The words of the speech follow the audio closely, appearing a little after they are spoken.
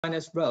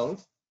China's role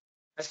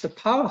as the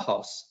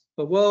powerhouse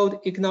for world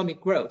economic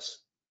growth,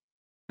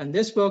 and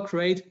this will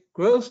create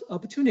growth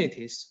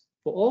opportunities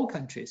for all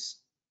countries.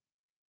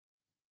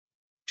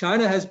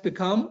 China has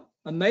become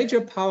a major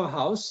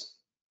powerhouse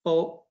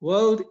for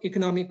world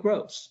economic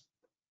growth,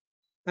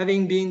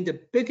 having been the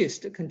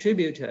biggest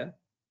contributor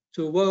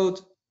to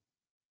world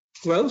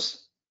growth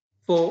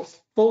for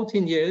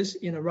 14 years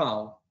in a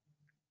row.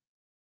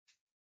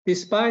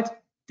 Despite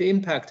the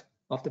impact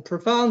of the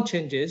profound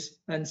changes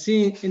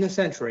unseen in a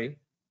century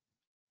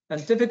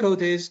and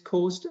difficulties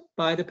caused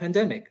by the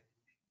pandemic,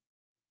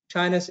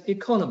 China's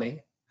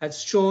economy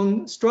has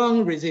shown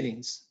strong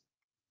resilience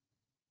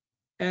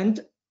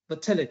and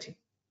vitality.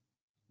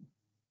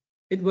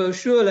 It will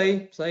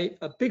surely play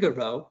a bigger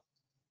role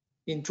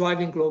in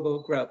driving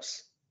global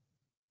growth.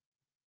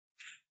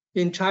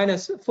 In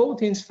China's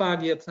 14th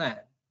five-year plan,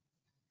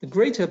 the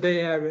Greater Bay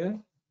Area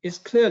is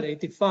clearly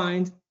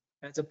defined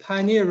as a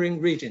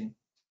pioneering region,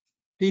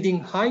 leading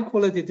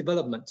high-quality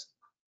development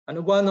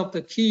and one of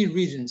the key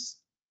regions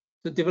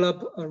to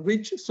develop a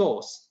rich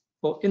source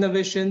for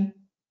innovation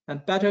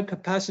and better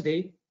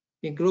capacity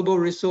in global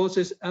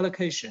resources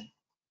allocation.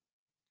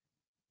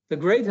 The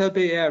Greater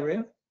Bay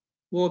Area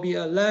will be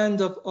a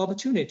land of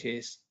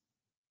opportunities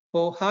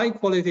for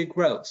high-quality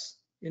growth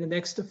in the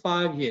next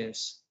 5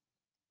 years.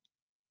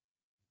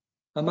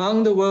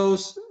 Among the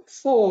world's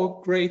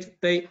 4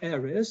 Great Bay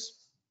Areas,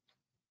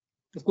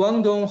 the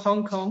Guangdong,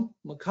 Hong Kong,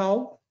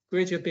 Macau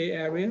Greater Bay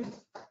Area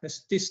has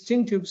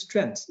distinctive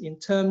strengths in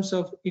terms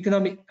of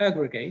economic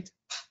aggregate,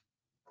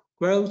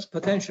 growth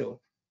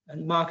potential,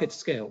 and market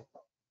scale.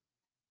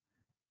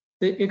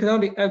 The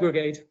economic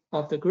aggregate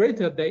of the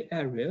Greater Bay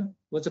Area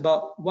was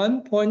about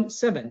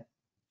 $1.7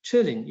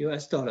 trillion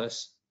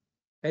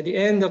at the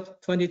end of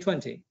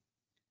 2020.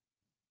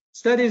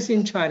 Studies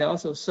in China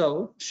also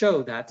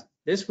show that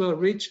this will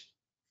reach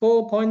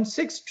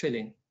 $4.6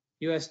 trillion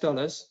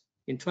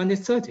in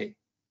 2030,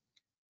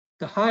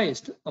 the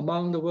highest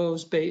among the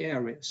world's Bay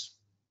Areas.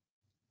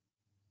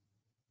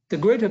 The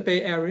Greater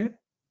Bay Area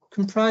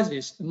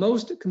comprises the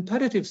most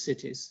competitive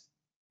cities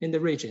in the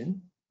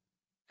region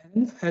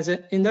and has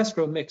an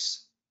industrial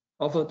mix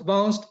of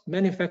advanced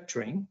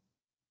manufacturing,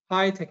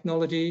 high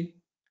technology,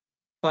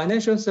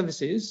 financial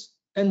services,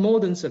 and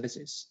modern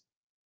services.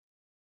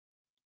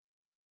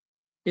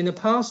 In the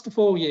past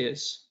 4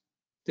 years,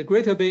 the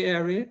Greater Bay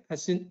Area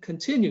has seen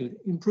continued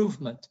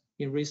improvement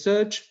in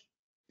research,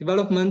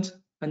 development,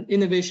 and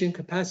innovation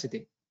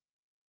capacity.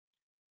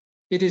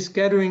 It is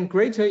gathering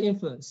greater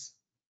influence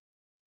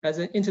as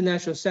an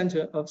international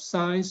center of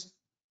science,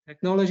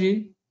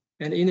 technology,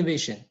 and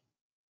innovation.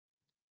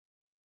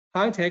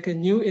 High-tech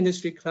and new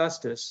industry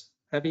clusters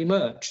have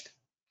emerged.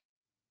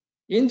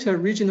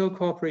 Inter-regional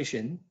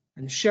cooperation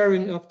and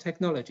sharing of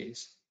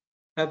technologies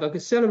have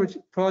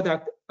accelerated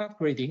product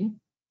upgrading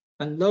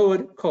and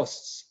lowered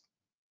costs.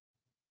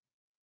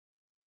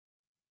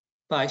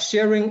 By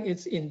sharing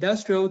its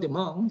industrial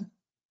demand,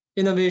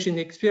 innovation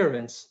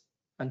experience,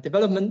 and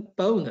development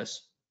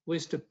bonus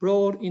with the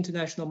broad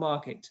international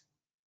market,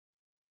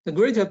 the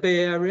Greater Bay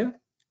Area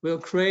will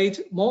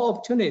create more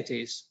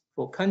opportunities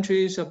for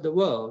countries of the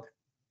world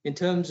in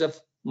terms of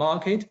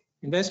market,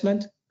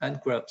 investment, and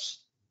growth.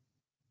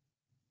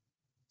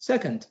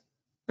 Second,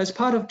 as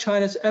part of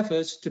China's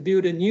efforts to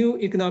build a new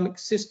economic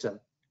system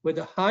with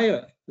a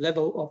higher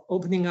level of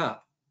opening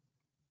up,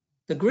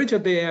 the Greater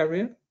Bay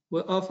Area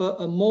will offer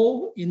a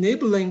more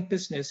enabling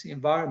business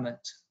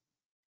environment.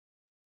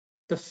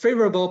 The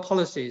favorable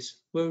policies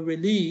will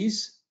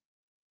release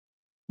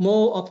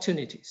more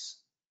opportunities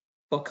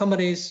for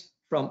companies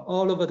from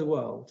all over the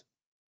world.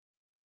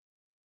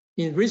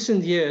 In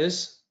recent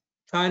years,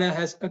 China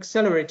has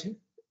accelerated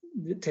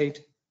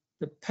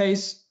the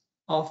pace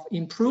of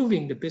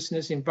improving the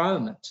business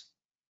environment.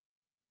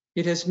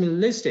 It has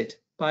been listed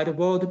by the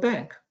World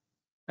Bank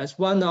as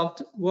one of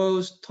the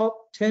world's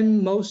top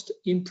 10 most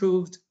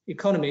improved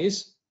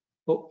economies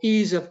for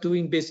ease of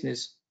doing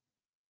business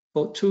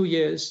for 2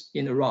 years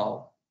in a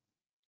row.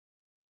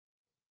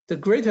 The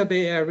Greater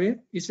Bay Area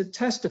is a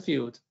test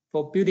field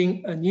for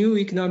building a new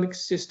economic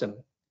system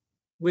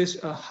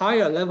with a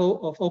higher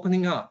level of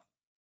opening up.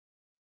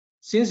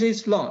 Since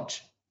its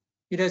launch,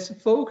 it has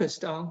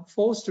focused on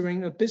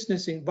fostering a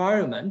business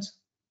environment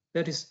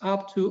that is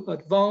up to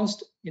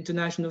advanced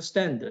international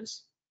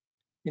standards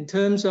in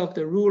terms of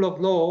the rule of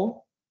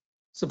law,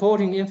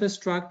 supporting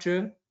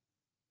infrastructure,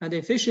 and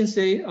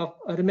efficiency of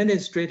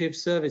administrative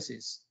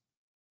services.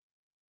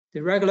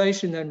 The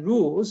regulation and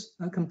rules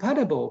are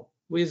compatible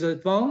with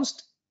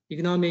advanced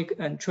economic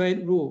and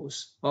trade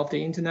rules of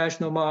the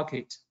international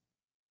market.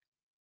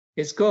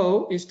 Its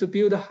goal is to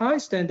build a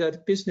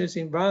high-standard business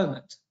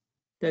environment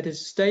that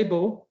is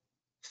stable,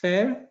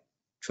 fair,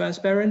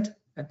 transparent,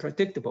 and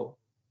predictable.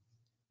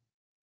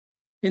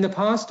 In the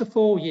past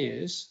 4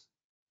 years,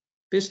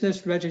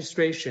 business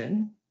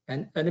registration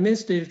and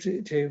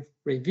administrative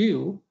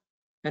review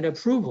and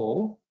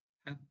approval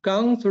have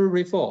gone through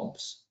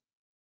reforms.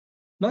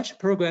 Much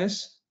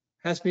progress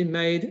has been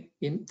made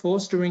in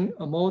fostering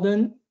a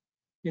modern,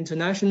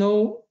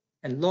 international,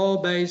 and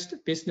law-based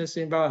business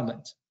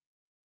environment.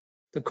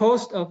 the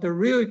cost of the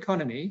real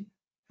economy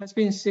has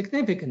been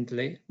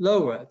significantly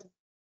lowered,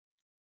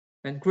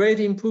 and great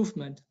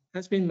improvement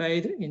has been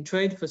made in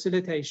trade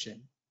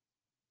facilitation.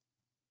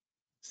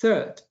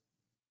 Third,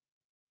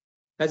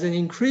 as an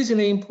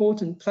increasingly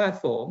important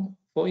platform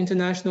for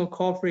international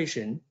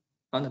cooperation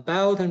on the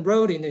Belt and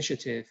Road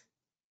Initiative,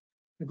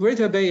 the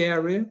Greater Bay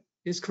Area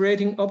is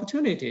creating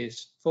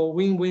opportunities for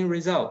win-win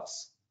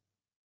results.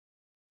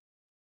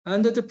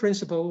 Under the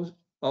principles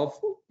of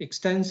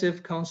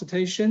extensive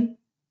consultation,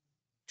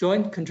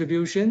 joint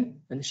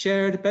contribution, and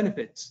shared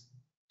benefits,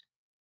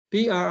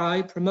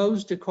 BRI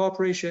promotes the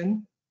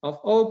cooperation of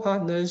all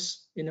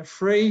partners in a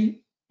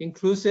free,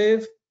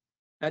 inclusive,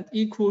 and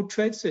equal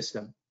trade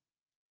system.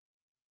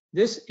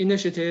 This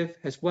initiative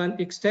has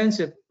won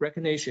extensive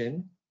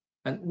recognition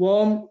and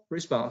warm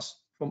response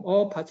from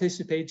all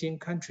participating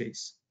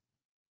countries.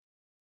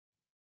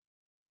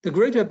 The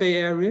Greater Bay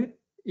Area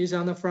is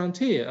on the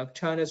frontier of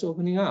China's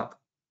opening up.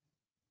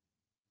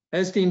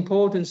 As the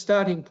important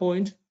starting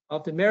point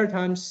of the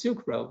maritime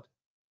Silk Road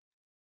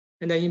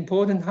and an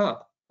important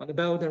hub on the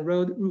Belt and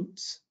Road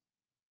routes,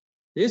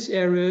 this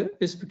area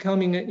is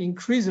becoming an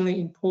increasingly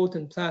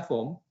important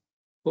platform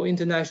for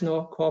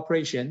international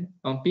cooperation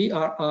on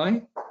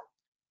BRI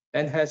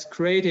and has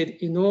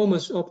created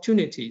enormous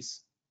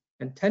opportunities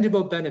and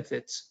tangible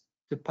benefits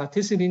to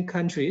participating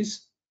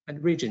countries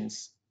and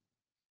regions.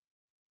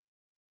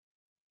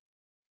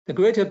 The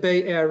Greater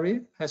Bay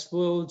Area has the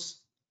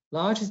world's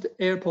largest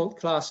airport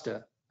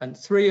cluster and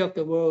 3 of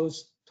the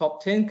world's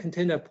top 10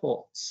 container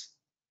ports.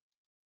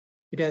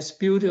 It has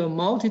built a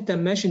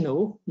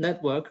multi-dimensional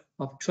network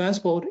of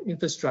transport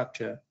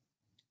infrastructure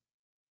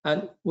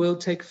and will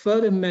take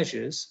further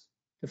measures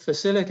to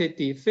facilitate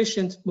the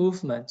efficient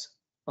movement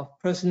of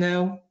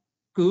personnel,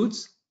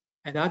 goods,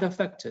 and other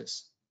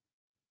factors.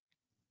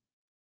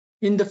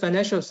 In the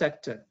financial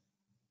sector,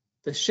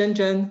 the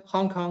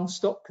Shenzhen-Hong Kong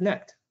Stock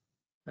Connect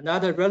and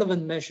other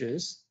relevant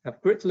measures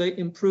have greatly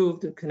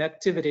improved the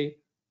connectivity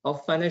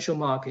of financial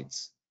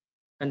markets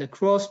and the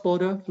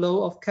cross-border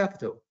flow of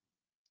capital.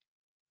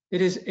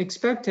 It is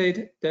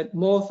expected that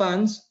more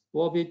funds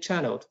will be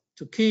channeled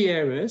to key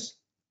areas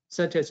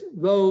such as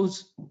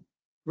roads,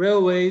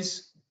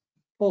 railways,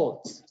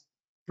 ports,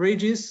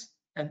 bridges,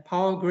 and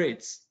power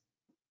grids.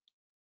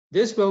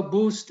 This will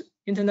boost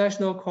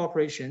international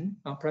cooperation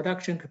on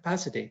production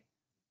capacity,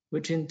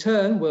 which in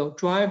turn will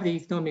drive the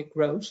economic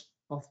growth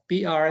of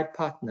BRI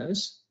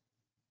partners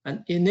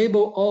and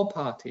enable all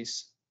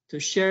parties to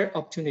share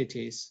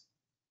opportunities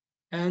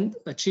and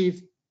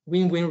achieve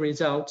win-win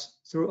results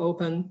through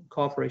open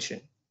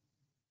cooperation.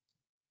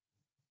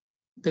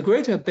 The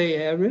Greater Bay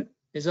Area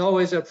is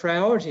always a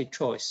priority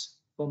choice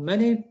for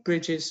many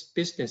British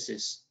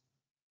businesses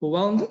who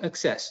want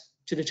access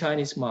to the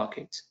Chinese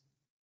market.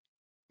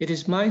 It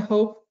is my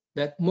hope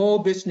that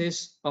more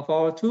business of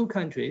our 2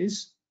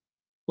 countries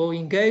will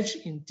engage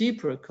in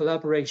deeper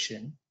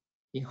collaboration,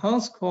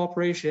 enhanced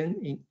cooperation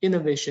in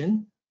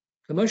innovation,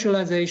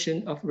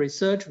 commercialization of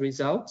research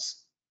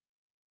results,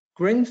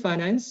 green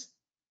finance,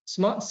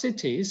 smart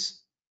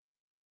cities,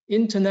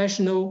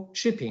 international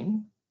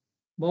shipping,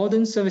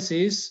 modern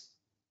services,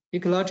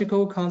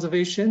 ecological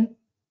conservation,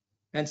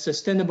 and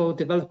sustainable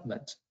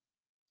development,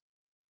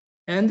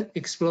 and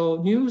explore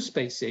new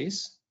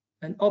spaces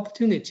and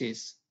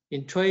opportunities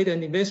in trade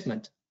and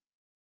investment,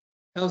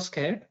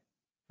 healthcare,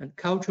 and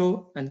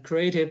cultural and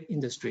creative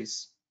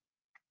industries.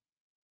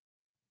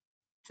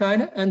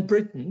 China and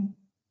Britain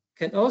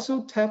can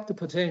also tap the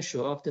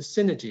potential of the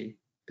synergy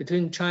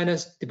between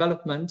China's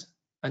development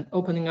and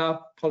opening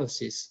up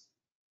policies,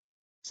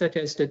 such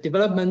as the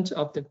development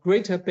of the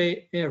Greater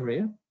Bay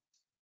Area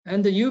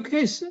and the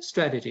UK's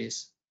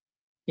strategies,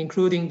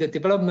 including the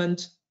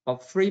development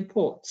of free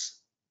ports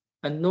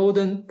and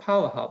Northern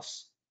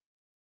Powerhouse.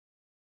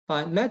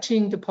 By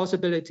matching the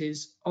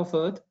possibilities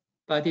offered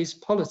by these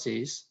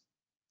policies,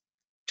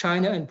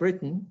 China and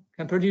Britain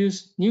can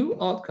produce new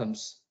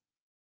outcomes.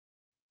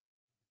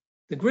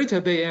 The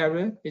Greater Bay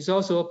Area is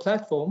also a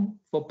platform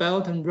for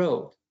Belt and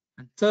Road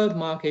and third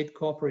market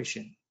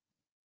cooperation.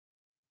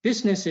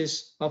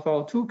 Businesses of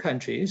our 2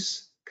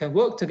 countries can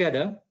work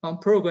together on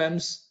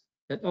programs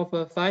that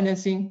offer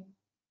financing,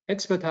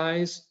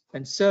 expertise,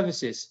 and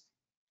services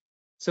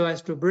so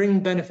as to bring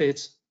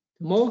benefits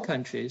to more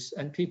countries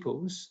and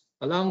peoples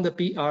along the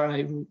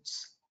BRI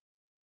routes.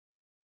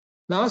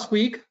 Last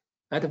week,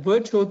 at a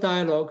virtual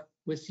dialogue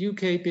with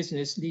UK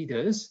business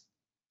leaders,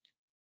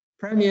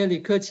 Premier Li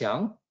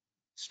Keqiang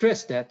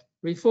stressed that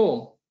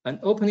reform and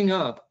opening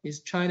up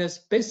is China's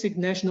basic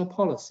national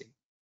policy.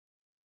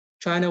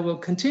 China will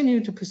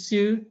continue to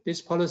pursue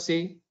this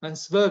policy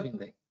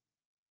unswervingly.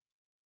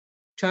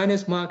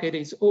 China's market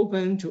is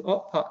open to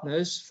all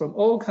partners from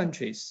all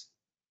countries.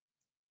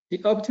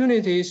 The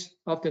opportunities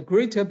of the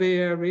Greater Bay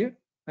Area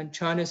and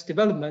China's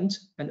development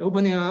and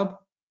opening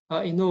up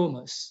are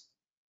enormous.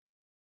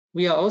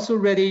 We are also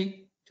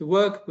ready to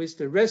work with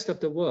the rest of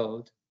the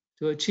world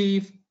to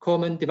achieve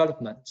common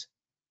development.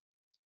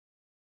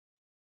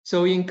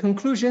 So in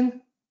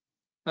conclusion,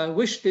 I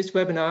wish this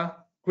webinar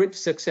great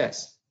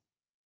success.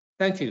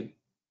 Thank you.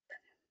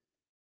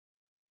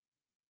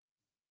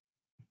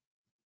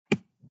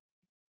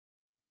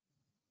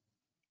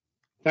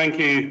 Thank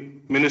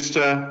you,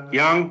 Minister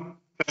Yang.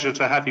 Pleasure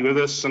to have you with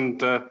us, and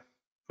for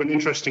an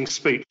interesting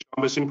speech.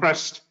 I was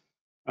impressed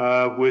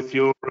with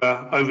your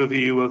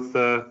overview of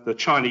the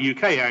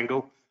China-UK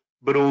angle,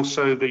 but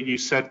also that you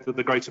said that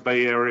the Greater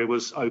Bay Area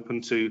was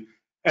open to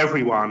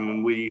everyone,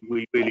 and we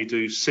really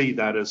do see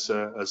that as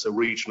a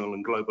regional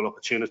and global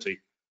opportunity.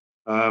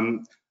 I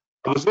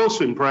was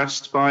also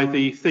impressed by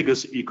the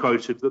figures that you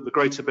quoted, that the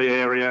Greater Bay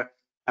Area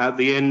at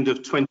the end of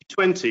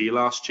 2020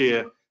 last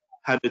year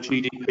had a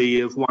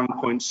GDP of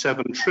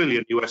 1.7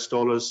 trillion US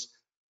dollars,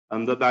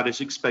 and that is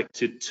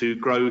expected to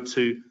grow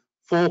to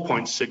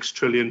 4.6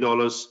 trillion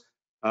dollars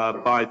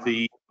by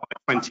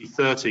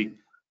 2030.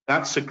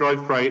 That's a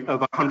growth rate of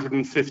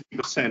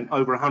 150%,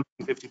 over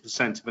 150%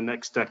 in the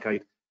next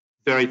decade.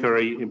 Very,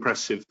 very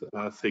impressive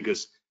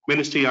figures.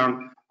 Minister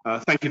Yang,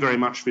 thank you very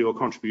much for your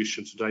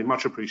contribution today.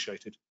 Much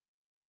appreciated.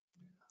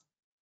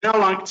 Now I'd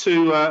like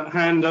to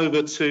hand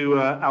over to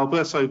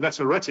Alberto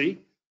Vettoretti.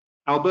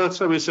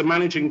 Alberto is a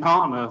managing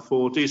partner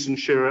for Dezan,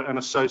 Shira and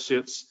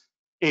Associates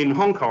in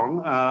Hong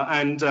Kong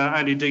and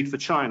indeed for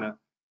China.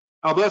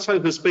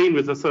 Alberto has been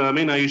with the firm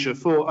in Asia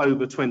for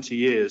over 20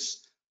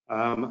 years.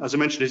 As I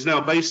mentioned, he's now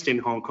based in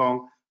Hong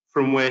Kong,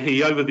 from where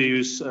he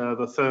overviews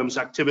the firm's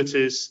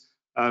activities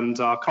and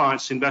our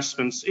clients'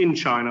 investments in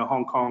China,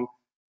 Hong Kong,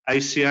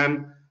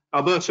 ASEAN.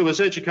 Alberto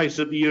was educated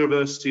at the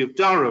University of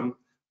Durham,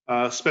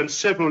 spent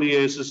several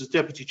years as a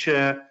deputy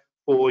chair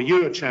for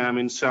Eurocham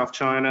in South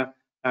China,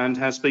 and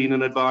has been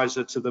an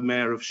advisor to the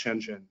mayor of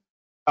Shenzhen.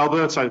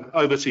 Alberto,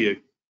 over to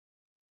you.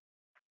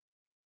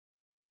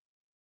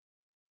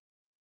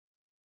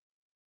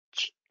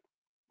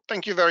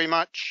 Thank you very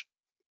much,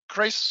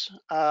 Chris.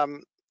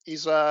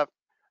 It's an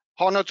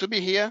honor to be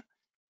here.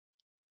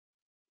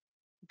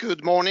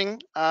 Good morning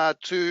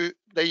to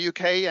the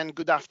UK and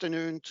good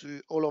afternoon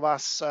to all of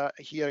us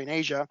here in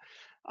Asia.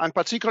 I'm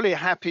particularly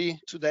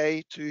happy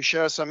today to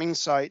share some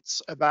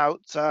insights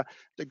about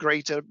the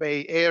Greater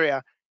Bay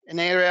Area, an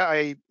area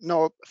I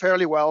know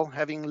fairly well,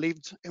 having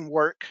lived and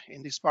worked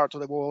in this part of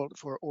the world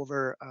for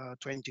over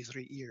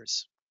 23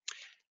 years.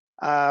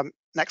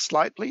 Next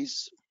slide,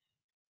 please.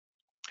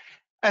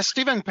 As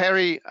Stephen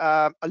Perry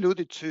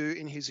alluded to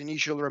in his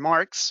initial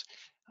remarks,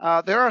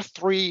 there are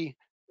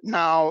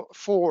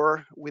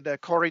four with a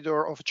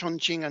corridor of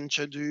Chongqing and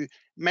Chengdu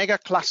mega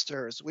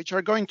clusters, which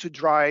are going to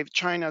drive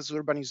China's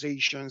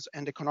urbanizations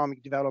and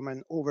economic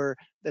development over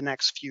the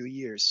next few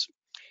years.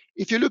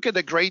 If you look at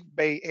the Great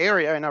Bay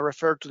Area, and I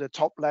refer to the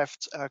top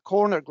left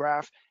corner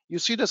graph, you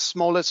see the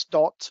smallest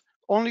dot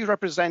only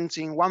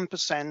representing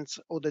 1%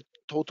 of the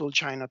total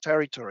China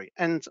territory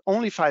and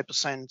only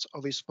 5%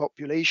 of its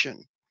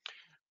population.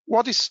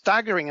 What is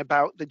staggering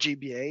about the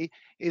GBA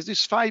is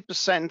this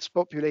 5%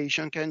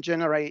 population can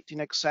generate in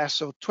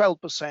excess of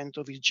 12%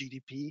 of its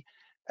GDP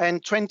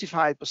and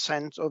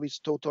 25% of its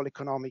total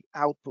economic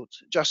output,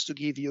 just to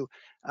give you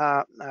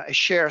a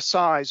share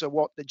size of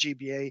what the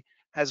GBA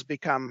has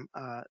become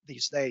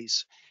these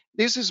days.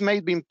 This is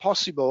made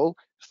possible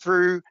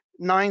through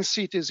 9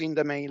 cities in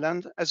the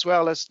mainland, as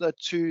well as the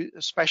 2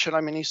 special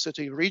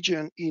administrative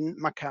regions in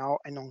Macau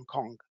and Hong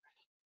Kong.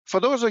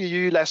 For those of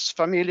you less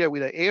familiar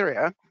with the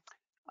area,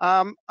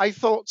 I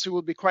thought it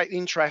would be quite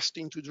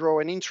interesting to draw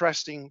an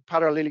interesting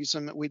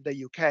parallelism with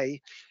the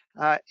UK.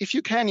 If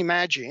you can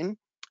imagine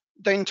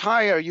the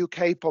entire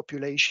UK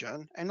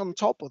population, and on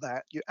top of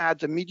that, you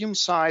add a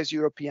medium-sized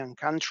European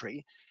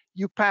country,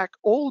 you pack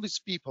all these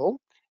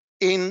people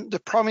in the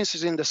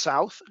provinces in the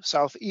south,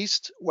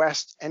 southeast,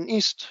 west, and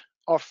east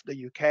of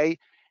the UK.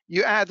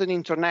 You add an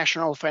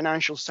international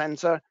financial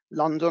center,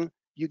 London,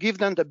 you give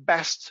them the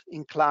best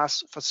in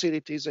class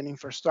facilities and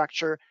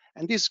infrastructure,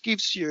 and this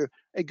gives you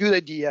a good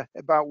idea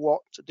about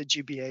what the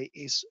GBA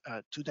is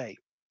today.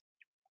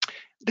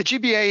 The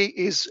GBA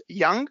is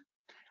young.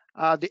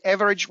 The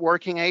average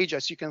working age,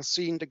 as you can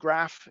see in the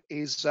graph,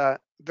 is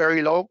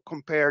very low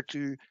compared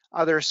to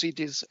other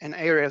cities and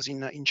areas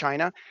in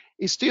China.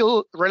 It's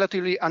still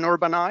relatively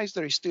unurbanized.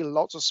 There is still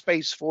lots of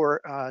space for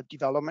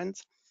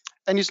development.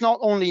 And it's not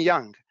only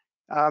young,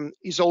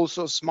 it's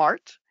also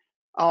smart.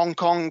 Hong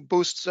Kong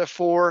boasts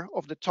 4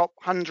 of the top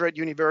 100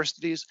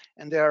 universities,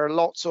 and there are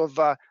lots of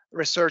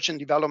research and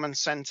development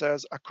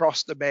centers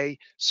across the bay,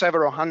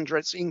 several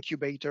hundreds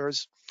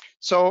incubators.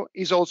 So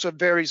it's also a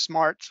very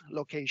smart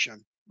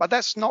location. But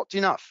that's not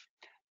enough.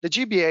 The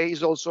GBA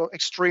is also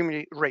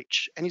extremely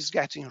rich and is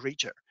getting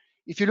richer.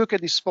 If you look at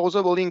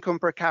disposable income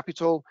per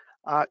capita,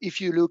 if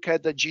you look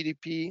at the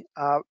GDP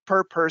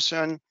per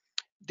person,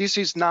 this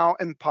is now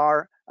on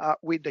par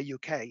with the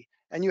UK.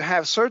 And you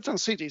have certain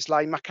cities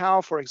like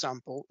Macau, for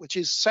example, which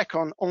is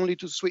second only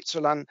to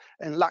Switzerland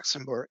and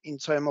Luxembourg in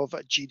terms of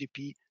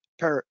GDP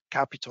per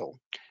capita.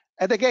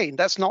 And again,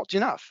 that's not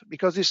enough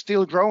because it's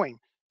still growing.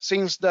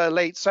 Since the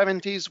late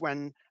 70s,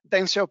 when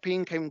Deng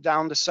Xiaoping came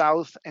down the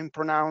south and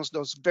pronounced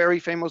those very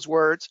famous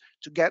words,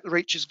 to get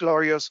rich is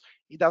glorious,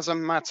 it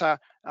doesn't matter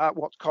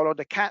what color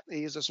the cat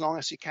is as long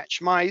as you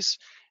catch mice,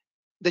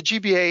 the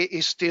GBA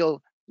is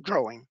still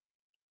growing.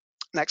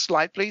 Next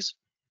slide, please.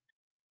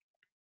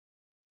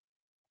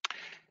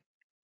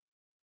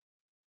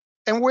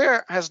 And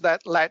where has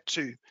that led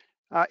to?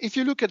 If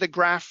you look at the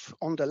graph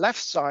on the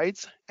left side,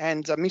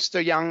 and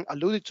Mr. Yang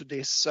alluded to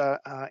this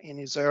in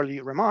his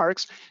early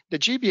remarks, the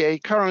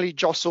GBA currently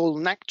jostle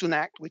neck to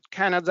neck with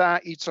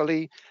Canada,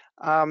 Italy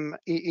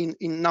in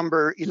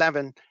number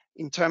 11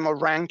 in terms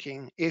of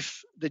ranking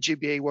if the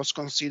GBA was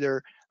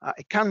considered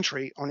a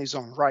country on its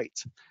own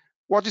right.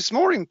 What is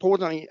more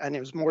important and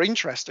is more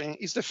interesting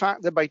is the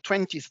fact that by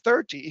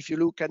 2030, if you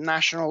look at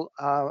national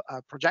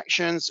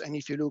projections and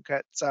if you look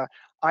at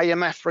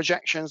IMF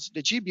projections,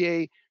 the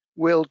GBA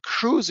will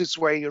cruise its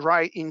way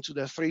right into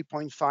the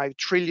 3.5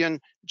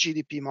 trillion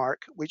GDP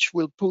mark, which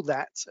will put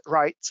that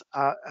right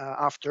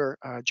after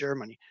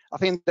Germany. I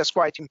think that's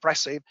quite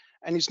impressive,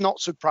 and it's not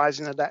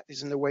surprising that that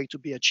isn't the way to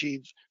be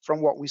achieved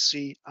from what we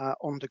see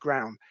on the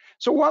ground.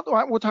 So what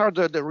are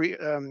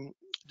the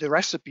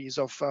recipes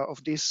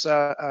of these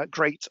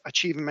great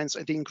achievements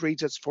and the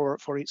ingredients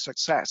for its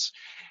success?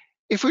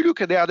 If we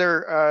look at the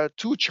other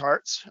two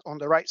charts on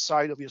the right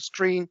side of your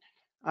screen,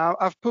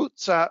 I've put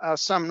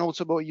some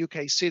notable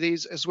UK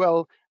cities as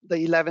well, the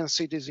 11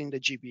 cities in the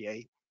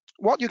GBA.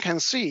 What you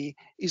can see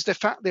is the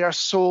fact they are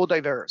so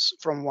diverse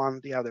from one to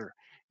the other.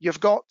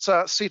 You've got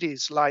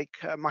cities like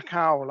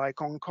Macau, like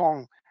Hong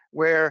Kong,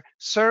 where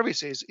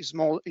services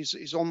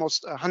is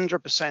almost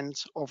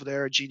 100% of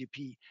their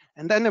GDP.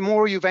 And then the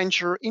more you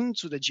venture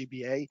into the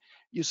GBA,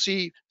 you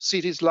see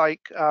cities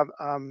like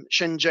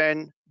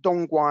Shenzhen,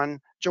 Dongguan,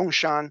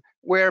 Zhongshan,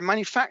 where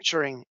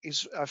manufacturing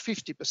is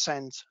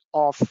 50%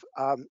 of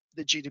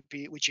the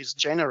GDP which is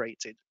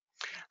generated.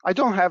 I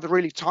don't have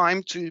really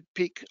time to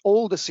pick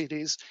all the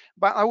cities,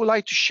 but I would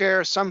like to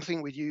share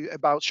something with you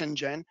about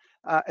Shenzhen,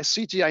 a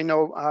city I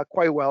know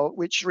quite well,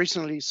 which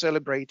recently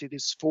celebrated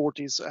its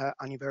 40th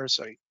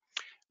anniversary.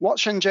 What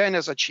Shenzhen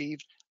has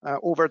achieved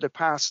over the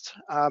past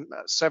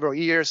several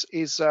years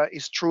is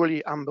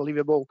truly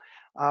unbelievable.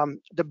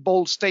 The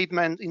bold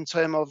statement in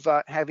terms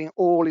of having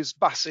all its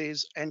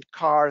buses and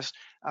cars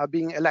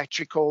being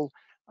electrical,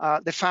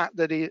 the fact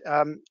that it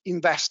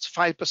invests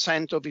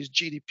 5% of its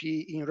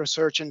GDP in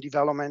research and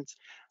development,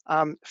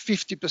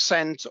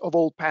 50% of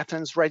all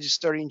patents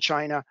registered in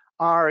China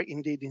are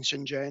indeed in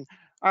Shenzhen,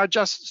 are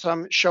just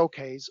some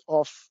showcase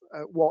of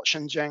what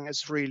Shenzhen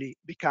has really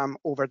become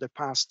over the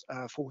past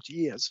 40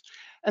 years.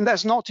 And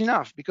that's not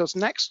enough, because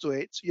next to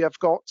it, you have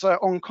got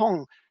Hong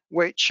Kong,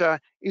 which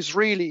is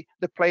really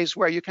the place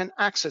where you can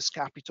access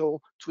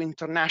capital to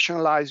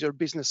internationalize your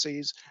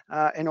businesses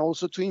and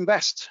also to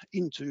invest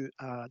into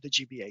the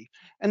GBA.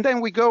 And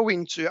then we go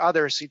into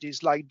other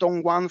cities like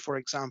Dongguan, for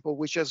example,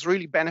 which has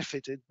really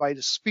benefited by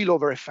the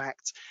spillover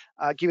effect,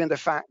 given the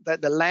fact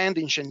that the land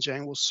in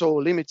Shenzhen was so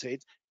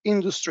limited.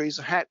 Industries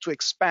had to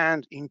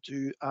expand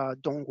into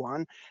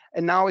Dongguan,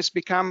 and now it's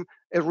become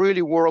a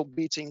really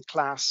world-beating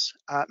class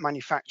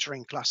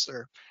manufacturing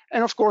cluster.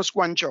 And of course,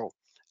 Guangzhou,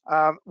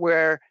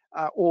 where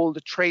all the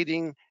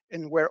trading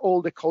and where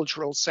all the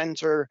cultural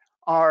center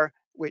are,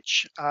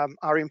 which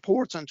are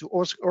important to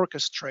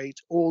orchestrate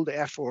all the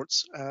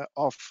efforts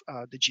of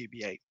the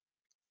GBA.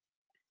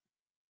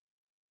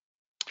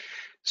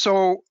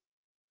 So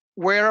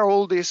where are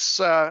all these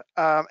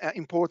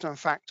important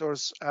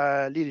factors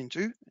leading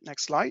to?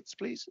 Next slide,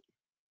 please.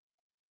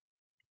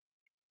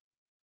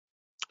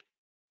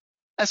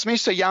 As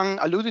Mr. Yang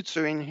alluded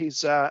to in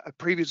his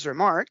previous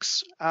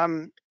remarks,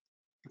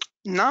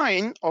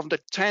 9 of the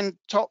 10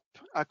 top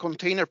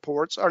container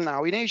ports are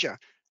now in Asia.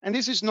 And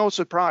this is no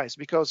surprise,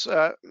 because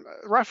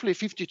roughly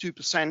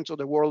 52% of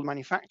the world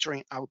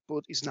manufacturing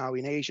output is now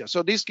in Asia.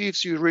 So this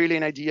gives you really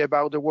an idea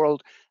about the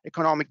world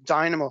economic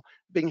dynamo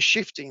being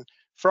shifting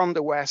from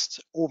the West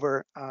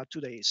over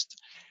to the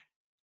East.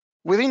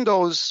 Within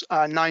those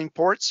 9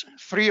 ports,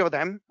 3 of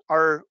them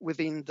are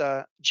within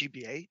the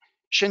GBA.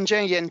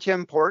 Shenzhen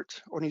Yantian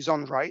Port, on its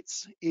own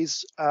rights,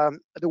 is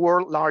the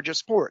world's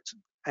largest port.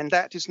 And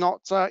that is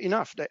not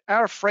enough. The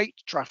air freight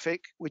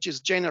traffic, which is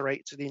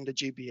generated in the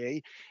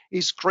GBA,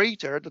 is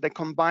greater than the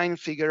combined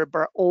figure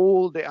by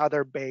all the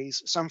other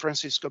bays, San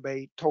Francisco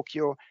Bay,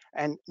 Tokyo,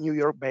 and New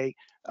York Bay,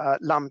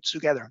 lumped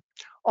together.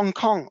 Hong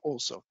Kong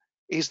also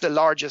is the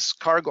largest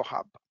cargo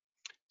hub.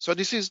 So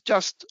this is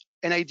just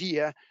an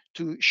idea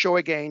to show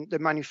again the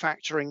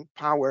manufacturing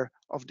power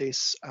of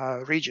this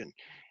region.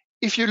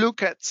 If you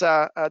look at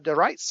the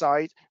right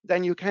side,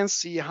 then you can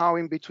see how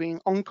in between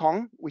Hong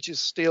Kong, which is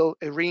still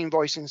a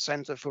re-invoicing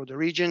center for the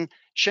region,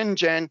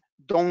 Shenzhen,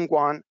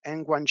 Dongguan,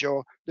 and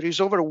Guangzhou, there is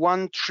over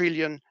 $1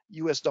 trillion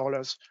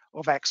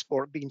of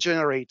export being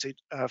generated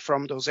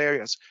from those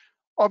areas.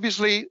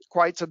 Obviously,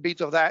 quite a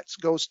bit of that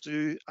goes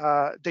to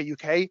the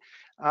UK.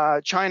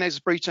 China is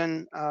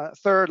Britain's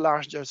third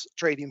largest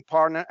trading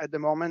partner at the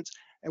moment,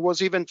 and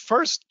was even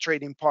first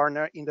trading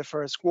partner in the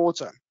first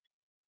quarter.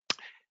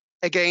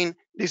 Again,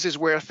 this is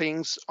where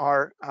things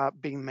are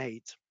being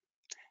made.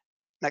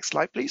 Next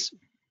slide, please.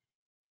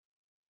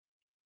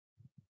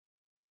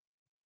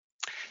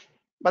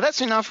 But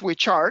that's enough with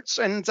charts.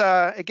 And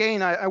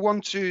again, I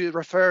want to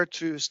refer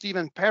to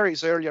Stephen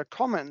Perry's earlier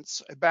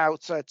comments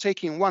about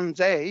taking one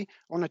day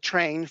on a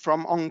train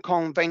from Hong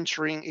Kong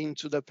venturing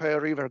into the Pearl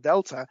River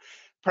Delta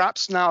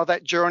Perhaps now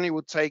that journey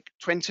would take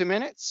 20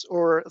 minutes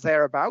or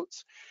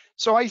thereabouts.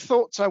 So I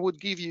thought I would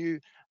give you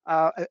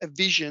a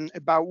vision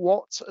about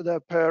what the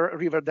Pearl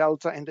River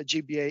Delta and the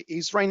GBA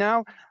is right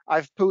now.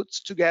 I've put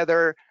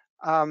together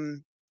all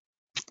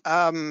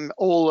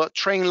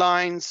train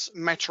lines,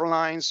 metro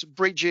lines,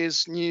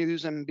 bridges,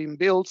 news and being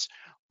built,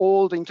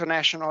 all the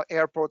international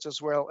airports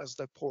as well as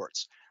the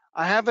ports.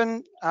 I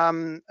haven't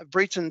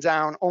written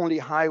down only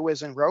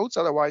highways and roads,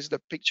 otherwise the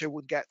picture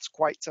would get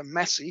quite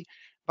messy.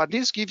 But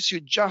this gives you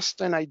just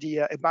an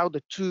idea about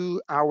the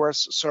 2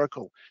 hours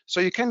circle.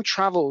 So you can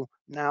travel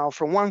now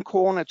from one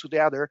corner to the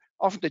other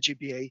of the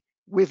GBA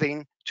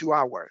within 2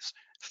 hours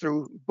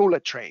through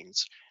bullet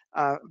trains,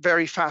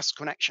 very fast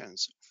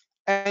connections.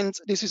 And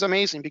this is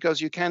amazing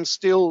because you can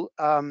still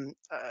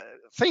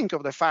think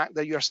of the fact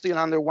that you're still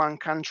under one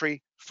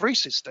country, 3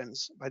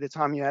 systems by the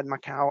time you add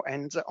Macau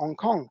and Hong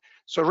Kong.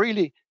 So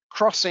really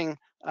crossing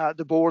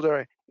the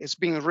border is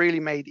being really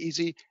made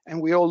easy, and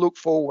we all look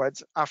forward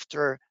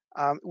after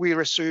we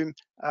resume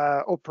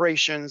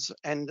operations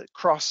and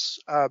cross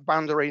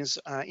boundaries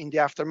in the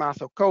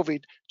aftermath of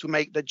COVID to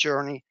make the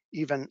journey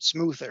even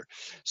smoother.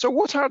 So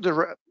what are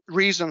the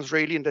reasons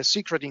really and the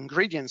secret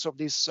ingredients of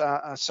this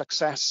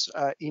success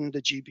in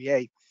the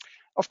GBA?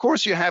 Of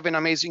course, you have an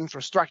amazing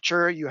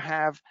infrastructure, you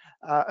have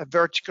a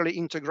vertically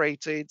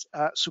integrated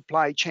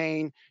supply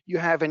chain, you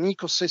have an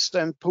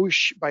ecosystem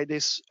pushed by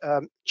this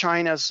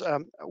China's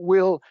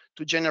will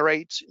to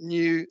generate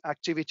new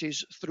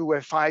activities through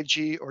a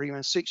 5G or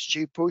even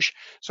 6G push.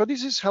 So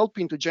this is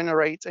helping to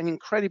generate an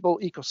incredible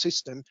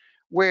ecosystem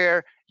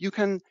where you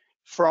can,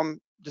 from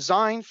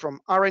design,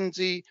 from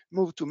R&D,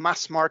 move to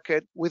mass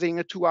market within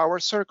a 2 hour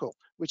circle,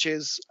 which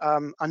is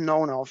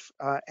unknown of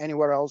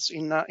anywhere else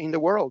in the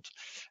world.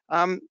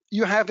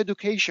 You have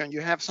education,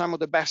 you have some of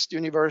the best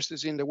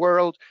universities in the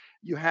world,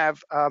 you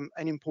have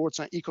an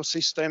important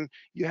ecosystem,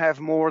 you have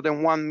more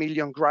than 1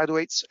 million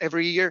graduates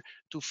every year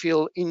to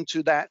fill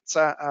into that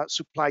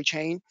supply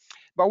chain.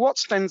 But what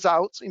stands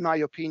out, in my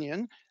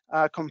opinion,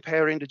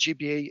 comparing the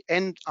GBA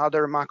and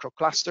other macro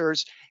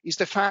clusters is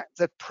the fact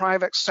that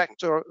private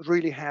sector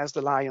really has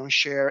the lion's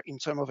share in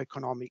terms of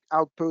economic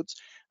output.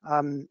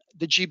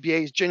 The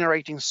GBA is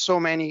generating so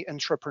many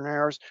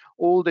entrepreneurs.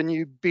 All the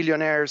new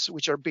billionaires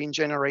which are being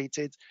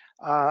generated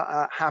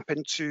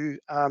happen to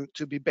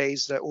be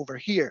based over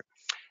here.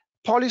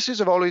 Policies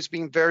have always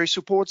been very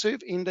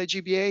supportive in the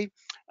GBA,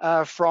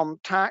 from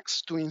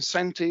tax to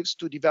incentives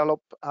to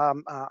develop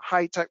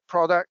high-tech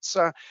products.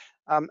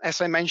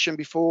 As I mentioned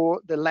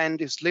before, the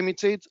land is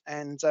limited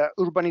and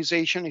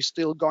urbanization is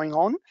still going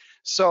on.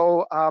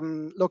 So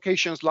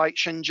locations like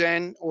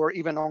Shenzhen or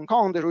even Hong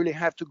Kong, they really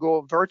have to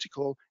go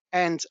vertical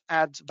and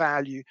add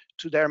value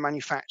to their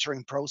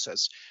manufacturing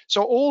process.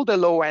 So all the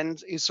low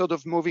end is sort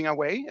of moving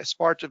away as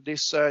part of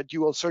this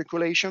dual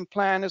circulation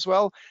plan as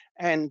well.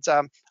 And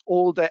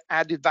all the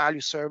added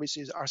value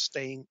services are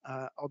staying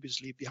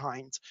obviously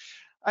behind.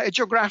 A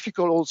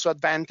geographical also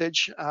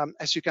advantage,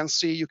 as you can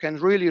see, you can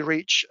really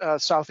reach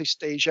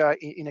Southeast Asia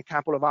in a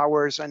couple of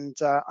hours, and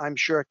I'm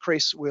sure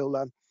Chris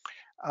will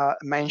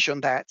mention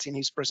that in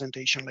his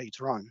presentation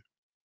later on.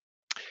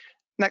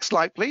 Next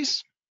slide,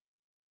 please.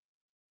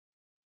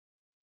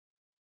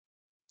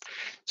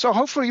 So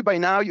hopefully by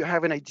now you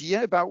have an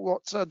idea about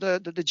what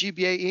the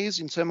GBA is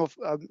in terms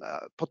of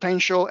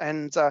potential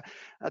and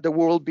the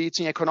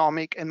world-beating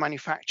economic and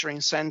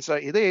manufacturing center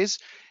it is.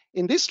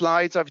 In these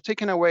slides, I've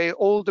taken away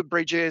all the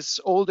bridges,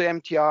 all the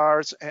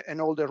MTRs, and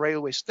all the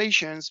railway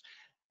stations,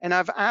 and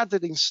I've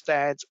added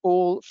instead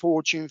all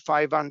Fortune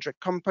 500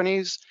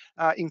 companies,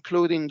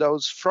 including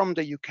those from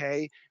the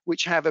UK,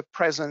 which have a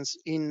presence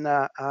in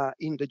the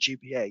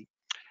GBA.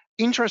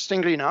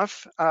 Interestingly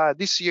enough,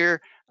 this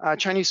year,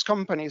 Chinese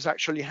companies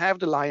actually have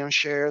the lion's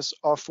shares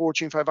of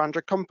Fortune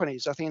 500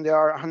 companies. I think there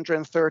are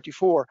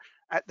 134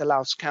 at the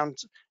last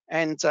count,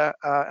 and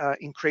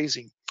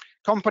increasing.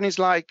 Companies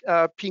like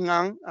Ping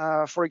An,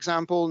 for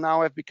example,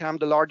 now have become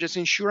the largest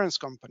insurance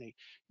company.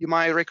 You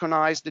might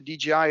recognize the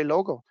DJI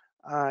logo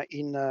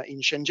in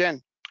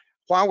Shenzhen.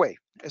 Huawei,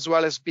 as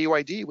well as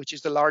BYD, which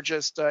is the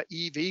largest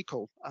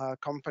e-vehicle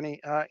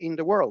company in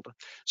the world.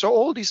 So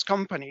all these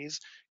companies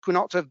could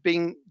not have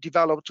been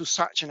developed to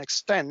such an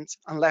extent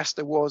unless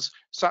there was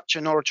such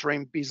a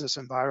nurturing business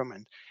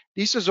environment.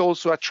 This has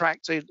also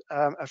attracted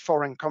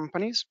foreign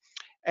companies.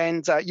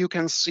 And you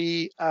can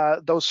see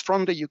those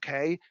from the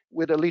UK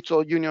with a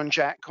little Union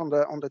Jack on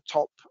the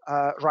top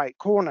right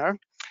corner.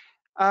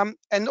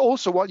 And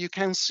also what you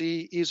can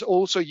see is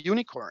also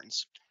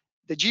unicorns.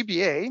 The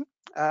GBA,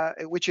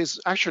 which is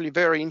actually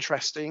very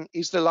interesting,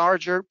 is the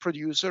larger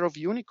producer of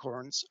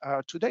unicorns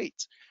to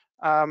date.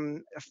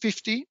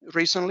 50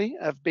 recently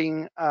have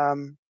been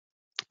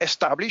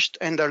established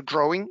and are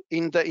growing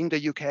in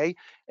the UK,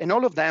 and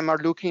all of them are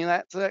looking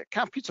at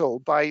capital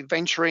by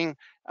venturing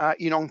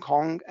in Hong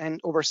Kong and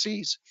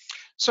overseas.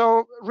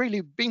 So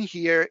really being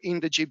here in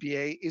the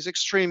GBA is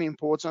extremely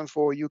important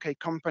for UK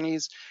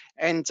companies,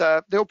 and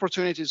the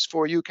opportunities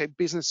for UK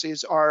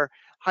businesses are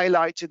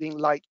highlighted in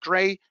light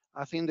gray.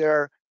 I think there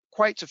are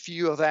quite a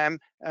few of them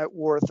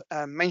worth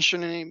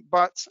mentioning,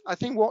 but I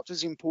think what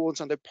is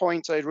important and the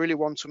point I really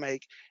want to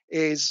make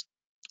is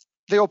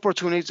the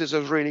opportunities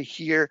are really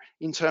here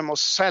in terms of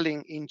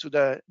selling into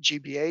the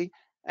GBA.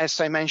 As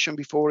I mentioned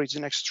before, it's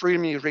an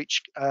extremely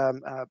rich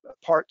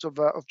part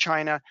of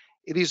China.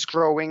 It is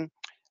growing.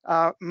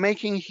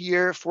 Making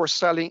here for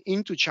selling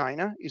into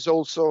China is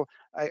also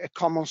a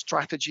common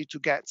strategy to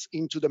get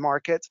into the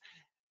market.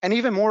 And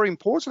even more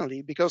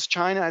importantly, because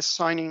China is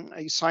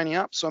signing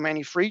up so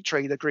many free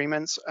trade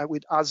agreements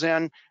with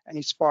ASEAN and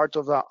it's part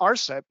of the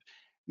RCEP,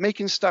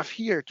 making stuff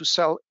here to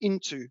sell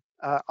into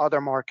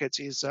other markets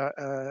is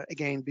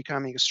again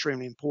becoming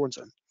extremely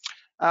important.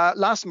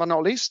 Last but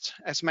not least,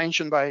 as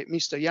mentioned by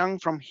Mr. Yang,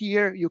 from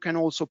here you can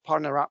also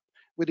partner up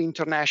with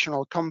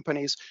international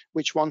companies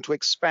which want to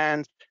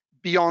expand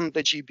beyond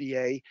the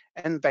GBA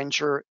and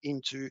venture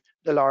into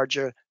the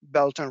larger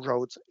Belt and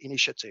Road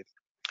Initiative.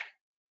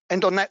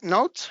 And on that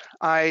note,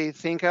 I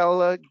think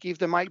I'll give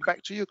the mic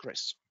back to you,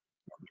 Chris.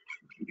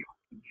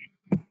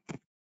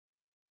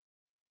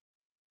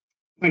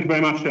 Thank you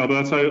very much,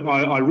 Alberto.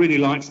 I really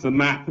liked the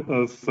map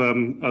of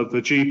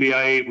the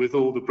GBA with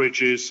all the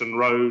bridges and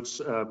roads.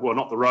 Well,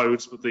 not the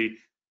roads, but the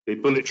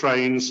bullet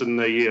trains and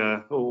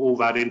the all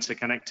that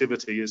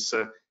interconnectivity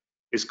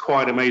is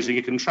quite amazing.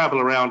 You can travel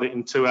around it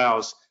in 2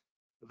 hours.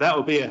 That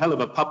would be a hell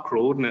of a pub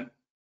crawl, wouldn't it?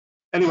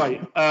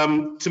 Anyway,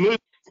 to move.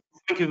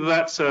 Thank you for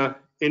that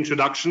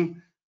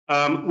introduction.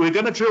 We're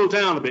going to drill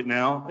down a bit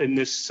now in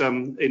this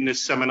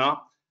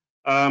seminar,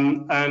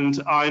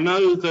 and I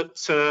know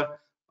that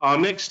our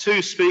next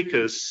two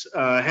speakers,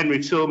 Henry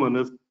Tillman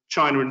of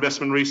China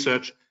Investment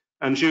Research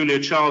and Julia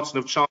Charlton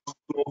of Charltons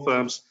Law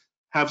Firms,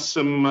 have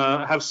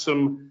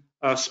some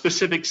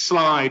specific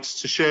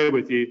slides to share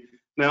with you.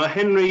 Now,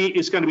 Henry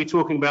is going to be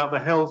talking about the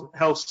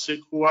Health Silk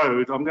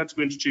Road. I'm going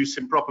to introduce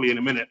him properly in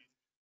a minute,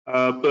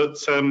 but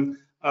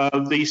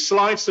the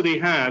slides that he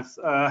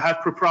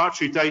have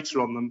proprietary data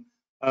on them.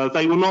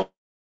 They will not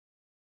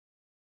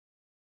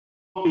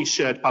be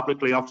shared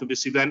publicly after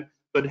this event,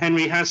 but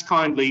Henry has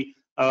kindly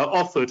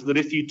offered that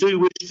if you do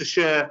wish to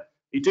share,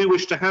 you do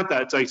wish to have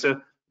that data,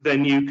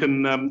 then you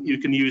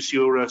can use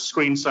your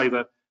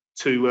screensaver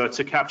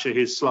to capture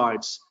his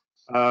slides,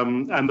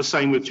 and the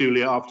same with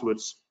Julia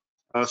afterwards.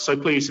 So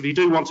please, if you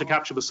do want to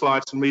capture the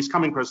slides from these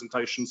coming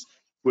presentations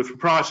with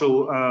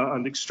proprietary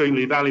and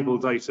extremely valuable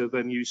data,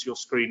 then use your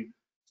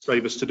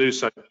screensavers to do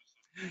so.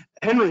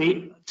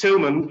 Henry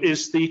Tillman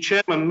is the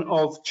chairman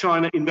of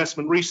China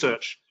Investment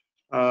Research,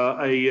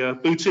 a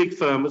boutique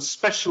firm that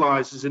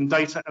specializes in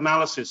data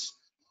analysis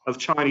of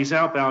Chinese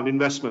outbound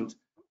investment.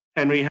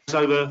 Henry has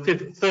over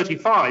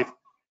 35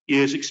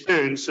 years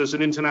experience as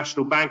an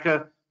international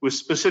banker with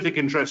specific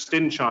interest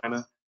in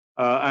China,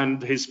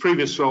 and his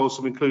previous roles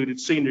have included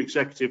senior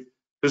executive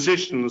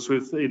positions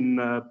within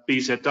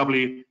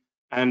BZW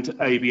and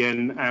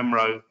ABN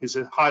AMRO. He's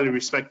a highly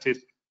respected,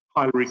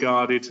 highly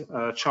regarded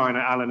China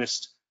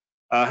analyst.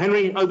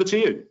 Henry, over to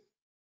you.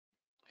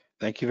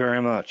 Thank you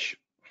very much.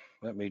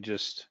 Let me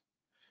just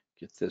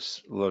get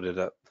this loaded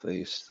up,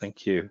 please.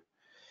 Thank you.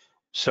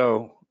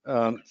 So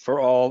for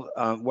all,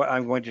 what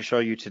I'm going to show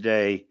you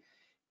today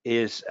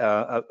is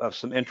of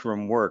some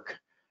interim work,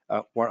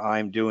 what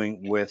I'm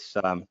doing with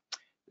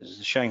this is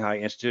the Shanghai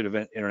Institute of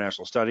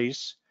International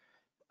Studies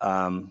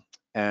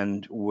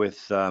and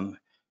with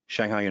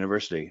Shanghai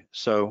University.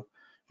 So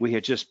we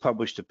had just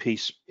published a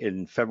piece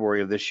in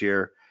February of this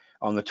year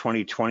on the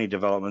 2020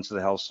 developments of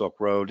the Health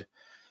Silk Road.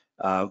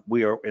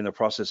 We are in the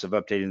process of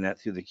updating that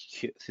through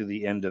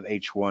the end of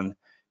H1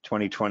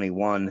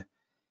 2021.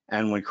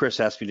 And when Chris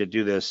asked me to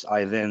do this,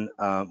 I then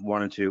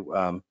wanted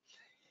to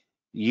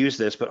use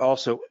this, but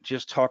also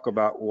just talk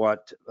about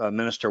what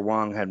Minister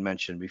Wang had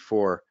mentioned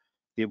before,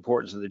 the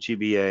importance of the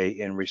GBA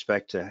in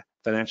respect to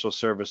financial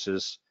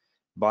services,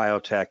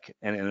 biotech,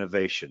 and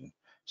innovation.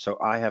 So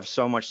I have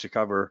so much to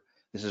cover.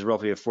 This is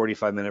roughly a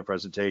 45-minute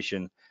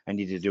presentation. I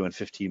need to do in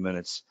 15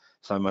 minutes,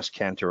 so I must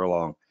canter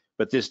along.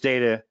 But this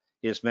data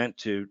is meant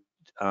to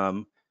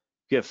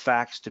give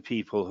facts to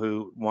people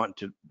who want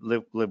to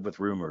live with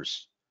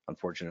rumors,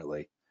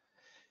 unfortunately.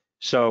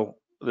 So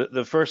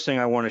the first thing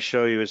I want to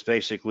show you is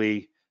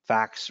basically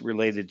facts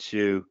related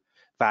to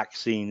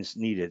vaccines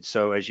needed.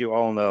 So as you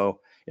all know,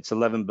 it's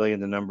 11 billion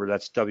the number,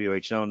 that's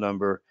WHO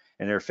number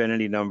and their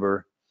affinity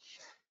number.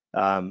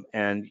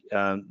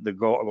 The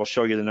goal, we'll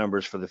show you the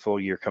numbers for the full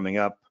year coming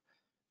up.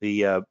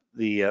 The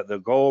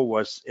goal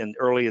was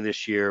earlier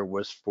this year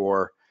was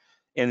for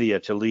India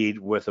to lead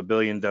with 1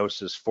 billion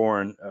doses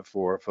foreign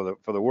for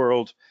the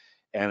world.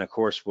 And of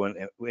course,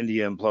 when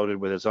India imploded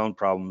with its own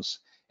problems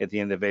at the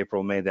end of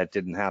April, May, that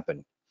didn't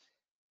happen.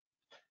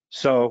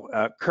 So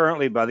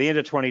currently, by the end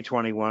of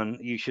 2021,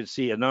 you should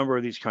see a number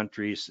of these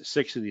countries,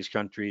 6 of these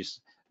countries,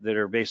 that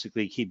are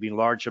basically keeping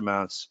large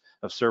amounts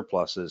of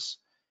surpluses.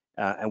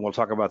 And we'll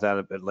talk about that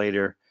a bit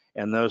later.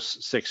 And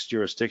those 6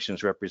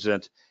 jurisdictions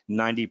represent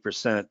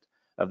 90%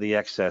 of the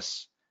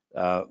excess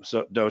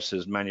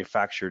doses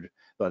manufactured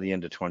by the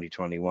end of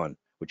 2021,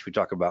 which we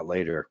talk about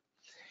later.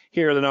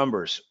 Here are the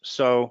numbers.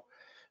 So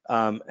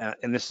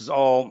And this is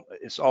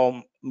it's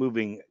all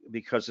moving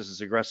because this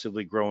is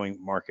aggressively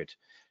growing market.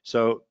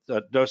 So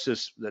the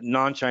doses, the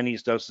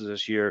non-Chinese doses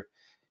this year,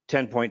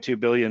 10.2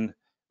 billion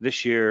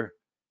this year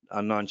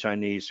on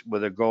non-Chinese,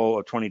 with a goal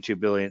of 18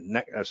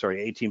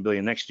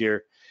 billion next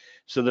year.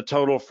 So the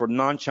total for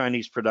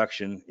non-Chinese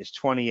production is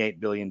 28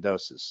 billion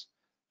doses.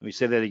 Let me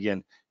say that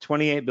again,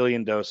 28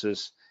 billion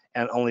doses,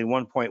 and only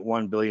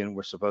 1.1 billion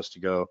were supposed to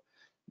go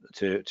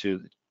to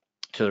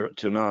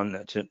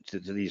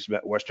these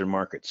Western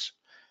markets.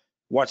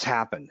 What's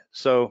happened?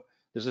 So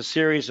there's a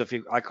series of,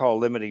 I call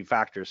limiting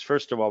factors.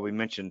 First of all, we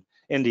mentioned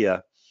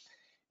India,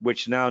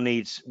 which now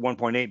needs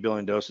 1.8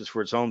 billion doses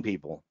for its own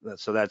people.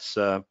 So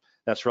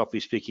that's roughly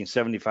speaking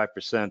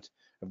 75%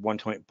 of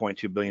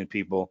 1.2 billion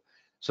people.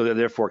 So they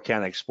therefore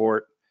can't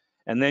export.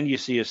 And then you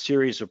see a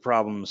series of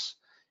problems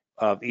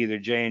of either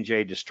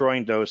J&J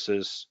destroying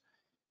doses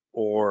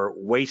or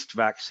waste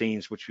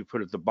vaccines, which we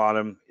put at the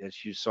bottom,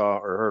 as you saw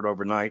or heard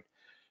overnight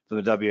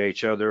from the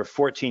WHO. There are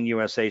 14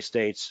 USA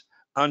states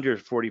under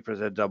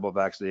 40% double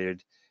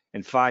vaccinated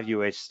and 5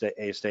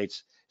 USA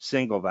states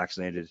single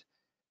vaccinated.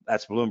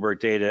 That's Bloomberg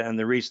data. And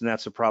the reason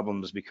that's a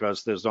problem is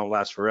because those don't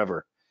last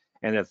forever.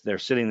 And if they're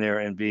sitting there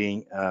and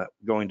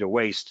going to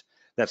waste,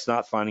 that's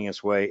not finding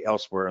its way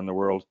elsewhere in the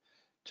world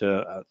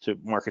to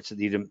markets that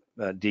need them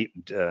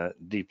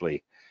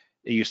deeply.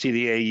 You see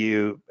the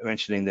AU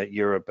mentioning that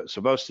Europe is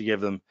supposed to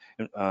give them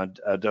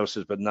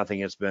doses, but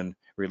nothing has been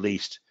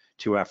released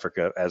to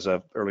Africa as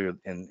of earlier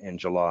in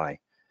July.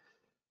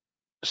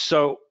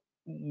 So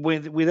we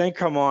then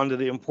come on to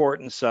the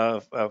importance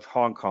of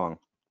Hong Kong.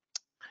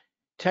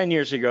 10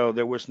 years ago,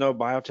 there was no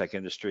biotech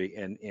industry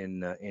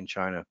in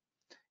China,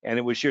 and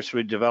it was just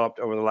really developed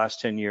over the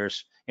last 10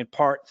 years, in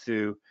part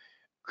through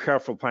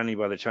careful planning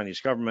by the Chinese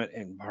government,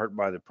 in part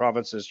by the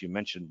provinces you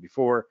mentioned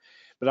before.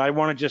 But I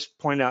want to just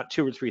point out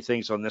 2 or 3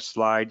 things on this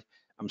slide.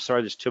 I'm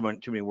sorry, there's too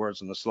many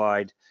words on the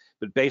slide,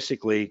 but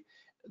basically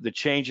the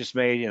changes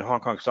made in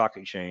Hong Kong Stock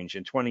Exchange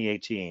in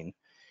 2018,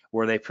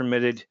 where they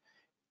permitted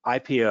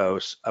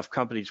IPOs of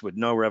companies with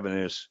no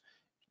revenues,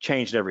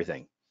 changed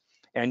everything.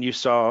 And you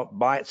saw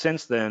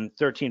since then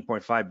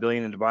 13.5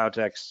 billion into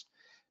biotechs.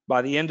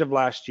 By the end of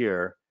last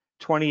year,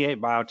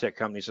 28 biotech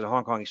companies at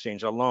Hong Kong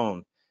Exchange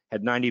alone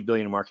had 90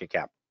 billion market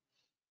cap.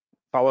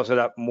 Follows it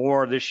up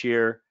more this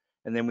year,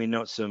 and then we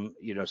note some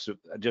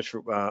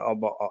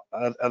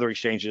other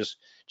exchanges,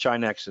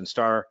 Chinex and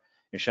Star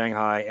in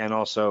Shanghai, and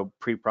also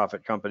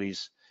pre-profit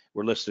companies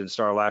were listed in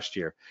Star last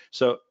year.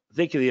 So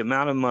think of the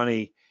amount of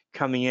money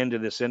coming into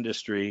this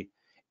industry,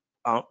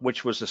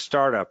 which was a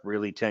startup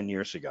really 10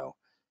 years ago,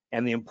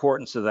 and the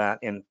importance of that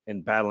in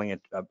battling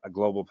a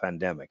global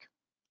pandemic.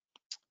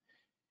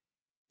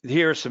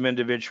 Here are some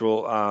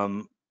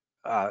individual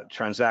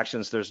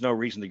transactions. There's no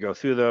reason to go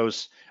through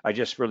those. I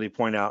just really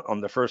point out on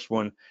the first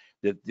one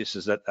that this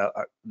is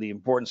the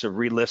importance of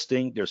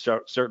relisting. There's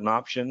certain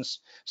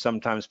options.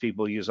 Sometimes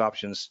people use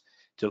options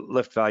to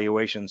lift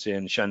valuations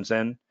in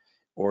Shenzhen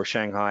or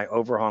Shanghai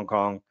over Hong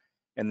Kong.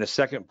 And the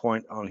second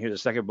point on here, the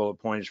second bullet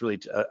point, is really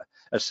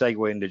a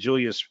segue into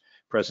Julia's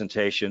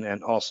presentation,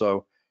 and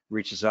also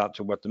reaches out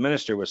to what the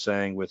minister was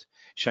saying with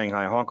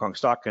Shanghai Hong Kong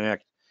Stock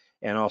Connect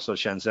and also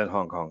Shenzhen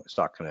Hong Kong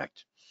Stock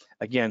Connect.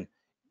 Again,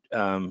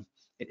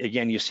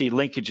 you see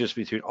linkages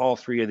between all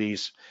 3 of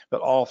these,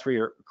 but all 3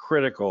 are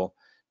critical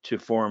to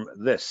form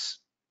this.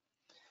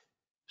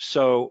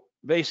 So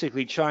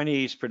basically,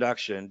 Chinese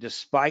production,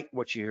 despite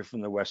what you hear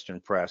from the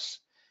Western press,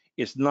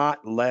 is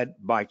not led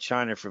by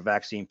China for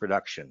vaccine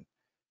production.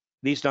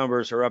 These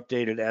numbers are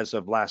updated as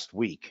of last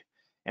week,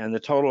 and the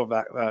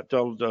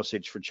total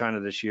dosage for China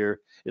this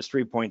year is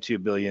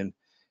 3.2 billion,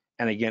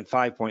 and again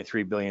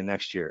 5.3 billion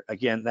next year.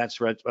 Again,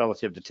 that's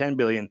relative to 10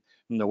 billion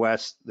from the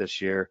West this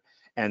year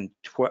and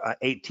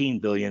 18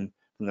 billion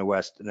from the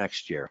West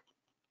next year.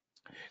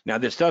 Now,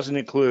 this doesn't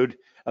include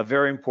a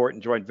very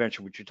important joint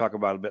venture, which we'll talk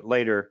about a bit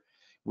later,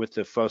 with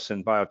the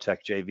Fosun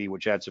Biotech JV,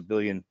 which adds 1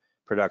 billion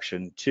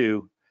production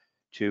to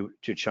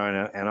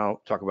China, and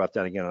I'll talk about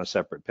that again on a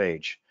separate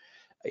page.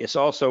 It's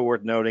also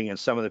worth noting, and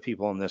some of the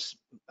people on this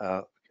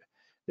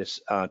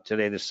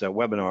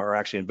webinar are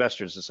actually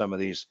investors in some of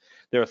these.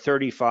 There are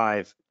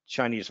 35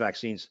 Chinese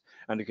vaccines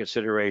under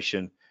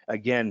consideration,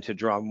 again, to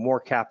draw more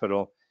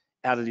capital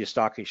out of the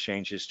stock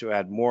exchanges to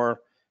add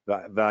more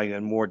value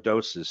and more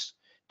doses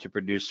to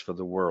produce for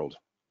the world.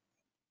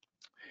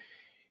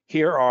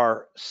 Here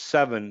are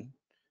 7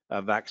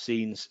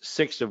 vaccines,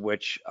 6 of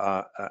which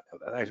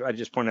I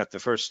just point out the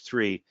first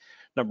 3.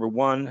 Number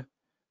 1,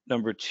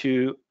 number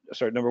 3,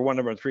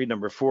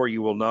 number 4,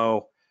 you will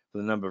know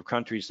the number of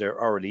countries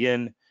they're already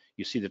in.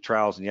 You see the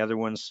trials in the other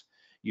ones.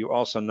 You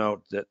also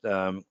note that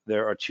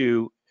there are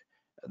 2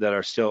 that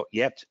are still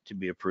yet to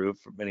be approved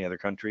for many other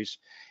countries.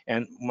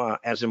 And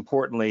as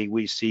importantly,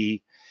 we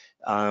see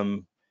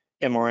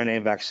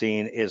mRNA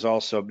vaccine is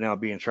also now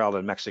being trialed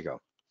in Mexico.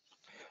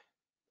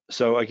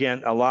 So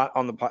again, a lot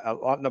in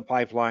the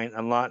pipeline,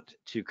 a lot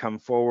to come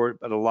forward,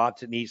 but a lot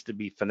that needs to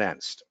be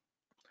financed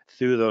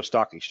through those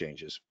stock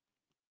exchanges.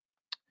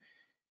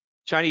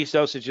 Chinese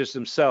dosages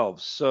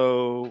themselves.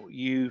 So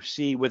you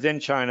see within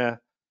China,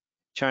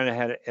 China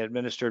had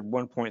administered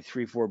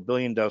 1.34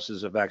 billion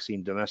doses of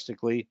vaccine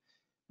domestically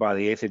by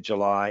the 8th of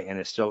July, and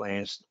it still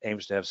aims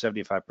to have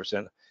 75%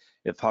 of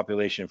the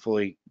population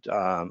fully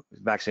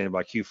vaccinated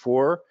by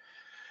Q4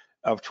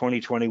 of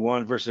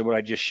 2021 versus what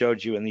I just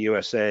showed you in the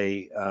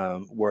USA,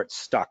 where it's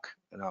stuck,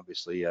 and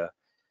obviously a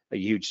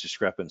huge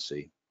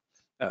discrepancy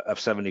of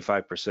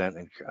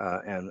 75%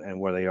 and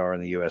where they are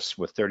in the US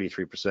with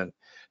 33% of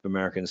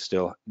Americans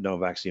still no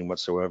vaccine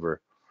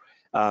whatsoever.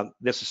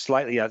 This is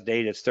slightly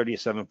outdated. It's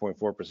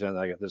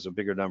 37.4%. There's a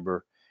bigger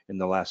number in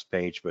the last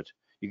page, but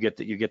you get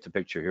the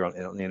picture here on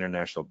the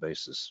international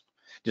basis.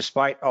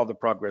 Despite all the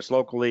progress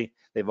locally,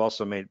 they've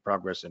also made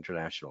progress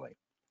internationally.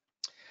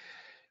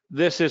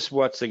 This is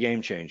what's a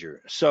game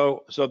changer.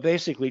 So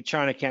basically,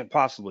 China can't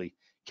possibly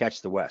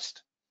catch the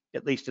West,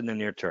 at least in the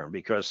near term,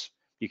 because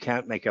you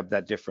can't make up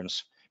that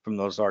difference from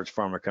those large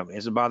pharma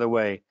companies. And by the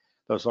way,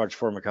 those large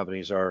pharma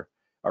companies are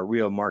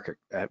real market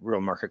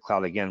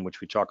cloud again,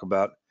 which we talk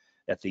about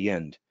at the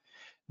end.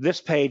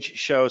 This page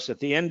shows at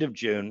the end of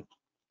June,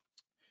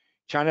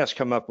 China has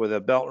come up with a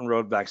Belt and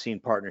Road Vaccine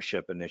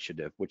Partnership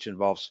Initiative, which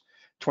involves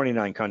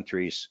 29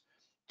 countries,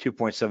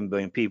 2.7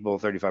 billion people,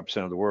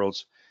 35% of the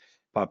world's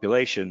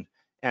population.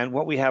 And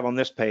what we have on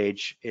this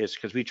page is,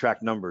 because we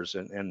track numbers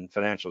and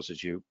financials,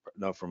 as you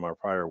know from our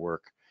prior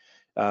work,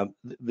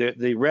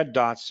 the red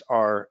dots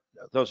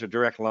those are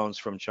direct loans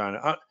from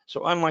China.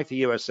 So unlike the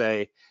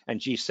USA and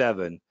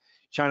G7,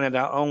 China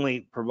not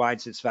only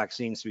provides its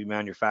vaccines to be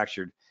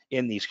manufactured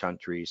in these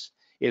countries,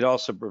 it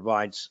also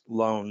provides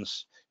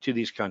loans to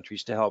these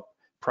countries to help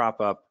prop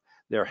up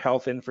their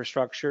health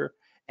infrastructure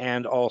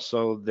and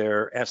also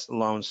their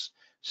loans,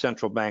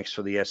 central banks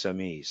for the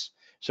SMEs.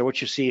 So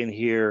what you see in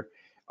here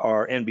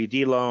are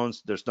NBD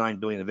loans. There's 9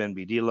 billion of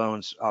NBD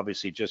loans,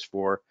 obviously just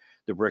for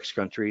the BRICS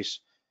countries.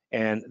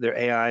 And their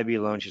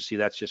AIIB loans, you see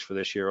that's just for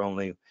this year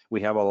only.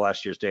 We have all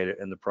last year's data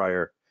in the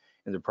prior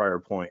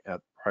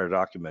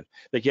document.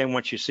 Again,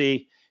 once you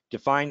see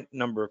defined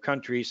number of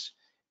countries,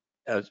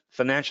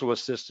 financial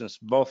assistance,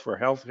 both for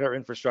healthcare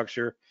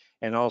infrastructure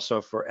and also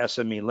for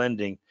SME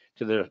lending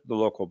to the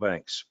local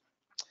banks.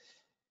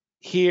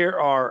 Here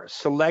are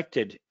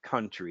selected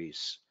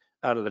countries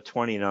out of the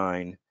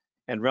 29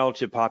 and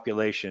relative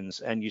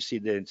populations. And you see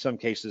that in some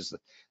cases,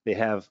 they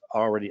have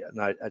already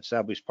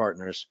established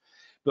partners.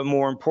 But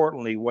more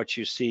importantly, what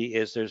you see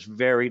is there's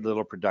very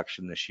little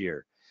production this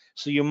year.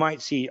 So you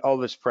might see all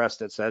this press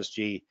that says,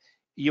 gee,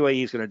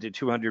 UAE is going to do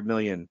 200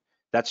 million.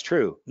 That's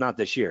true, not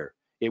this year.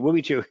 It will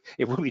be true.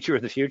 It will be true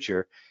in the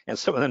future. And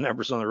some of the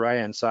numbers on the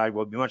right-hand side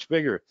will be much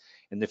bigger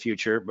in the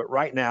future. But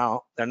right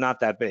now, they're not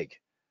that big.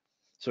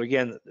 So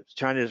again,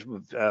 China is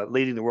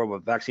leading the world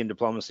with vaccine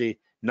diplomacy.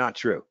 Not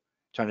true.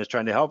 China is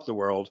trying to help the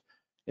world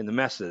in the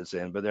mess that it's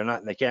in, but they're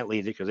not. They can't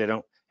lead it because they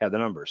don't have the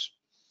numbers.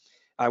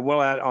 I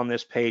will add on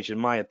this page, in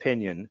my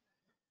opinion,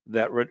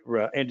 that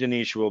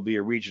Indonesia will be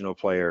a regional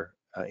player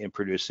in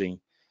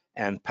producing,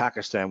 and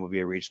Pakistan will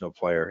be a regional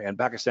player. And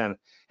Pakistan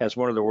has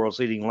one of the world's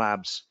leading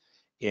labs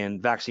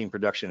in vaccine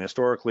production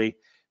historically,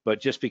 but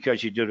just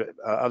because you do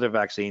other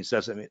vaccines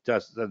doesn't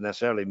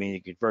necessarily mean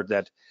you convert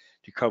that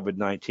to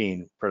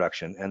COVID-19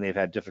 production, and they've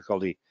had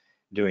difficulty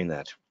doing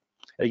that.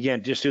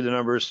 Again, just do the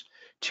numbers,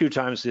 2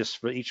 times this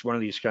for each one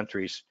of these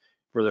countries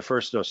for the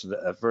first dose of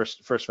the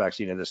first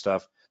vaccine of this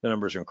stuff. The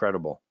numbers are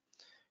incredible.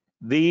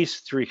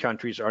 These 3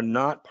 countries are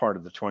not part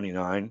of the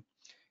 29,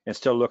 and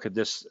still look at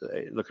this.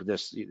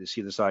 You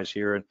see the size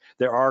here, and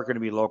there are going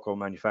to be local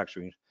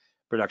manufacturing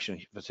production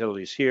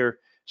facilities here.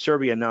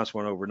 Serbia announced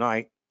one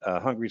overnight.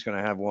 Hungary's going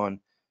to have one.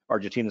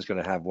 Argentina's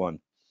going to have one.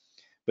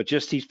 But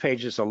just these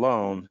pages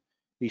alone,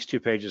 these 2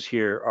 pages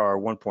here are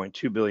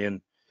 1.2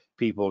 billion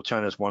people.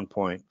 China's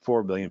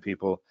 1.4 billion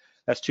people.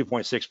 That's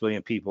 2.6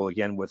 billion people,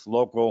 again, with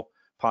local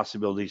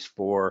possibilities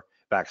for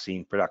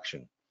vaccine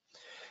production.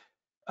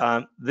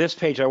 This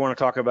page I want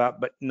to talk about,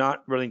 but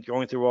not really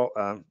going through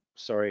all,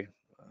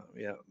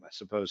 yeah, I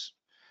suppose.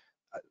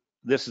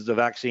 This is the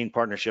vaccine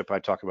partnership I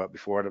talked about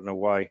before. I don't know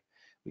why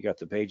we got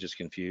the pages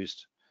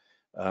confused.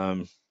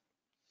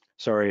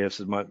 Sorry, this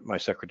is my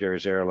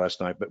secretary's error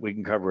last night, but we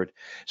can cover it.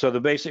 So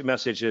the basic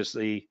message is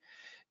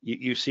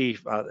you see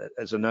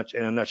in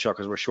a nutshell,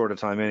 because we're short of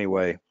time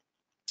anyway,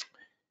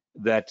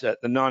 that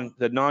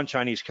the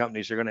non-Chinese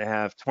companies are going to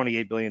have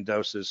 28 billion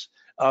doses,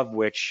 of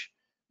which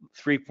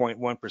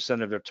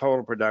 3.1% of their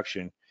total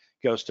production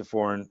goes to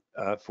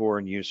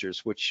foreign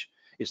users, which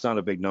is not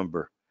a big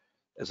number,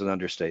 as an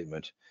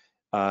understatement.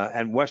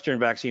 And Western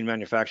vaccine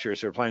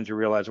manufacturers are planning to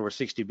realize over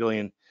 60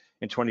 billion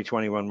in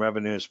 2021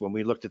 revenues. When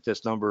we looked at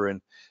this number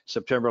in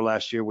September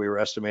last year, we were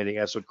estimating,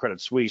 as with Credit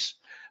Suisse,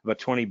 of a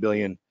 20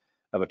 billion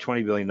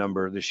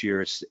number this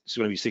year. It's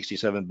going to be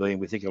 67 billion.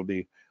 We think it'll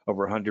be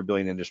over 100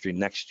 billion industry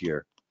next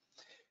year.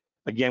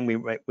 Again,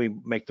 we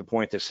make the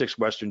point that 6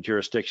 Western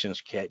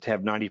jurisdictions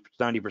have 90%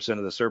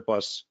 of the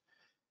surplus,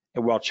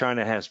 and while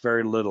China has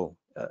very little,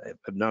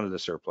 none of the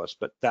surplus.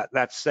 But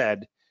that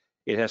said,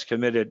 it has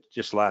committed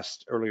just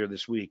earlier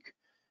this week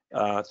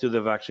through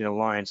the Vaccine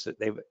Alliance that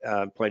they've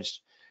pledged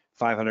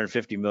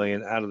 550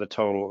 million out of the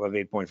total of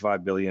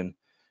 8.5 billion.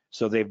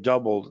 So they've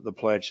doubled the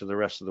pledge to the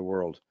rest of the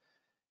world.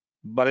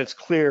 But it's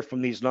clear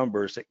from these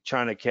numbers that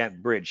China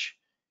can't bridge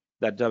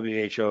that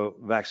WHO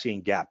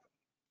vaccine gap,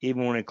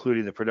 even when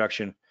including the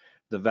production,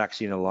 the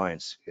vaccine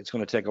alliance. It's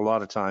going to take a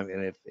lot of time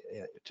and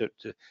to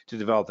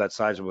develop that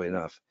sizably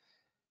enough.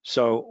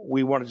 So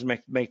we wanted to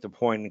make the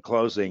point in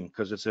closing,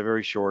 because it's a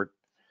very short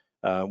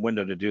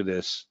window to do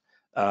this,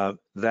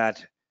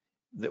 that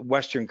the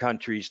Western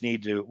countries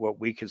need to, what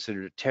we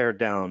consider, to tear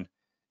down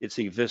its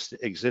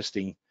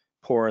existing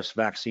porous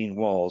vaccine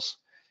walls,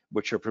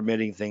 which are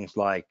permitting things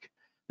like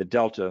the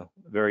Delta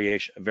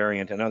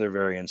variant and other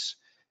variants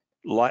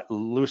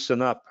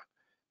loosen up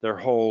their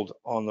hold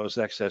on those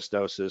excess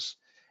doses.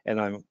 And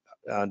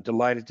I'm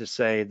delighted to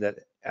say that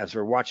as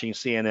we're watching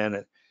CNN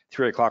at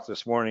 3 o'clock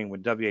this morning,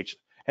 when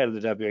head of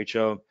the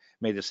WHO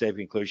made the same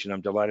conclusion,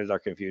 I'm delighted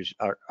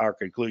our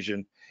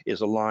conclusion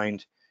is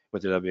aligned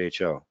with the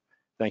WHO.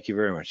 Thank you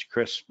very much.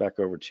 Chris, back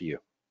over to you.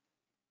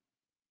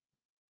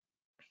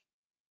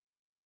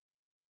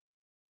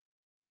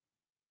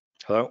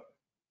 Hello?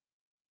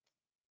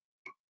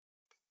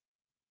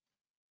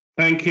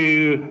 Thank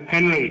you,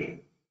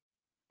 Henry,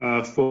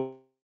 for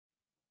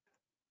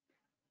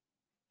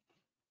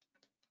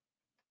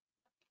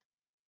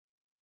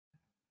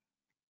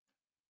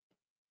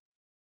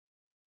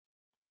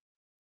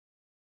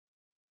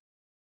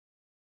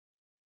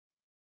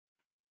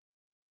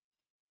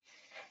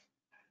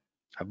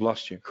I've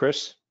lost you.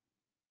 Chris?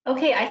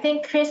 Okay, I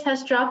think Chris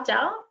has dropped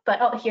out, but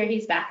oh, here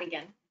he's back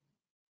again.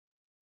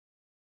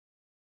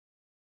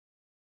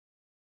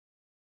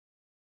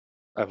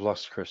 I've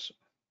lost Chris.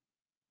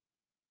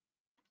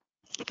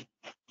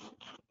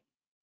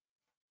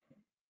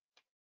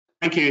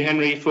 Thank you,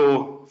 Henry,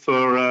 for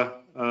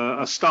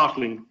a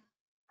startling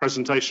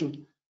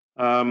presentation.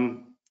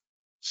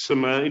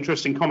 Some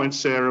interesting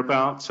comments there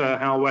about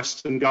how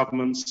Western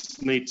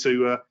governments need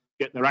to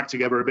get their act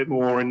together a bit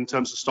more in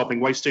terms of stopping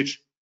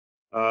wastage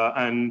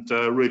and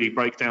really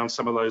break down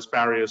some of those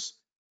barriers.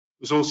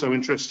 It was also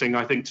interesting,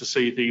 I think, to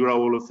see the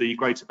role of the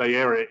Greater Bay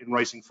Area in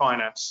raising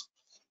finance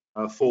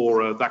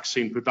for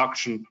vaccine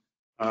production,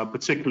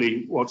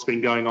 particularly what's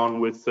been going on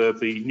with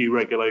the new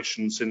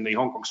regulations in the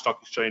Hong Kong Stock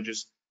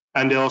Exchanges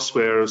and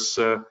elsewhere as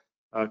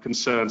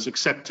concerns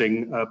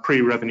accepting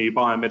pre-revenue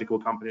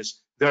biomedical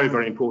companies. Very,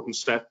 very important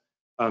step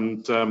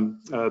and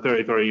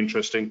very, very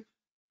interesting.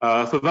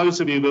 For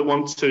those of you that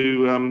want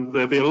to,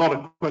 there'll be a lot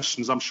of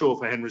questions, I'm sure,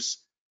 for Henry's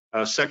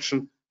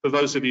section. For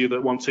those of you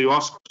that want to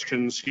ask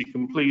questions, you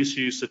can please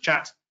use the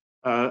chat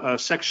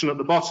section at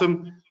the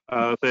bottom.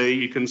 There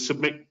you can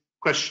submit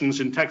questions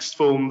in text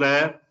form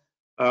there.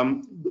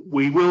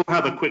 We will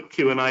have a quick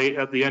Q&A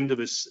at the end of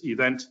this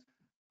event.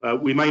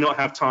 We may not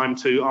have time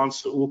to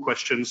answer all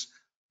questions,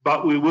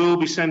 but we will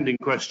be sending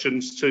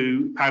questions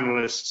to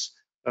panelists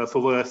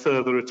for their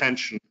further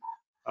attention.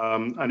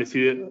 And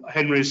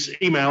Henry's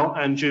email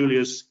and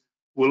Julia's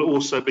will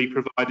also be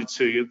provided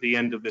to you at the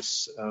end of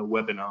this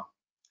webinar.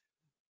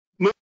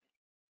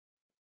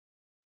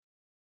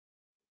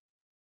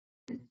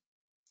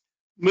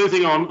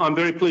 Moving on, I'm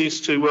very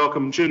pleased to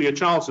welcome Julia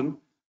Charlton,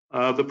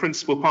 the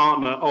principal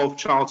partner of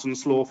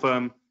Charltons Law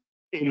Firm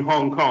in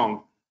Hong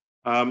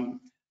Kong.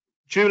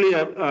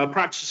 Julia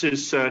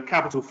practices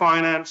capital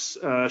finance.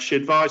 She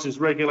advises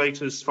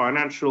regulators,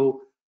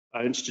 financial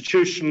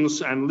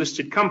institutions and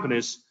listed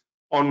companies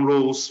on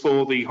rules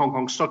for the Hong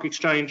Kong Stock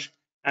Exchange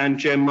and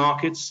gem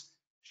markets.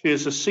 She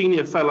is a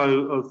senior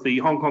fellow of the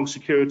Hong Kong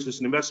Securities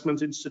and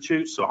Investment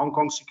Institute, so Hong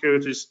Kong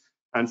Securities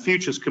and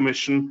Futures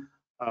Commission,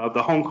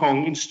 the Hong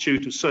Kong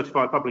Institute of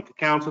Certified Public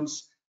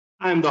Accountants,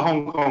 and the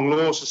Hong Kong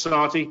Law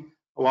Society,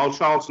 while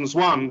Charlton's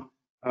won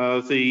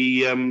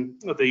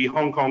the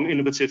Hong Kong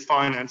Innovative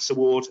Finance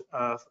Award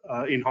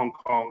in Hong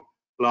Kong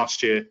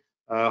last year.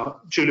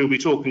 Julia will be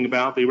talking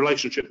about the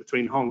relationship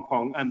between Hong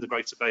Kong and the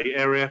Greater Bay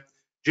Area.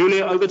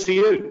 Julia, over to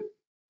you.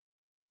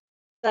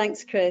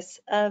 Thanks, Chris.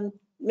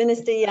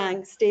 Minister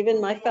Yang, Stephen,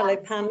 my fellow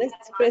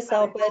panelists, Chris,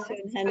 Alberto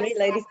and Henry,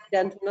 ladies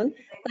and gentlemen,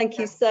 thank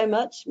you so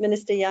much,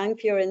 Minister Yang,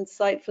 for your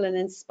insightful and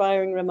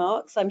inspiring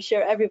remarks. I'm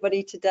sure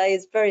everybody today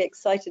is very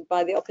excited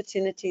by the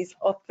opportunities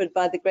offered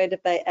by the Greater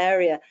Bay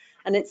Area,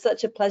 and it's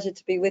such a pleasure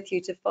to be with you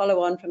to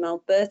follow on from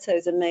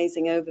Alberto's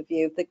amazing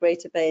overview of the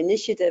Greater Bay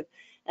Initiative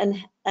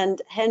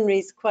and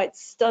Henry's quite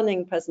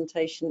stunning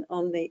presentation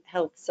on the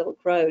Health Silk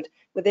Road,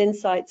 with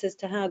insights as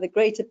to how the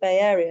Greater Bay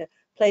Area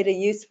played a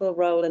useful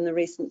role in the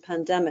recent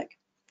pandemic.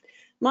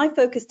 My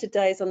focus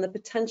today is on the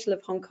potential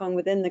of Hong Kong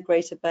within the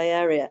Greater Bay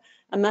Area,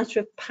 a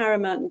matter of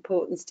paramount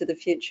importance to the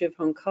future of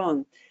Hong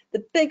Kong.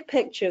 The big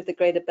picture of the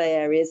Greater Bay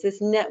Area is this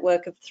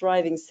network of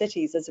thriving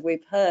cities, as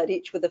we've heard,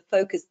 each with a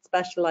focused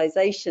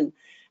specialization.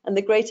 And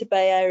the Greater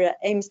Bay Area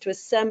aims to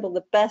assemble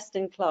the best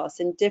in class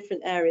in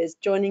different areas,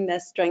 joining their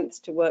strengths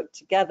to work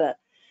together.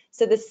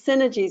 So the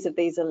synergies of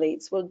these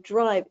elites will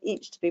drive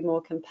each to be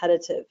more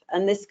competitive.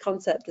 And this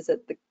concept is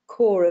at the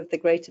core of the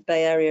Greater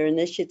Bay Area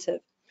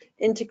Initiative.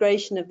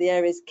 Integration of the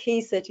area's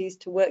key cities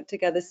to work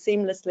together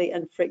seamlessly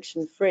and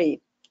friction-free.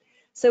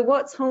 So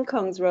what's Hong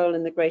Kong's role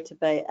in the Greater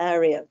Bay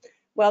Area?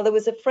 Well, there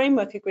was a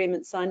framework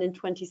agreement signed in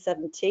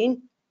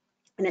 2017,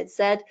 and it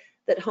said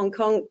that Hong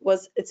Kong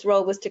its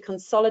role was to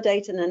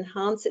consolidate and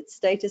enhance its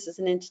status as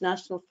an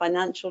international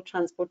financial,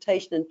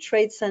 transportation and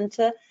trade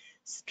center,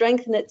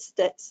 strengthen its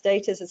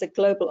status as a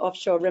global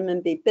offshore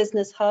renminbi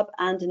business hub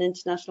and an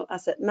international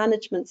asset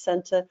management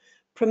center,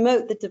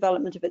 promote the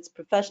development of its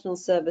professional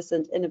service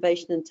and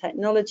innovation and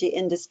technology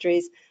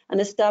industries, and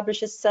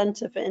establish a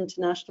center for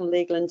international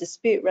legal and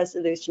dispute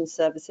resolution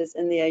services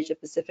in the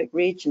Asia-Pacific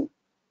region.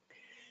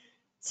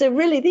 So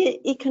really,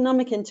 the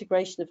economic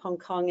integration of Hong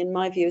Kong, in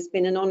my view, has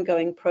been an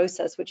ongoing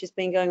process which has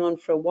been going on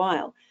for a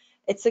while.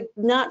 It's a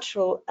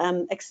natural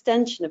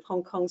extension of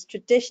Hong Kong's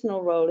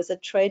traditional role as a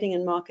trading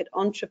and market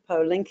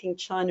entrepot linking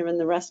China and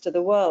the rest of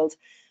the world.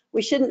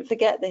 We shouldn't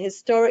forget that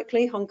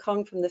historically, Hong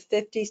Kong from the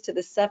 50s to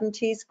the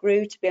 70s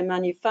grew to be a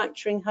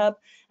manufacturing hub,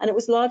 and it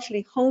was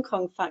largely Hong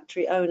Kong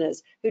factory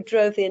owners who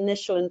drove the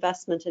initial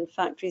investment in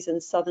factories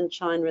in southern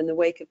China in the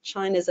wake of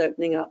China's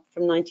opening up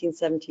from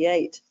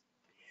 1978.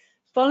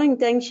 Following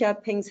Deng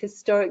Xiaoping's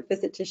historic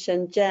visit to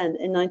Shenzhen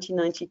in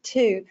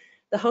 1992,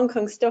 the Hong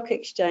Kong Stock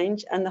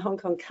Exchange and the Hong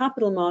Kong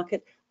capital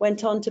market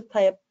went on to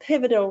play a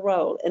pivotal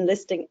role in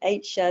listing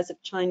 8 shares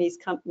of Chinese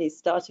companies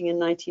starting in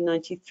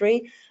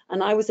 1993,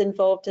 and I was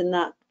involved in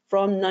that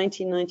from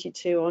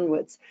 1992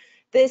 onwards.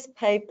 This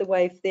paved the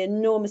way for the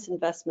enormous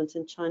investment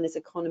in China's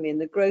economy and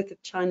the growth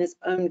of China's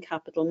own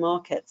capital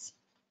markets.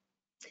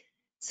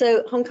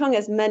 So Hong Kong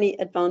has many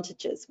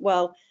advantages.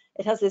 Well,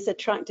 it has this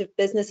attractive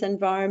business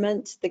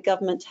environment. The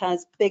government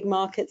has big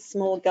market,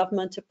 small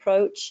government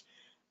approach.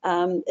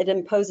 It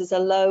imposes a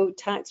low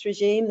tax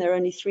regime. There are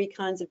only 3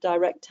 kinds of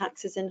direct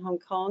taxes in Hong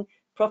Kong: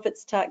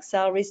 profits tax,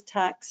 salaries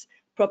tax,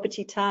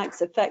 property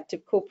tax.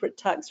 Effective corporate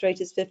tax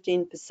rate is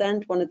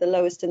 15%, one of the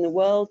lowest in the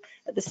world.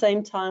 At the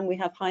same time, we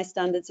have high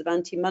standards of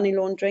anti-money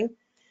laundering.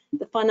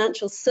 The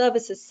financial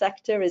services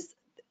sector is,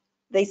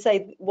 they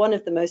say, one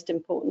of the most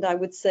important, I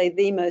would say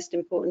the most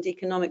important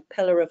economic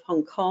pillar of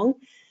Hong Kong.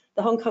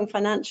 The Hong Kong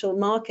financial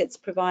markets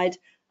provide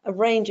a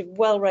range of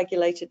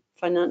well-regulated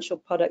financial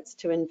products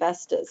to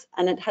investors,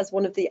 and it has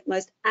one of the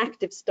most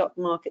active stock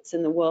markets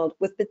in the world,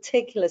 with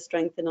particular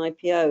strength in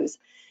IPOs.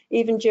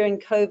 Even during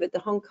COVID, the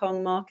Hong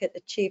Kong market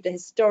achieved a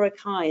historic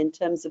high in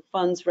terms of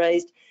funds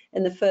raised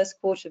in the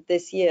first quarter of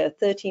this year,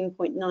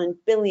 $13.9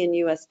 billion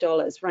US,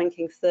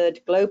 ranking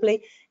 3rd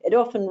globally. It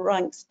often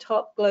ranks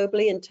top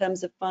globally in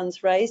terms of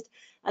funds raised,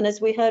 and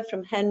as we heard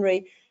from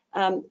Henry,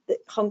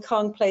 Hong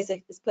Kong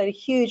has played a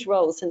huge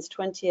role since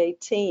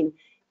 2018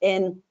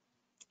 in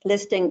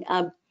listing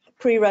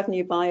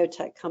pre-revenue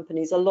biotech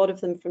companies, a lot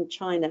of them from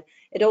China.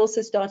 It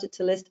also started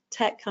to list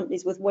tech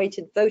companies with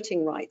weighted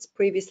voting rights.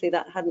 Previously,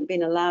 that hadn't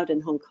been allowed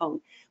in Hong Kong,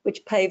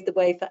 which paved the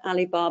way for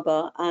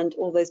Alibaba and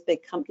all those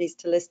big companies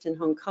to list in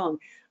Hong Kong.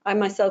 I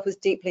myself was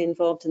deeply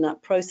involved in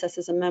that process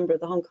as a member of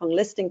the Hong Kong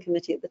Listing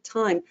Committee at the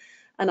time,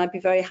 and I'd be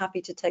very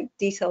happy to take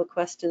detailed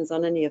questions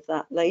on any of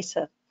that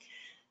later.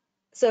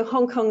 So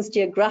Hong Kong's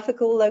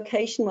geographical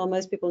location, well,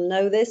 most people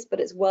know this, but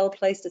it's well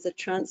placed as a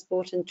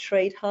transport and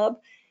trade hub.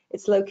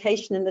 Its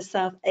location in the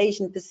South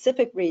Asian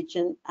Pacific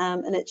region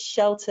and its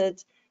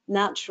sheltered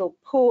natural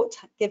port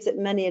gives it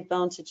many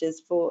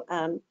advantages for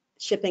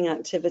shipping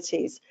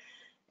activities.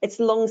 It's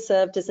long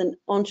served as an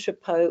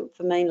entrepot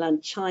for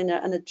mainland China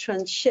and a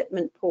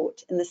transshipment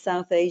port in the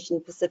South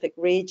Asian Pacific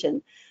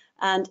region.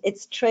 And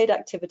its trade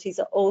activities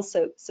are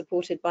also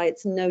supported by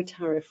its no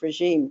tariff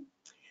regime.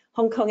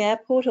 Hong Kong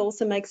Airport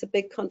also makes a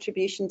big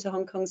contribution to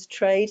Hong Kong's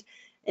trade.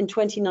 In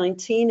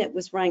 2019, it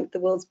was ranked the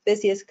world's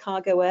busiest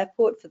cargo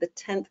airport for the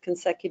 10th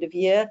consecutive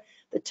year.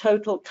 The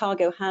total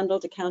cargo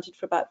handled accounted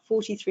for about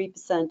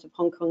 43% of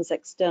Hong Kong's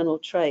external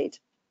trade.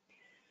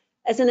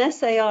 As an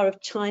SAR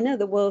of China,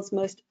 the world's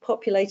most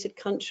populated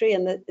country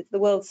and the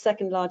world's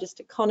 2nd largest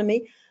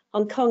economy,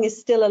 Hong Kong is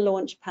still a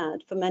launch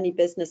pad for many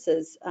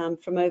businesses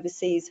from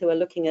overseas who are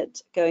looking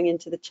at going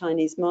into the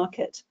Chinese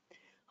market.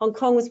 Hong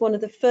Kong was one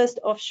of the first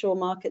offshore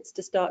markets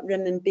to start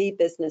renminbi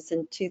business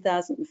in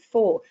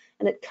 2004,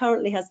 and it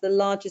currently has the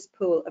largest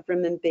pool of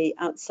renminbi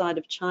outside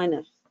of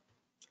China.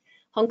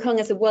 Hong Kong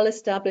has a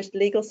well-established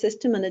legal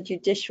system and a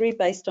judiciary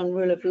based on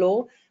rule of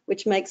law,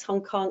 which makes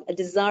Hong Kong a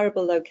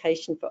desirable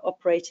location for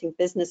operating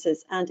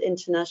businesses and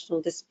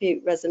international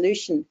dispute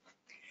resolution.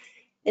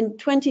 In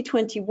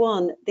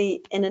 2021,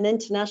 in an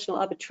international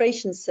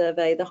arbitration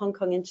survey, the Hong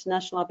Kong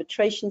International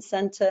Arbitration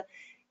Centre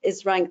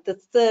is ranked the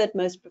 3rd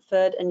most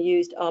preferred and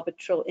used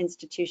arbitral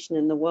institution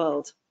in the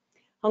world.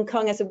 Hong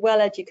Kong has a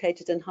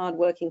well-educated and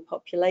hard-working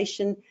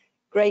population,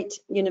 great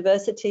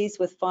universities,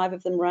 with 5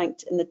 of them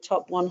ranked in the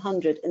top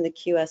 100 in the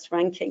QS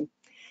ranking.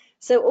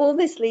 So all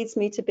this leads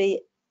me to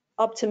be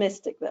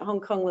optimistic that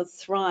Hong Kong will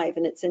thrive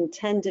in its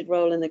intended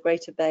role in the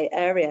Greater Bay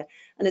Area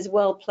and is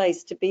well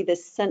placed to be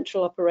this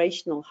central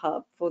operational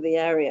hub for the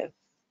area.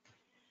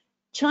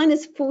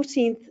 China's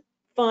 14th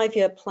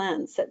 5-year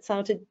plan sets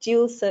out a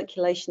dual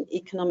circulation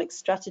economic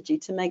strategy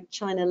to make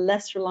China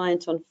less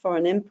reliant on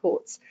foreign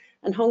imports,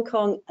 and Hong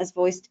Kong has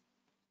voiced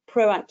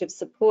proactive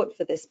support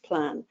for this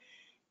plan.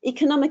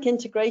 Economic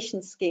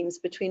integration schemes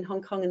between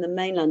Hong Kong and the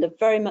mainland are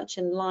very much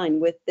in line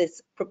with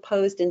this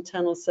proposed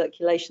internal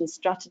circulation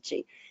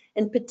strategy.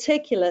 In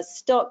particular,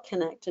 Stock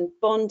Connect and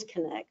Bond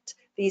Connect,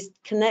 these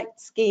connect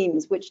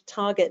schemes which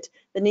target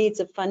the needs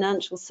of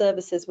financial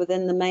services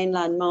within the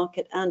mainland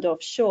market and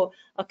offshore,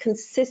 are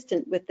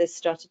consistent with this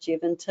strategy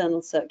of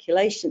internal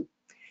circulation.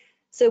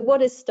 So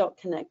what is Stock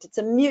Connect? It's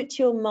a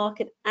mutual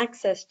market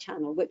access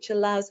channel which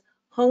allows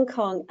Hong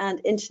Kong and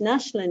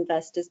international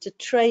investors to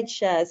trade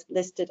shares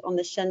listed on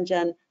the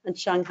Shenzhen and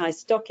Shanghai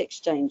stock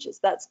exchanges.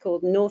 That's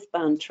called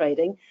northbound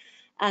trading.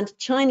 And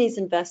Chinese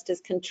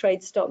investors can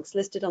trade stocks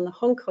listed on the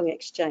Hong Kong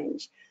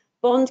exchange.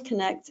 Bond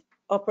Connect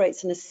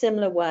operates in a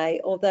similar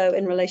way, although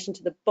in relation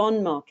to the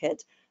bond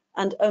market,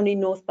 and only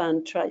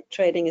northbound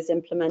trading is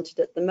implemented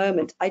at the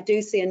moment. I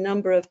do see a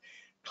number of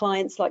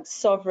clients like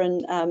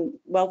sovereign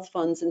wealth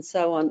funds and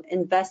so on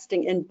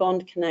investing in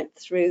Bond Connect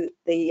through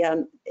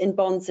the in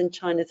bonds in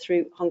China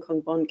through Hong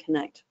Kong Bond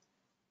Connect.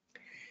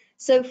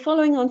 So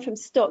following on from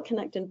Stock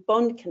Connect and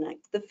Bond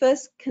Connect, the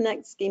first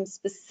Connect scheme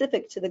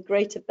specific to the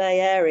Greater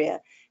Bay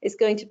Area is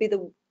going to be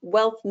the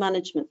Wealth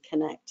Management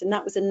Connect, and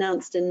that was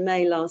announced in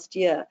May last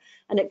year,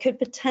 and it could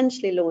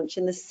potentially launch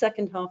in the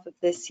second half of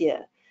this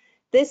year.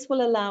 This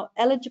will allow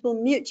eligible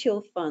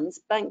mutual funds,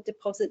 bank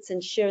deposits,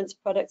 insurance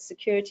products,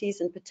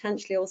 securities, and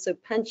potentially also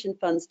pension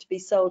funds to be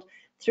sold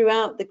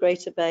throughout the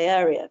Greater Bay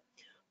Area.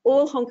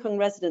 All Hong Kong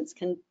residents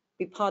can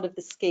be part of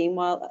the scheme,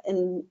 while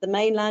in the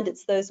mainland,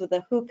 it's those with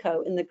a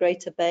hukou in the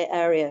Greater Bay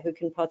Area who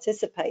can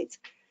participate.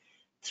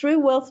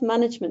 Through Wealth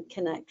Management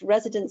Connect,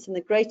 residents in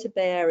the Greater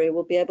Bay Area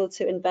will be able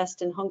to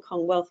invest in Hong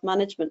Kong wealth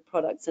management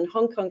products, and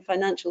Hong Kong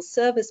financial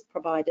service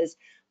providers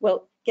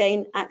will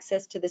gain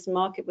access to this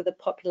market with a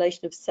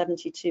population of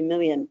 72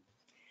 million.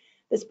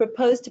 There's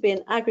proposed to be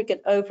an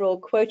aggregate overall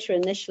quota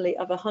initially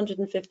of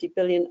 150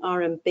 billion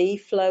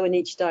RMB flow in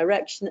each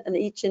direction, and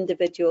each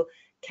individual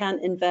can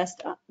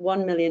invest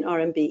 1 million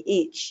RMB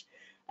each.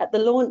 At the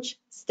launch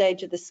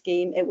stage of the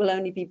scheme, it will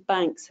only be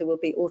banks who will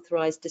be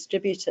authorized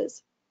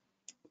distributors.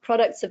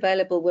 Products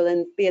available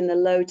will be in the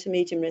low to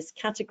medium risk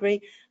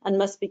category and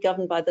must be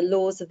governed by the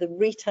laws of the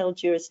retail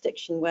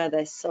jurisdiction where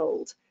they're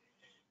sold.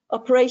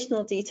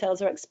 Operational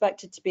details are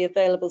expected to be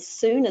available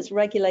soon, as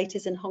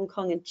regulators in Hong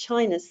Kong and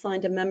China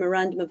signed a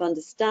memorandum of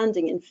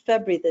understanding in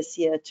February this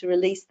year to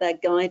release their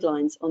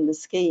guidelines on the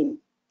scheme.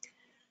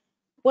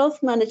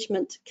 Wealth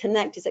Management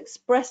Connect is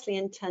expressly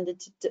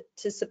intended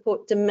to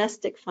support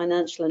domestic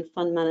financial and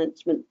fund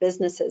management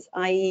businesses,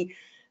 i.e.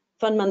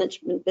 fund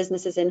management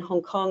businesses in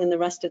Hong Kong and the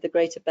rest of the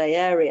Greater Bay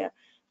Area.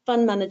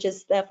 Fund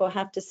managers therefore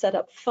have to set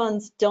up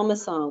funds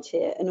domiciled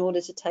here in order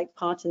to take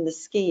part in the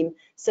scheme,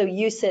 so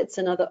UCITS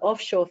and other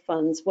offshore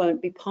funds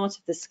won't be part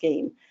of the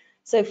scheme.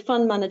 So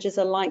fund managers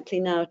are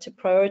likely now to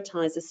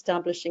prioritise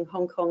establishing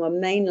Hong Kong or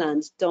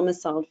mainland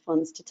domiciled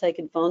funds to take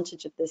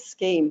advantage of this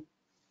scheme.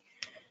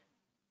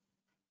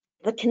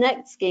 The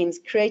Connect schemes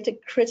create a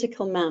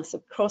critical mass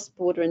of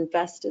cross-border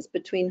investors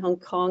between Hong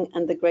Kong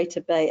and the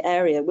Greater Bay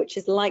Area, which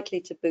is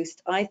likely to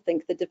boost, I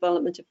think, the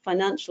development of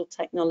financial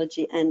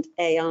technology and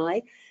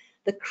AI.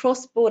 The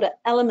cross-border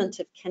element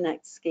of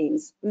Connect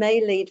schemes may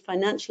lead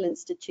financial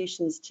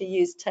institutions to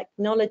use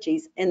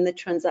technologies in the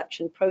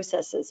transaction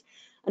processes,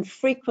 and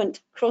frequent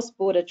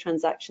cross-border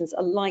transactions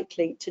are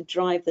likely to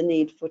drive the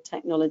need for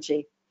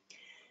technology.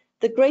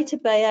 The Greater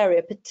Bay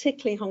Area,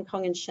 particularly Hong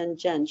Kong and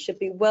Shenzhen, should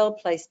be well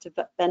placed to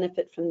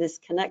benefit from this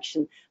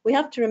connection. We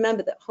have to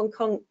remember that Hong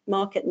Kong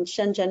market and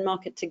Shenzhen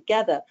market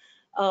together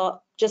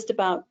are just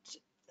about,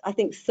 I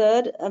think,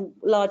 third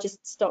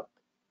largest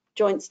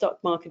joint stock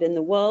market in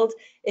the world.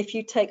 If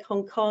you take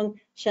Hong Kong,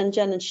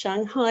 Shenzhen and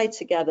Shanghai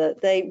together,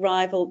 they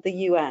rival the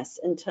US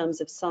in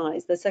terms of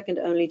size. They're second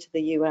only to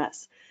the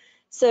US.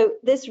 So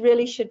this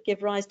really should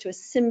give rise to a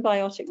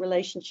symbiotic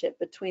relationship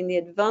between the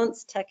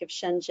advanced tech of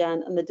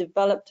Shenzhen and the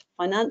developed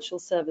financial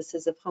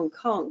services of Hong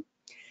Kong.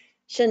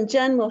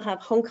 Shenzhen will have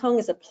Hong Kong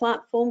as a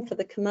platform for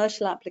the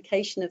commercial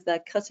application of their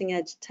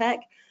cutting-edge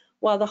tech,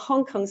 while the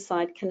Hong Kong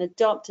side can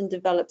adopt and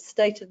develop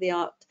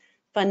state-of-the-art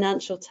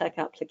financial tech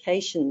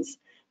applications.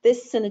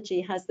 This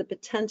synergy has the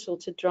potential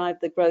to drive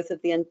the growth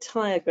of the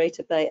entire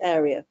Greater Bay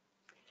Area.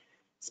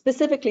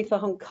 Specifically for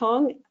Hong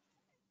Kong,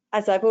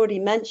 as I've already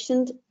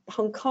mentioned,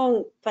 Hong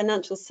Kong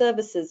financial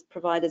services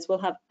providers will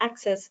have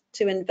access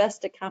to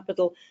investor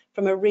capital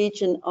from a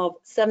region of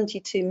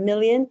 72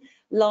 million,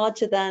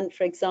 larger than,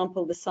 for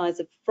example, the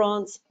size of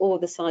France or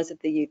the size of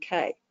the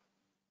UK.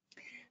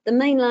 The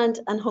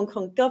mainland and Hong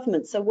Kong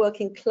governments are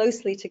working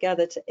closely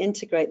together to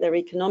integrate their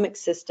economic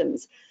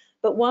systems.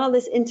 But while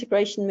this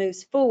integration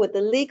moves forward,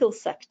 the legal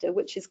sector,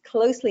 which is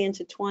closely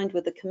intertwined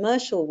with the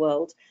commercial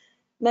world,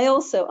 may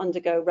also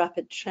undergo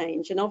rapid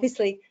change. And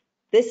obviously,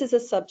 this is a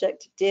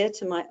subject dear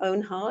to my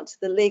own heart,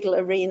 the legal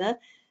arena.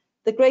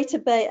 The Greater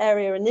Bay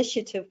Area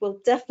Initiative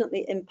will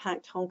definitely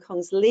impact Hong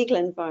Kong's legal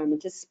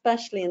environment,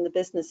 especially in the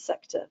business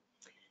sector.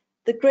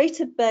 The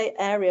Greater Bay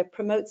Area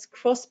promotes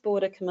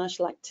cross-border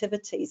commercial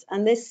activities,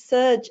 and this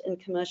surge in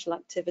commercial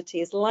activity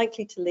is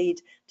likely to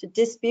lead to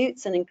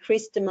disputes and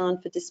increased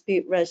demand for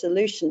dispute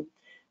resolution.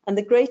 and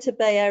the Greater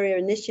Bay Area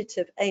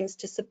Initiative aims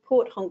to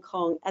support Hong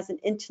Kong as an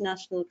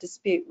international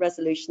dispute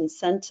resolution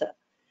centre.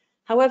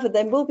 However,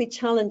 there will be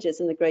challenges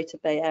in the Greater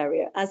Bay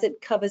Area as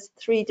it covers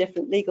 3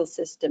 different legal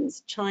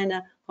systems: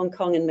 China, Hong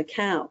Kong and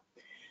Macau.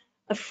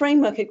 A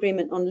framework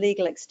agreement on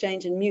legal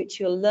exchange and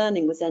mutual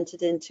learning was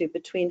entered into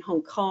between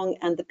Hong Kong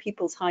and the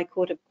People's High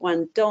Court of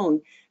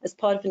Guangdong as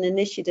part of an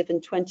initiative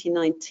in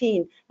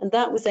 2019, and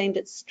that was aimed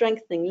at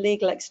strengthening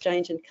legal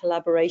exchange and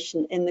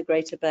collaboration in the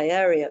Greater Bay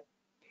Area.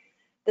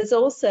 There's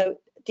also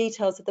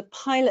details of the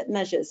pilot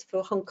measures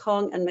for Hong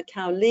Kong and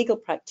Macau legal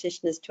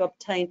practitioners to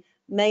obtain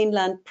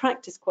mainland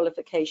practice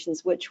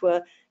qualifications, which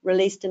were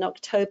released in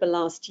October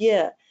last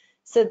year.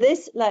 So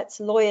this lets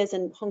lawyers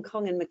in Hong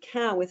Kong and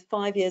Macau with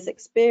 5 years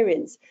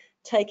experience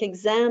take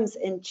exams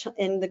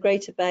in the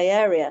Greater Bay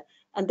Area,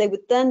 and they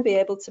would then be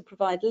able to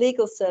provide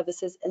legal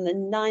services in the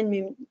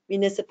 9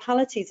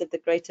 municipalities of the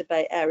Greater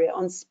Bay Area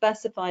on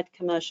specified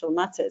commercial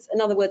matters.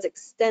 In other words,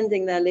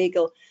 extending their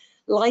legal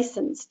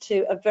license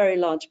to a very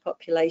large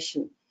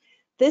population.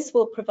 This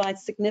will provide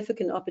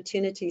significant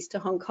opportunities to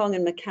Hong Kong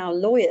and Macau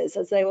lawyers,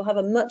 as they will have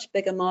a much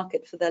bigger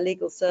market for their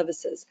legal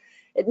services.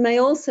 It may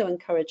also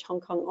encourage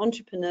Hong Kong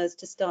entrepreneurs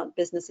to start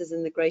businesses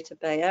in the Greater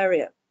Bay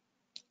Area,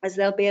 as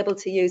they'll be able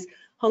to use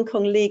Hong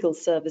Kong legal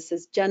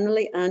services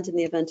generally and in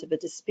the event of a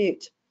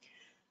dispute.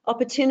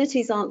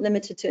 Opportunities aren't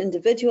limited to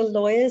individual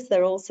lawyers,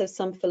 there are also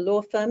some for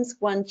law firms.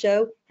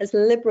 Guangzhou has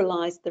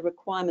liberalised the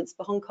requirements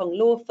for Hong Kong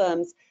law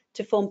firms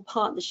to form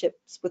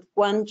partnerships with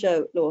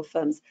Guangzhou law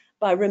firms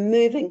by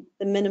removing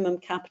the minimum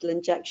capital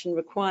injection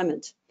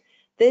requirement.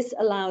 This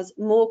allows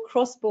more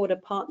cross-border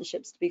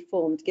partnerships to be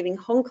formed, giving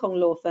Hong Kong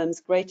law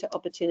firms greater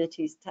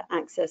opportunities to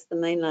access the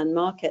mainland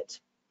market.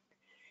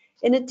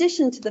 In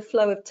addition to the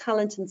flow of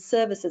talent and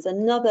services,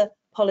 another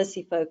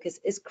policy focus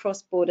is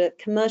cross-border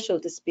commercial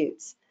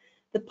disputes.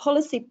 The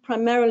policy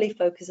primarily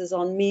focuses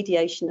on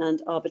mediation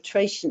and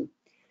arbitration.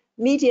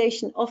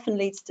 Mediation often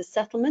leads to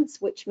settlements,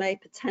 which may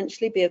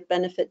potentially be of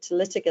benefit to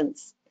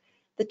litigants.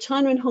 The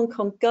China and Hong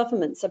Kong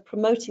governments are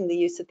promoting the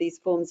use of these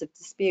forms of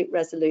dispute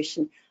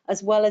resolution,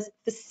 as well as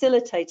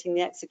facilitating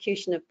the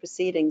execution of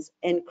proceedings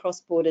in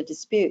cross-border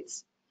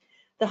disputes.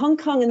 The Hong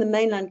Kong and the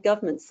mainland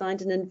government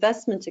signed an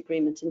investment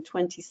agreement in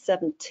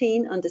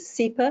 2017 under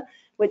CEPA,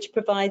 which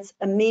provides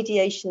a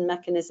mediation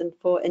mechanism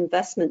for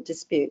investment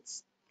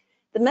disputes.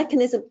 The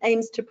mechanism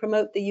aims to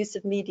promote the use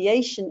of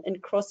mediation in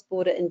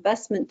cross-border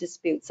investment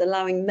disputes,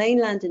 allowing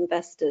mainland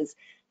investors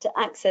to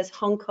access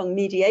Hong Kong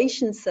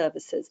mediation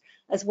services,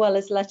 as well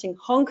as letting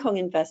Hong Kong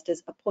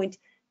investors appoint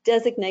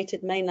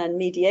designated mainland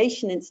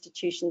mediation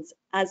institutions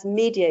as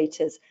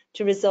mediators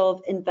to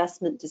resolve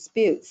investment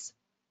disputes.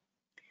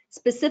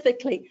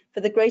 Specifically for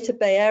the Greater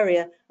Bay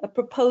Area, a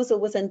proposal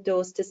was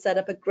endorsed to set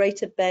up a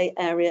Greater Bay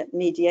Area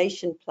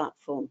mediation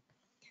platform,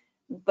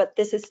 but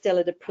this is still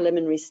at a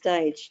preliminary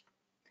stage.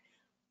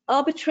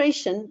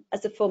 Arbitration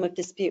as a form of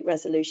dispute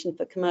resolution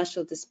for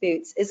commercial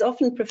disputes is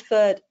often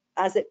preferred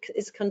as it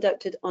is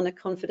conducted on a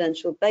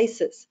confidential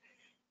basis.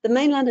 The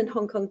mainland and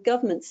Hong Kong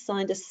governments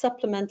signed a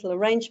supplemental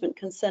arrangement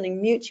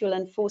concerning mutual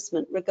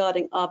enforcement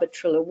regarding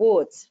arbitral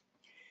awards.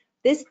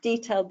 This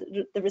detailed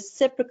the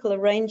reciprocal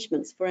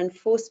arrangements for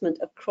enforcement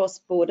of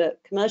cross-border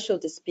commercial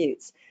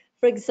disputes.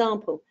 For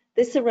example,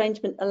 this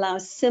arrangement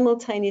allows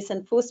simultaneous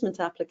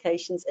enforcement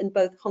applications in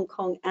both Hong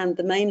Kong and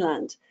the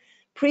mainland.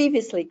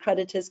 Previously,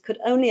 creditors could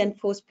only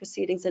enforce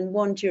proceedings in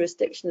one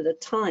jurisdiction at a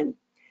time.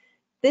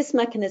 This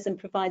mechanism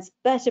provides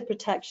better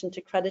protection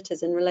to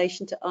creditors in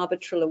relation to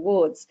arbitral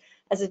awards,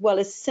 as well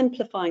as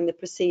simplifying the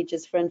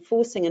procedures for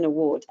enforcing an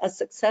award, as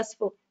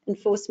successful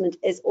enforcement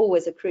is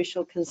always a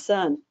crucial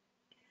concern.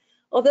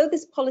 Although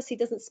this policy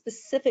doesn't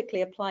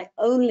specifically apply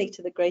only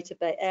to the Greater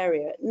Bay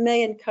Area, it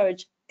may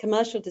encourage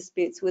commercial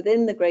disputes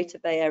within the Greater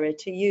Bay Area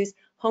to use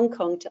Hong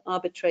Kong to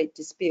arbitrate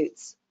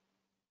disputes.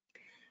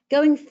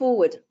 Going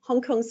forward,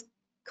 Hong Kong's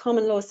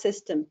common law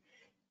system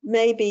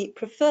may be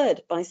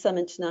preferred by some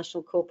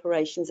international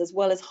corporations, as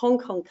well as Hong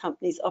Kong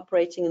companies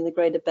operating in the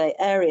Greater Bay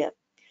Area.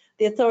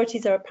 The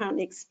authorities are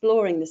apparently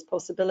exploring this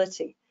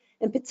possibility.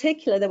 In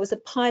particular, there was a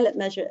pilot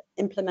measure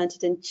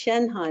implemented in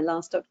Qianhai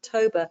last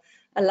October,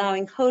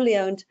 allowing wholly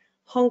owned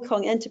Hong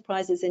Kong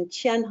enterprises in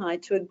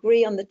Qianhai to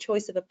agree on the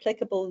choice of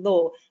applicable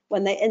law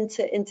when they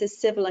enter into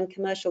civil and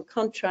commercial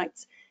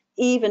contracts,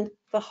 even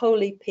for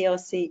wholly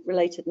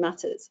PRC-related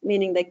matters,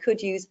 meaning they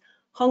could use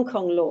Hong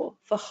Kong law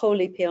for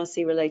wholly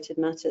PRC-related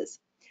matters.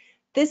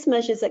 This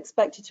measure is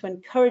expected to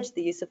encourage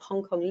the use of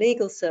Hong Kong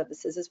legal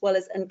services, as well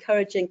as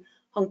encouraging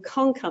Hong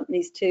Kong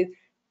companies to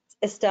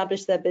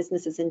establish their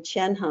businesses in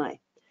Qianhai.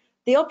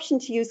 The option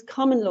to use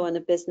common law in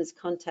a business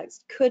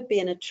context could be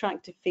an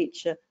attractive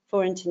feature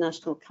for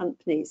international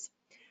companies.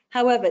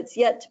 However, it's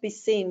yet to be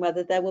seen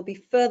whether there will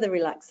be further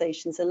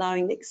relaxations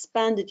allowing the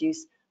expanded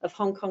use of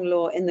Hong Kong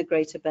law in the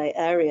Greater Bay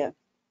Area.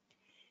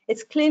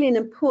 It's clearly an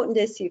important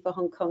issue for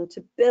Hong Kong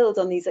to build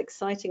on these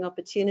exciting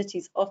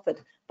opportunities offered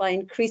by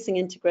increasing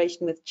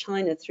integration with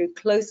China through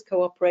close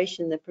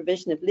cooperation in the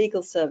provision of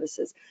legal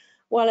services,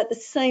 while at the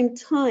same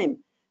time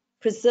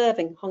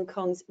preserving Hong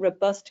Kong's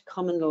robust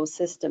common law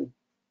system.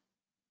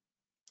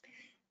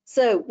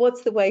 So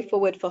what's the way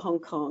forward for Hong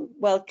Kong?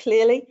 Well,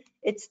 clearly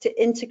it's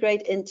to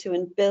integrate into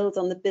and build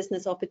on the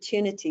business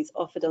opportunities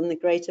offered on the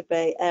Greater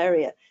Bay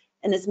Area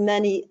in as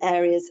many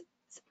areas,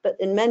 but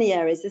in many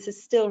areas, this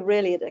is still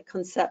really at a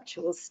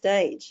conceptual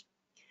stage.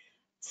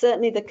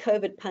 Certainly the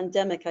COVID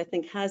pandemic, I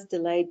think, has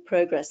delayed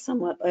progress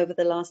somewhat over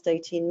the last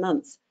 18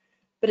 months,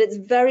 but it's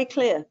very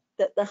clear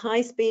that the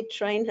high-speed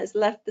train has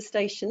left the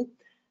station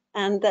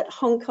and that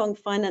Hong Kong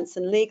finance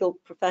and legal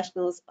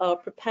professionals are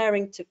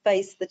preparing to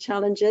face the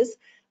challenges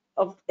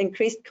of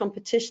increased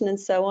competition and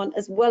so on,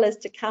 as well as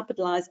to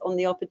capitalize on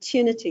the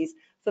opportunities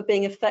for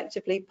being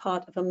effectively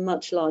part of a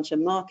much larger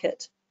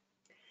market.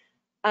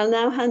 I'll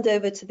now hand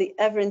over to the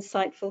ever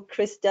insightful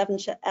Chris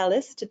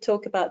Devonshire-Ellis to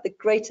talk about the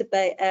Greater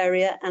Bay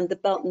Area and the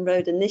Belt and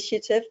Road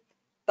Initiative.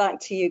 Back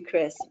to you,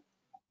 Chris.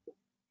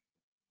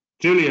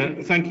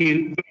 Julia, thank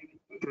you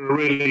for a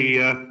really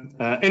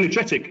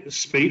energetic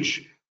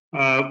speech.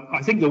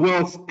 I think the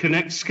Wealth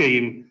Connect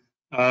scheme,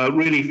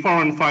 really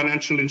foreign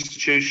financial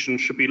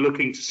institutions should be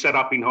looking to set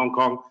up in Hong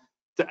Kong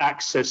to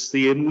access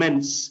the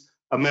immense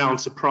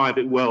amount of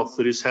private wealth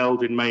that is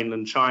held in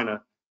mainland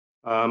China.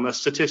 A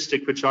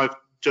statistic which I've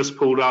just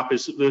pulled up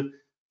is that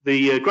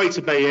the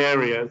Greater Bay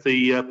Area,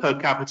 the per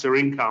capita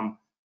income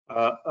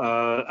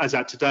as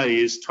at today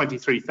is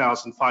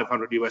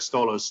 $23,500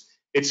 US.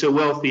 It's a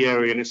wealthy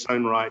area in its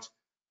own right,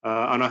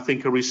 and I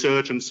think a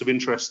resurgence of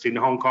interest in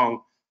Hong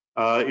Kong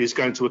is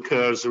going to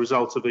occur as a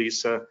result of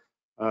these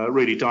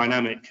really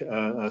dynamic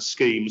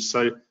schemes.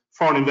 So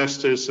foreign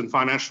investors and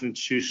financial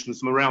institutions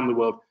from around the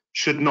world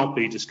should not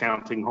be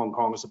discounting Hong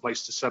Kong as a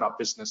place to set up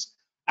business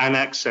and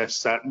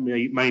access that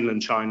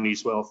mainland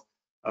Chinese wealth.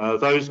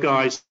 Those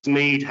guys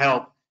need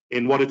help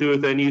in what to do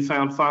with their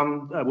newfound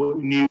fund,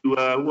 new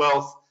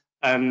wealth,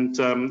 and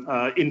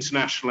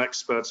international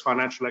experts,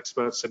 financial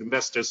experts and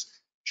investors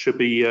should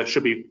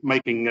be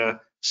making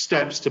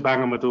steps to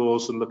bang on the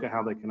doors and look at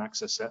how they can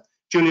access it.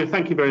 Julia,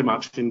 thank you very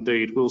much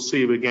indeed. We'll see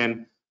you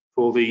again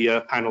for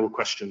the panel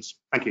questions.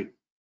 Thank you.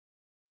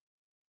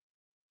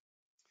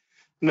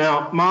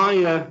 Now,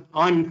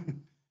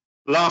 I'm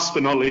last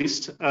but not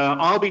least.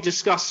 I'll be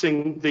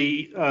discussing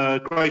the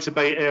Greater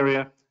Bay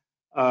Area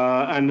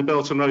and the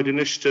Belt and Road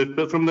Initiative,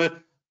 but from the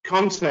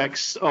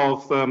context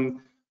of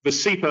the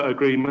CEPA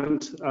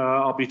agreement,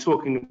 I'll be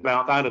talking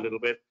about that a little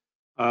bit.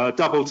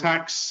 Double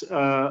tax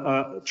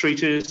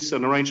treaties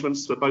and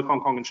arrangements that both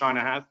Hong Kong and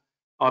China have.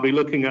 I'll be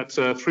looking at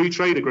free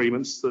trade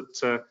agreements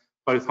that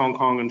both Hong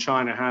Kong and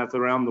China have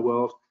around the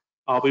world.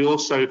 I'll be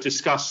also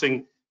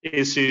discussing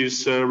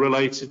issues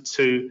related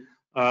to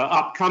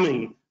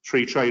upcoming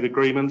free trade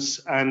agreements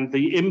and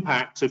the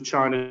impact of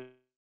China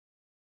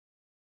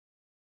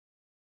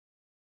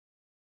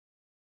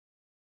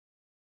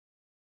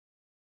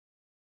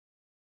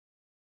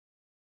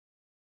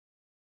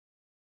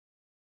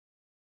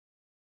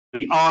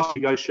the ARC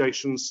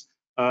negotiations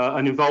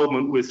and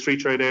involvement with free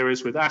trade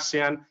areas with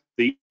ASEAN,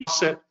 the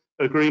RCEP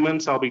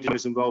agreement. I'll be doing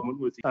his involvement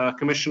with the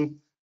Commission,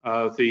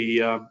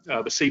 the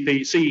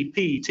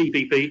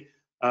CPTPP,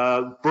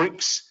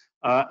 BRICS,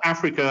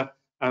 Africa,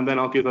 and then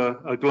I'll give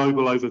a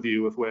global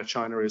overview of where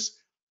China is.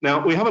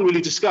 Now, we haven't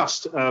really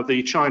discussed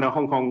the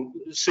China-Hong Kong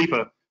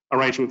CEPA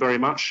arrangement very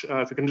much.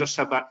 If we can just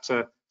have that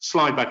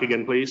slide back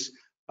again, please.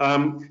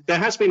 There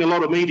has been a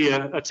lot of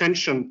media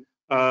attention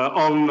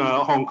on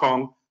Hong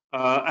Kong,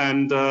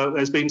 and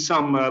there's been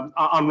some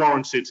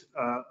unwarranted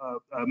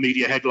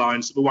media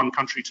headlines that the one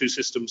country, two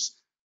systems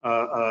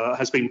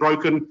has been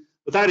broken,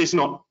 but that is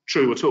not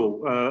true at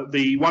all.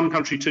 The one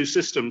country, two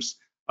systems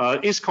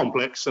is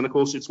complex, and of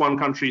course it's one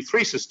country,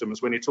 three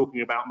systems when you're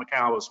talking about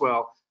Macau as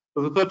well.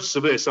 For the purpose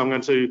of this, I'm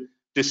going to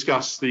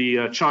discuss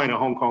the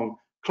China-Hong Kong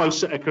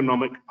Closer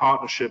Economic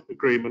Partnership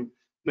Agreement.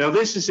 Now,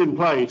 this is in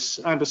place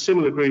and a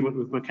similar agreement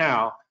with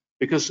Macau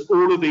because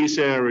all of these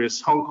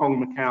areas, Hong Kong,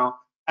 Macau,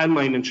 and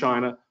mainland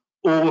China,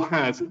 all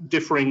have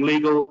differing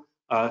legal,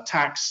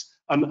 tax,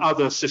 and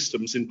other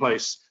systems in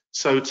place.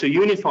 So to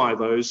unify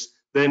those,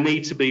 there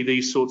need to be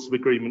these sorts of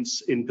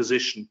agreements in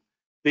position.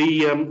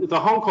 The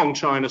Hong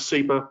Kong-China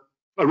CEPA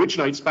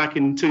originates back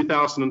in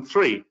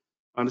 2003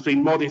 and has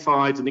been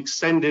modified and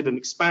extended and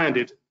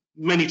expanded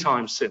many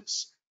times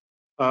since.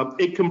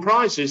 It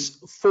comprises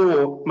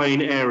four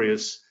main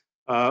areas,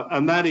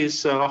 and that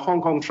is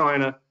Hong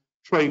Kong-China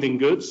trading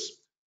goods.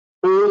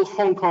 All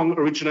Hong Kong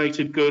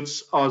originated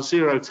goods are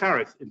zero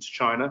tariff into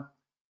China,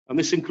 and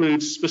this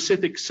includes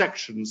specific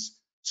sections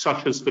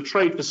such as for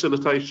trade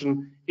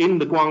facilitation in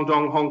the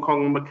Guangdong, Hong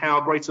Kong, and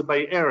Macau Greater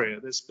Bay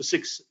Area. There's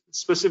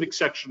specific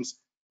sections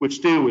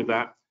which deal with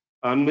that,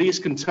 and these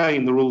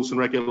contain the rules and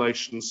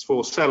regulations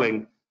for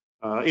selling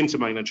into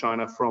mainland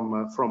China from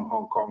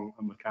Hong Kong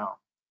and Macau.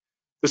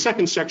 The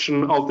second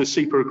section of the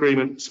CEPA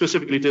agreement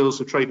specifically deals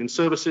with trade and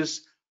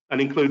services and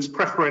includes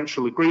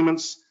preferential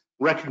agreements,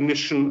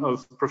 recognition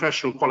of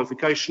professional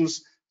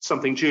qualifications,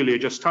 something Julia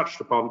just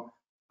touched upon.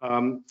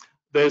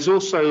 There's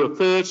also a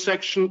third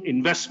section,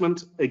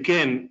 investment,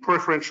 again,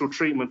 preferential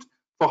treatment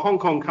for Hong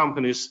Kong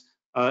companies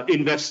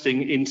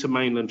investing into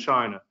mainland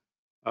China.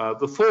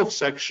 The fourth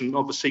section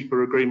of the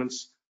CEPA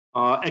agreements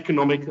are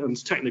economic and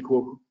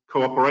technical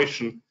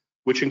cooperation,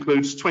 which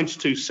includes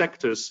 22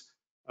 sectors,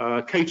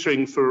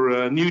 catering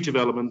for new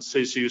developments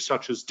issues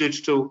such as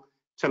digital,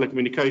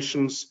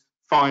 telecommunications,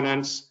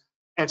 finance,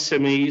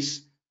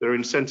 SMEs. There are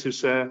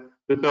incentives there.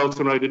 The Belt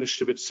and Road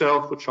Initiative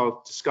itself, which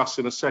I'll discuss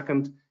in a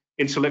second,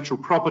 intellectual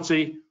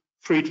property,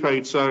 free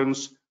trade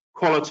zones,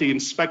 quality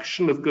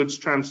inspection of goods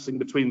transiting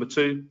between the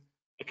two,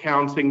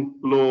 accounting,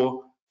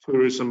 law,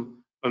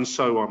 tourism, and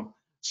so on.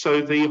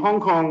 So the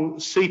Hong Kong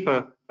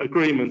CEPA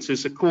agreement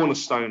is a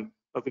cornerstone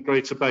of the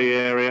Greater Bay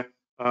Area,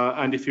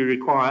 and if you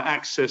require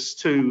access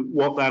to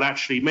what that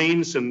actually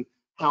means and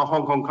how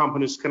Hong Kong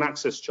companies can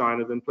access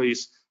China, then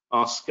please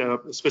ask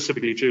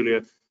specifically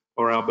Julia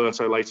or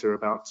Alberto later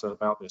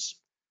about this.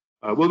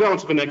 We'll go on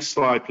to the next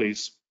slide,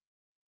 please.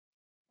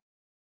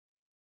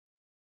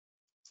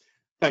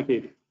 Thank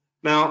you.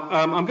 Now,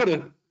 I'm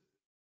going to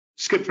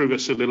skip through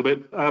this a little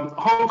bit.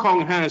 Hong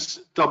Kong has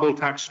double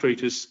tax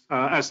treaties,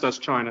 as does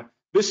China.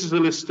 This is a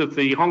list of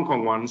the Hong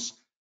Kong ones.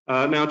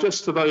 Now,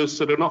 just to those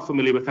that are not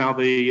familiar with how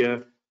they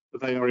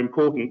are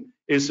important,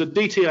 is that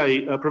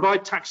DTA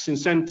provide tax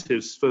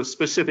incentives for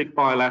specific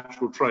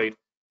bilateral trade,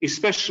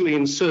 especially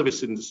in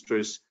service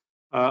industries,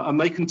 and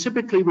they can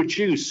typically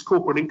reduce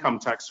corporate income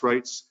tax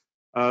rates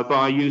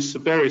by use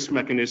of various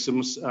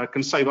mechanisms,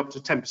 can save up to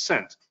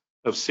 10%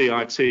 of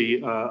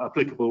CIT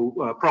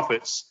applicable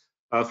profits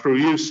through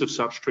use of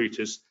such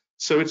treaties.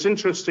 So it's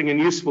interesting and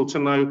useful to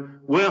know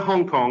where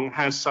Hong Kong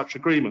has such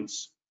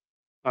agreements.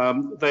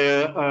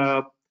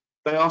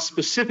 They are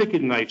specific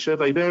in nature,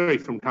 they vary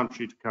from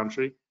country to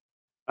country,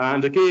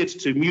 and are geared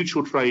to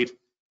mutual trade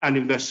and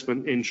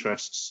investment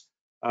interests.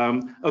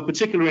 Of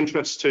particular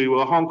interest to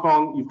Hong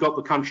Kong, you've got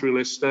the country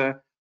list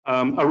there.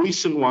 A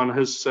recent one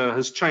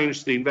has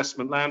changed the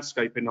investment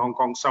landscape in Hong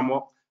Kong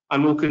somewhat,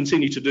 and will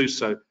continue to do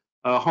so.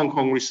 Hong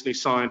Kong recently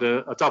signed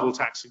a double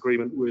tax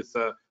agreement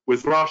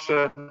with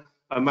Russia,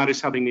 and that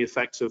is having the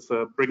effect of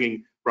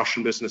bringing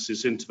Russian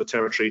businesses into the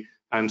territory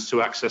and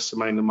to access the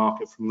mainland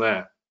market from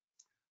there.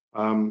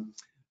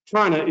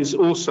 China is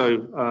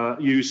also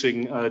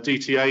using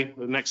DTA.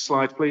 The next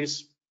slide,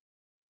 please.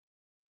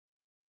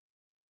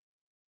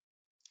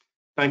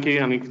 Thank you.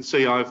 And you can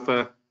see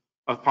I've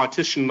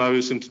partitioned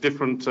those into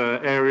different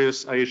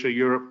areas: Asia,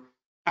 Europe,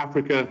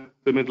 Africa,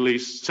 the Middle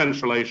East,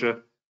 Central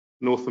Asia,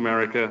 North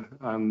America,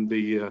 and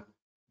the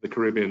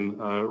Caribbean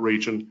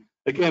region.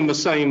 Again, the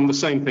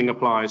same thing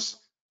applies.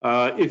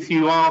 If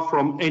you are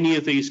from any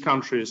of these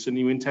countries and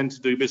you intend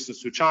to do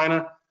business with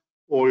China,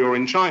 or you're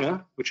in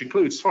China, which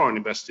includes foreign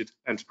invested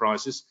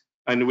enterprises,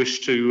 and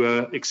wish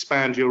to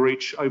expand your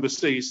reach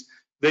overseas,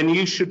 then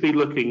you should be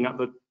looking at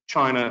the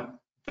China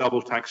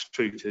double tax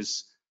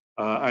treaties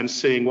and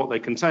seeing what they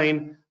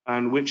contain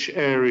and which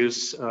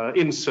areas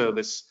in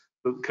service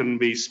that can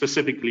be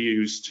specifically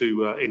used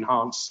to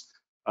enhance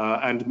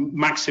and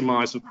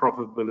maximize the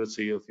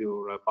profitability of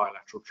your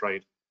bilateral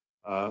trade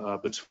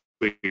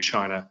between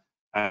China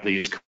and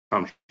these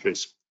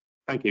countries.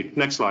 Thank you.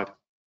 Next slide.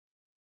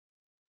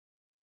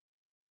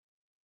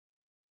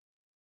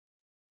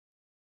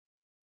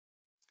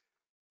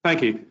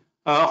 Thank you.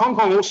 Hong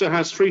Kong also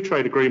has free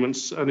trade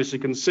agreements, and as you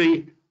can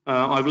see,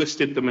 I've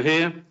listed them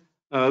here.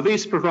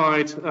 These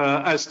provide,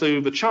 as do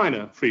the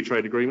China free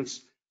trade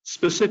agreements,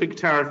 specific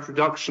tariff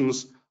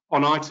reductions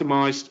on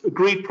itemized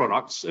agreed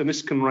products, and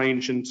this can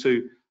range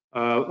into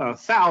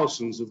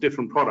thousands of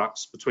different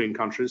products between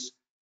countries,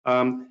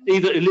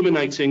 either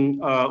eliminating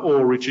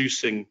or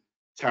reducing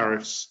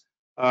tariffs.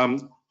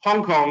 Hong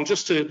Kong,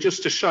 just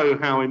to show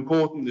how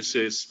important this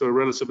is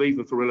for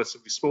even for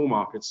relatively small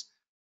markets,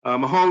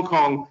 Hong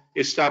Kong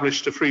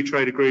established a free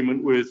trade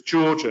agreement with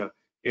Georgia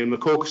in the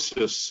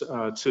Caucasus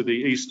to the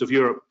east of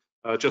Europe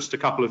just a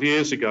couple of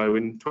years ago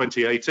in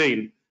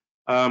 2018.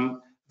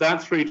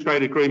 That free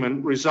trade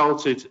agreement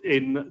resulted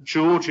in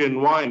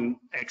Georgian wine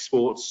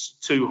exports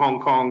to Hong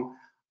Kong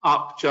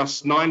up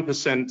just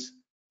 9%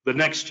 the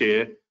next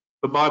year.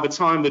 But by the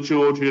time the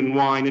Georgian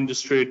wine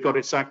industry had got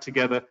its act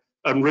together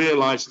and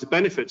realized the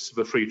benefits of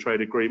the free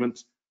trade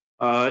agreement,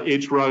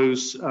 it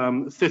rose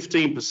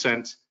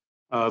 15%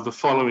 the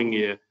following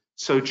year.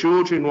 So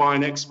Georgian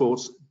wine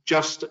exports,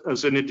 just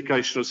as an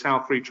indication of how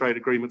free trade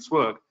agreements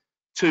work,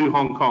 to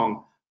Hong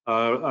Kong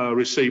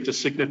received a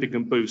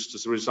significant boost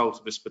as a result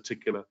of this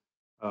particular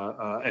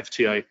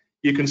FTA.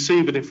 You can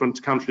see the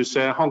different countries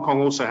there. Hong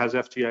Kong also has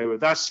FTA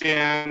with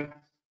ASEAN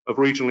of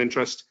regional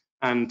interest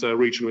and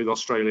region with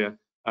Australia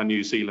and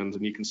New Zealand,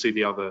 and you can see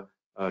the other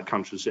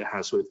countries it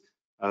has with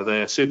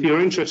there. So if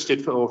you're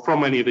interested or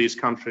from any of these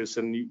countries,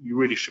 then you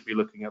really should be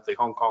looking at the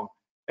Hong Kong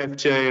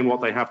FTA and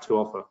what they have to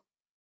offer.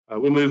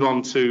 We'll move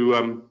on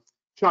to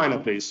China,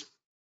 please.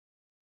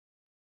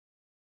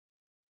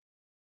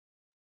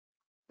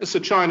 It's the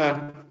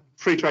China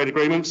free trade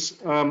agreements.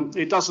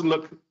 It doesn't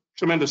look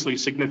tremendously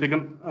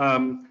significant,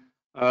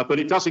 but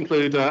it does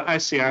include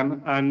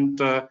ASEAN,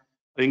 and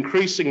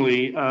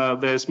increasingly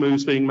there's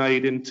moves being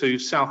made into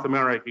South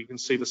America. You can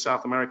see the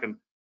South American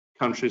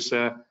countries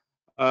there.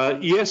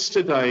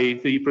 Yesterday,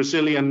 the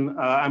Brazilian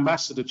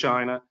ambassador to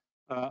China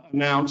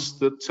announced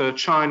that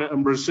China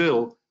and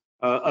Brazil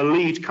a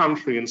lead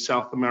country in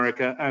South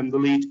America and the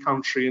lead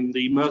country in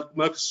the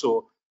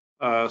Mercosur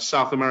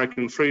South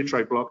American Free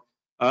Trade Bloc,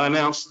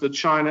 announced that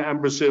China and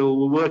Brazil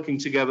were working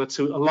together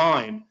to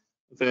align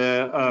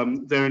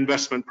their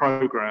investment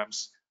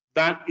programs.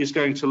 That is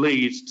going to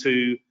lead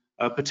to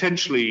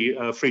potentially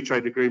a free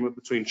trade agreement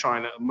between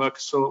China and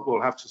Mercosur.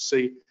 We'll have to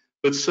see,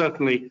 but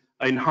certainly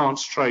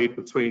enhanced trade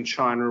between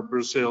China and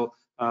Brazil.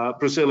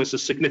 Brazil is a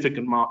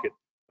significant market,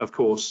 of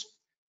course.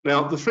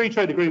 Now, the free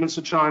trade agreements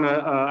that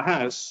China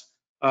has,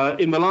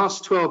 in the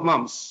last 12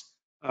 months,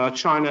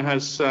 China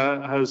has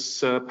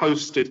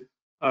posted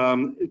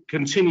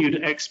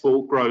continued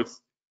export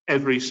growth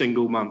every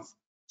single month.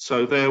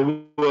 So they're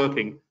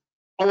working.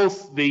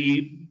 Of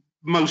the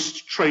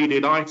most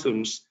traded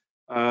items,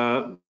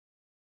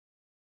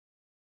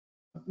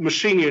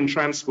 machinery and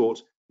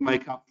transport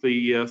make up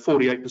the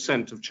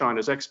 48% of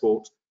China's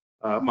export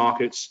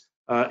markets.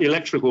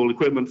 Electrical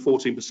equipment,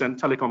 14%,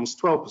 telecoms,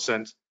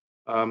 12%.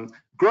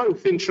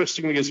 Growth,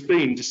 interestingly, has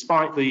been,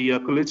 despite the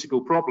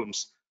political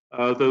problems,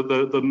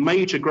 the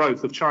major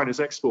growth of China's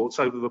exports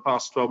over the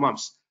past 12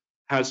 months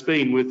has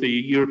been with the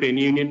European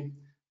Union,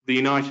 the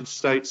United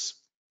States,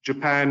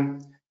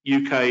 Japan,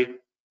 UK,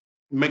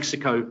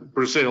 Mexico,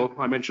 Brazil,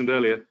 I mentioned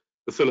earlier,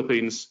 the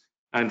Philippines,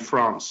 and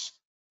France.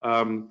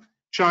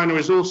 China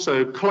is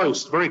also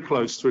close, very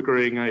close to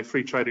agreeing a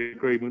free trade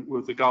agreement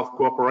with the Gulf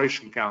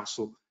Cooperation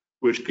Council,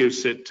 which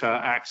gives it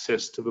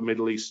access to the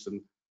Middle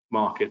Eastern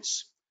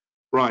markets.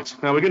 Right,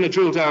 now we're going to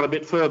drill down a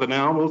bit further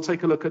now, and we'll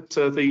take a look at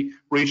the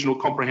Regional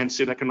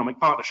Comprehensive Economic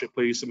Partnership,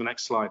 please, in the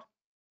next slide.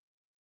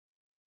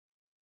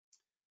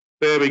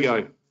 There we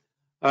go.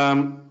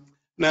 Now,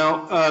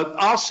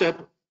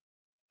 RCEP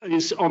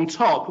is on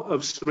top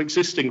of some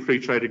existing free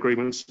trade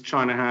agreements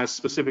China has,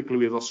 specifically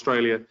with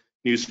Australia,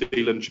 New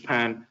Zealand,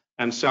 Japan,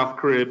 and South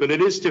Korea, but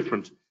it is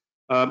different.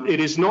 It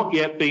has not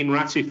yet been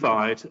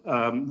ratified.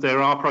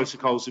 There are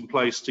protocols in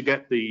place to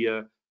get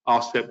the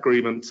RCEP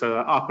agreement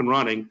up and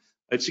running.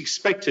 It's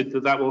expected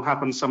that that will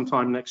happen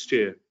sometime next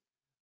year.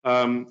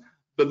 But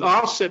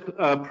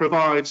RCEP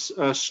provides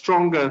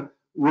stronger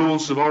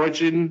rules of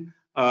origin,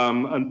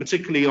 and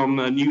particularly on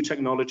new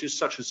technologies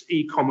such as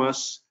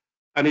e-commerce,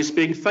 and it's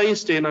being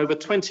phased in over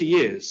 20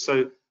 years.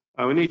 So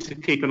we need to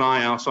keep an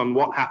eye out on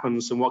what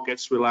happens and what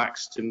gets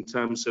relaxed in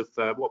terms of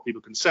what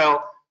people can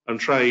sell and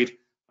trade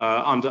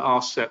under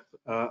RCEP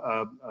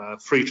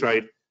free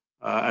trade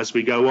as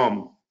we go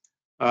on.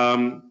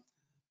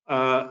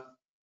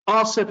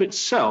 RCEP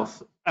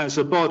itself as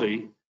a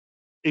body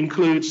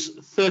includes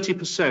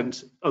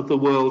 30% of the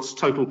world's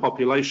total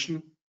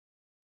population,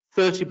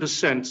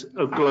 30%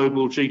 of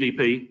global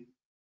GDP,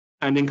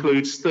 and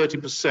includes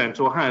 30%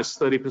 or has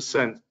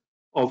 30%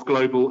 of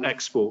global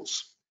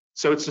exports.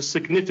 So it's a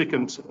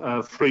significant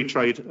free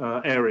trade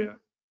area.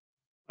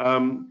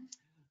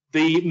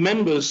 The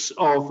members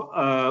of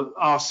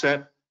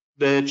RCEP,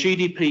 their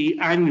GDP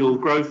annual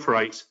growth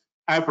rate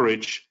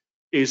average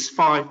is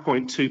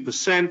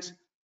 5.2%,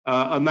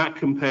 and that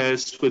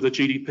compares with a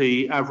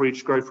GDP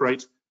average growth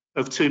rate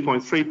of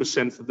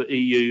 2.3% for the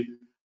EU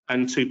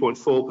and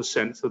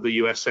 2.4% for the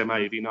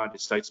USMA, the United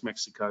States,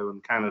 Mexico,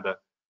 and Canada.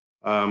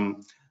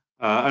 And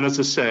as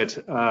I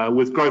said,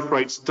 with growth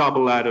rates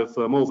double that of,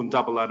 more than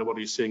double that of what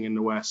you're seeing in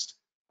the West,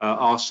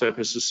 RCEP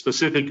is a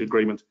specific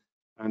agreement,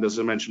 and as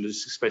I mentioned,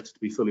 it's expected to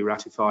be fully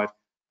ratified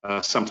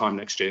sometime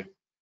next year.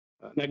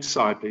 Next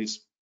slide,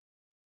 please.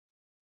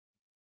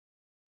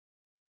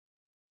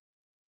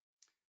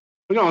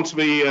 We go on to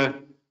the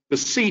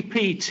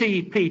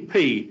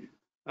CPTPP,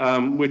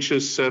 which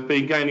has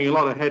been gaining a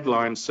lot of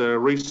headlines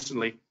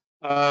recently.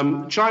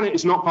 China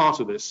is not part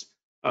of this,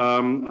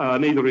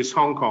 neither is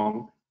Hong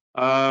Kong.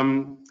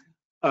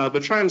 The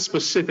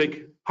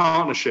Trans-Pacific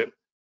Partnership,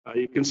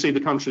 you can see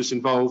the countries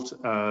involved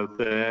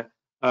there.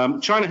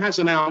 China has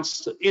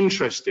announced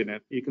interest in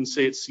it. You can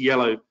see its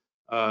yellow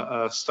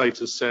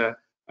status there,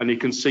 and you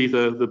can see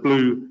the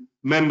blue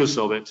members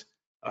of it.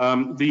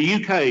 The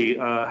UK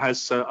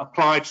has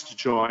applied to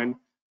join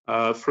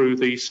through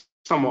the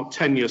somewhat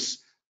tenuous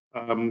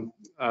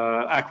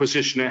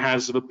acquisition it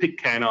has of the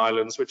Pitcairn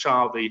Islands, which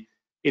are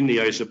in the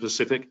Asia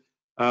Pacific.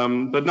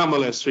 But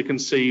nonetheless, we can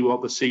see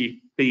what the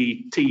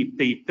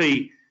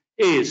CPTPP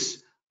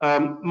is.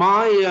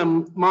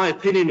 My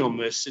opinion on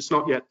this, it's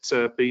not yet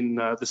been,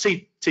 the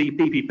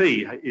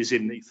CPTPP is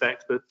in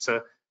effect, but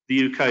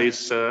the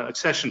UK's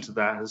accession to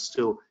that has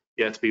still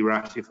yet to be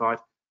ratified.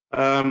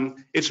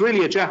 It's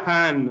really a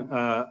Japan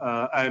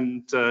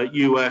and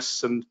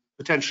US and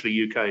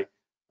potentially UK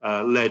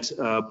led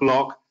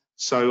bloc,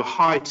 so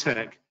high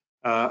tech,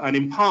 and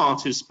in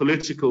part is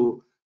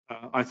political,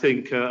 I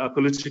think, a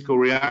political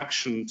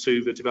reaction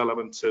to the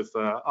development of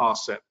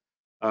RCEP.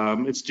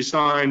 It's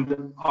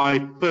designed, I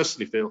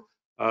personally feel,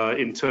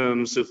 in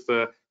terms of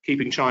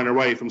keeping China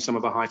away from some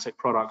of the high tech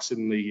products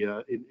in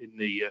the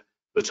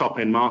top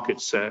end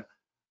markets there.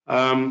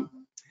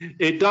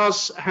 It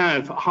does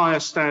have higher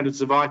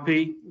standards of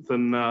IP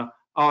than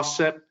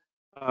RCEP,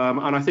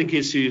 and I think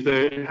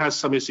it has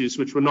some issues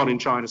which were not in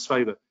China's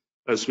favour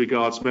as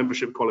regards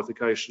membership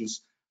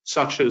qualifications,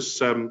 such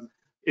as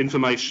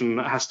information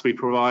has to be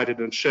provided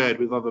and shared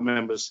with other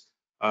members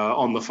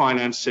on the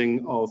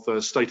financing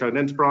of state-owned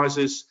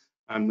enterprises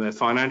and their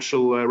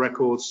financial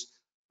records.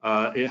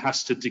 It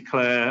has to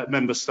declare,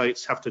 member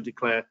states have to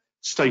declare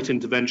state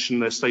intervention,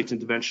 their state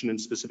intervention in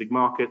specific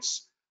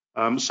markets.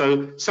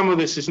 So some of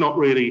this is not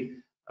really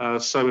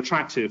so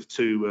attractive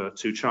to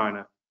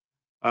China.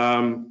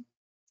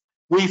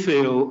 We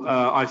feel,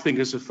 I think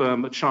as a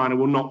firm, that China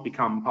will not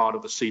become part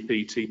of the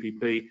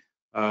CPTPP,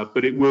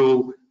 but it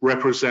will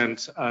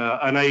represent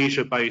an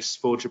Asia base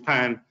for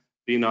Japan,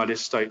 the United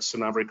States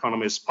and other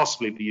economies,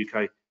 possibly the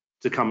UK,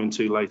 to come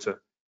into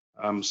later.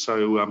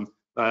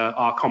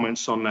 Our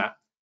comments on that.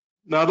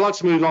 Now I'd like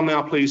to move on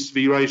now, please, to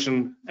the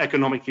Eurasian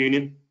Economic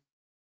Union,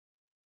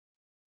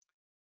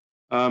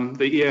 the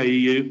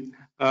EAEU.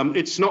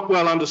 It's not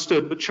well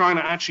understood, but China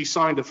actually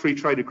signed a free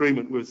trade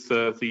agreement with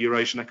the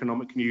Eurasian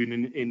Economic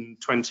Union in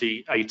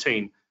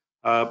 2018.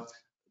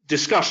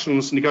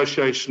 Discussions,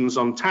 negotiations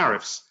on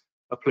tariffs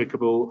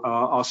applicable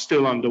are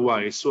still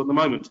underway. So at the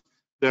moment,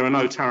 there are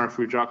no tariff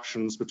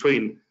reductions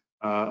between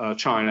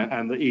China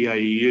and the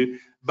EAEU,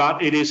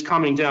 but it is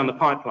coming down the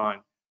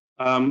pipeline.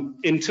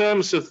 In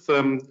terms of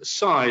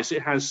size,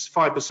 it has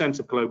 5%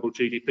 of global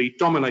GDP,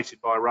 dominated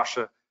by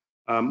Russia,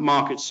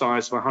 market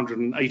size of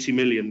 180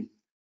 million.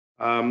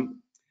 Now,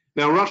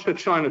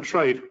 Russia-China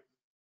trade,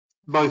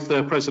 both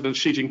President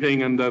Xi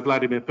Jinping and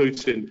Vladimir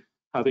Putin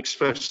have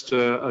expressed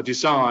a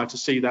desire to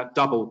see that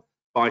double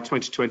by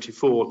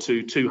 2024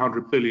 to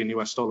 $200 billion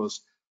US.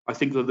 I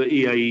think that the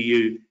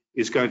EAEU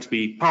is going to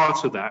be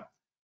part of that.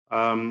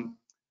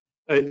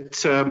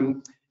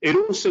 It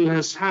also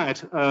has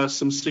had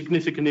some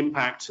significant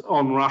impact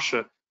on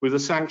Russia with the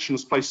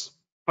sanctions placed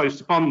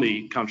upon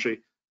the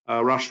country.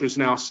 Russia is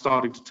now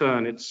starting to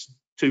turn its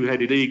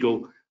two-headed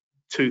eagle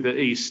to the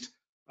east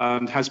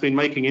and has been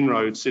making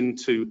inroads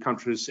into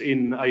countries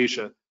in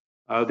Asia.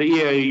 The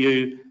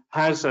EAEU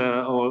has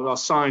or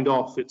signed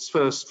off its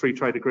first free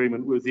trade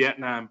agreement with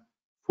Vietnam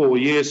 4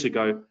 years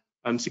ago,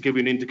 and to give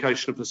you an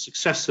indication of the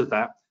success of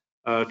that,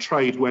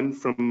 trade went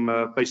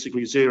from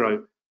basically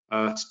zero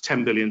to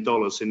 $10 billion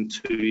in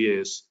 2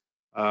 years.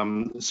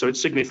 So it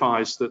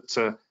signifies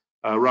that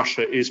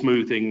Russia is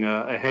moving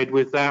ahead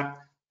with that.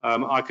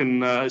 I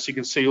can, as you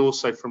can see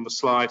also from the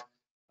slide,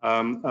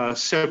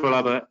 several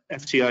other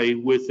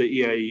FTA with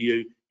the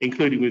EAEU,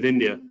 including with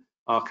India,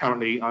 are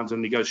currently under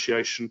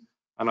negotiation.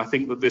 And I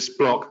think that this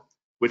bloc,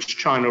 which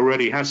China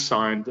already has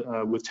signed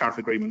with tariff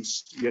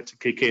agreements yet to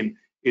kick in,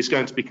 is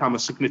going to become a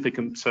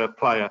significant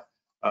player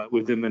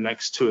within the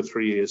next 2 or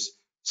 3 years.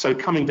 So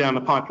coming down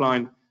the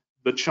pipeline,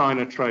 the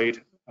China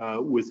trade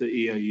with the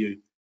EAEU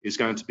is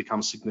going to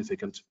become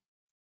significant.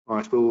 All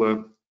right,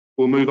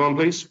 we'll move on,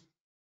 please.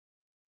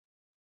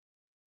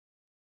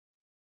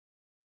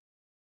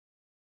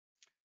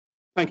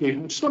 Thank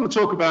you. I just want to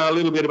talk about a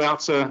little bit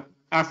about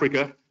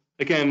Africa.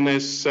 Again,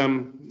 there's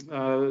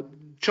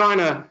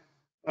China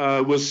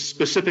was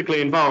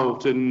specifically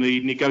involved in the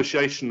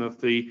negotiation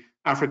of the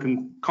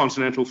African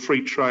Continental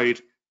Free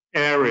Trade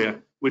Area,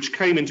 which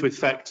came into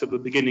effect at the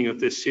beginning of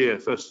this year,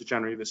 1st of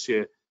January this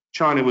year.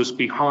 China was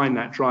behind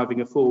that, driving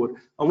it forward.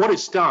 And what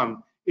it's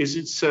done is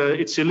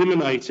it's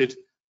eliminated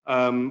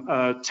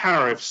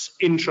tariffs,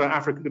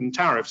 intra-African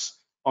tariffs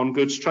on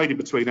goods traded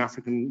between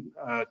African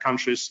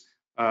countries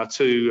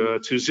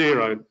to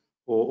zero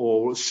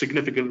or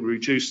significantly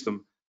reduce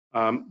them.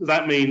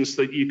 That means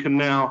that you can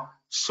now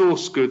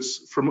source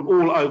goods from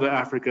all over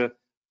Africa,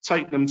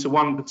 take them to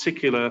one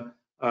particular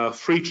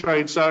free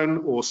trade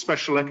zone or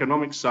special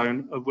economic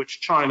zone, of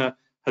which China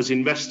has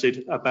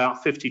invested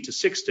about 50 to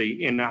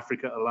 60 in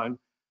Africa alone,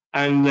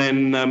 and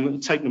then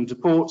take them to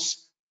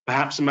ports,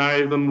 perhaps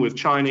marry them with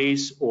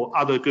Chinese or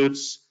other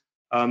goods,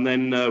 and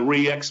then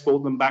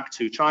re-export them back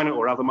to China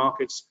or other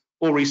markets,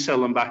 or resell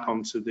them back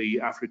onto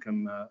the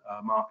African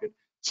market.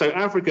 So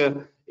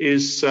Africa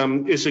is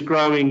a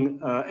growing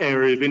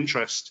area of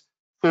interest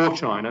for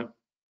China.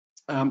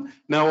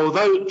 Now,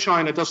 although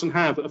China doesn't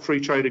have a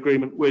free trade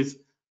agreement with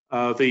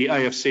the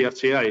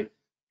AFCFTA,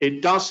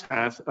 it does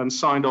have, and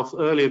signed off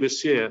earlier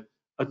this year,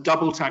 a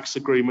double tax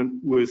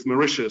agreement with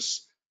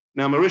Mauritius.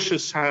 Now,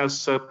 Mauritius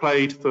has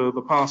played for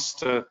the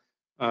past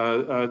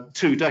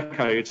 2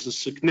 decades a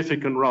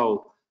significant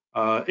role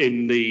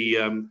in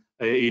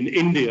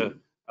India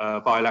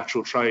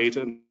bilateral trade,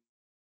 and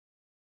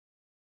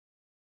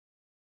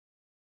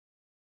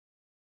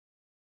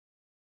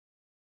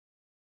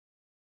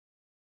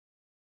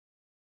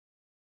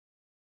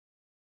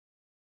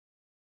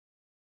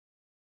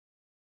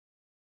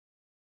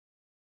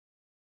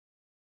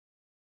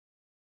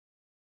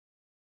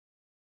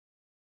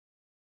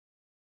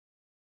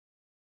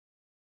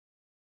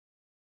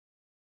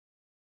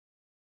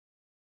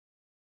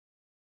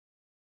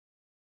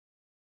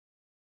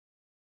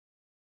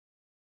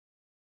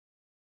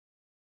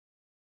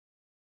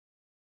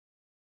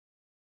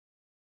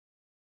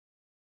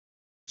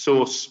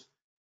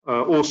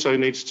also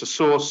needs to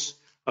source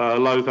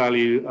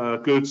low-value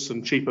goods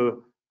and cheaper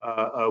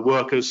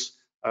workers,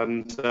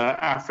 and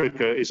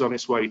Africa is on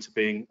its way to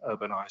being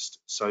urbanized.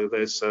 So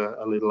there's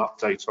a little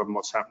update on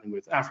what's happening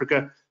with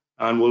Africa.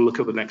 And we'll look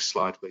at the next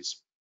slide, please.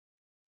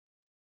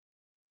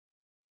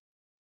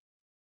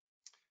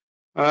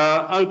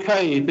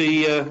 Okay,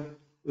 the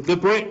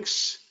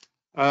BRICS.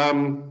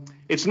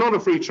 It's not a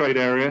free trade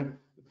area,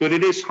 but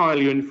it is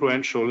highly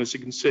influential. As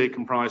you can see, it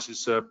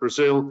comprises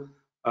Brazil,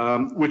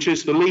 which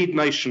is the lead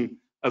nation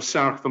of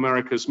South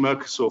America's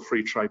Mercosur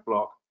free trade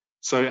bloc.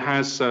 So it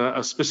has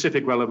a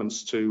specific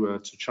relevance to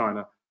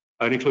China.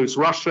 It includes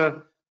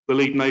Russia, the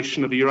lead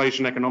nation of the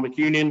Eurasian Economic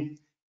Union,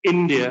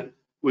 India,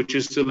 which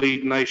is the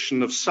lead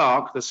nation of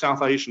SAARC, the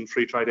South Asian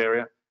Free Trade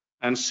Area,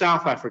 and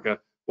South Africa,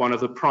 one of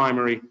the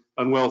primary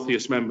and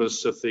wealthiest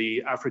members of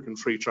the African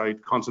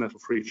Continental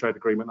Free Trade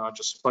Agreement I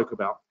just spoke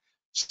about.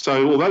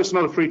 So although it's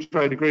not a free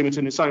trade agreement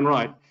in its own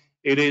right,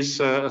 it is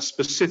a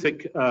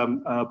specific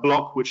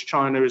bloc which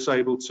China is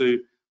able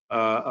to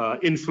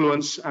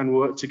influence and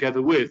work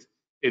together with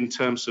in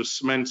terms of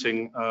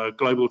cementing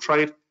global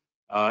trade,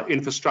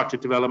 infrastructure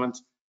development,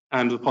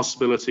 and the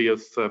possibility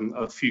of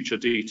future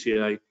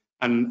DTA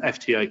and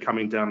FTA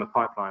coming down the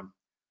pipeline.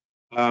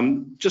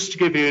 Just to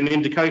give you an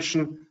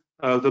indication,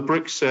 the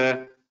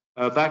BRICS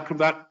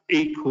that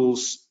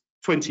equals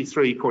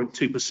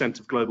 23.2%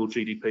 of global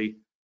GDP,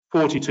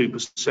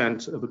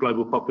 42% of the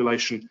global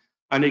population,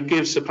 and it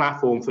gives a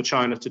platform for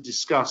China to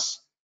discuss,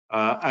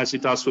 as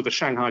it does with the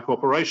Shanghai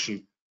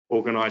Cooperation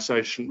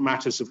Organization,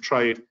 matters of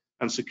trade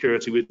and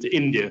security with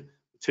India.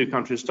 The two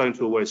countries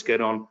don't always get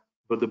on,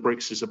 but the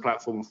BRICS is a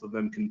platform for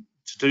them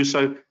to do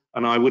so.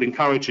 And I would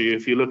encourage you,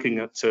 if you're looking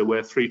at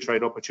where free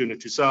trade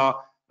opportunities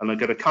are and they're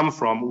going to come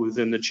from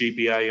within the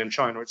GBA and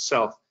China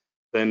itself,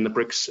 then the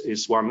BRICS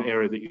is one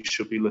area that you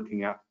should be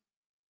looking at.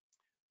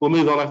 We'll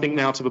move on, I think,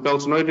 now to the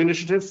Belt and Road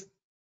Initiative.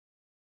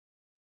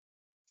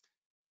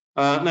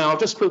 Now, I'll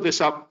just put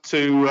this up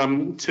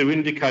to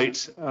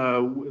indicate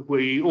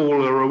we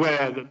all are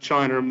aware that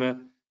China and the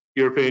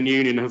European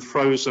Union have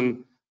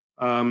frozen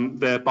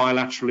their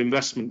bilateral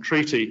investment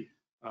treaty.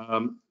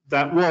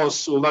 That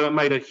was, although it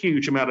made a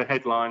huge amount of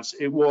headlines,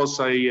 it was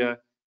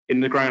in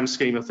the grand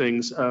scheme of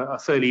things, a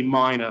fairly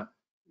minor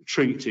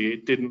treaty.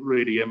 It didn't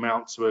really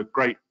amount to a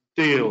great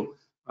deal,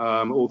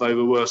 although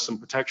there were some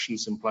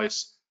protections in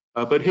place.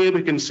 But here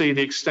we can see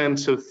the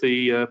extent of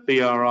the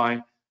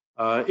BRI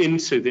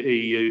into the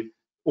EU.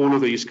 All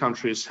of these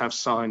countries have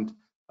signed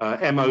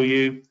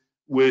MOU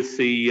with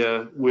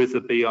the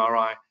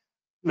BRI.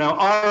 Now,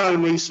 our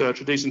own research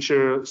at Dezan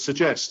Shira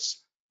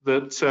suggests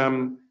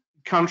that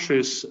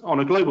countries on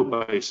a global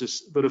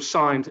basis that have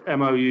signed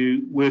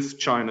MOU with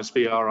China's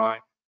BRI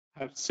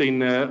have seen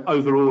their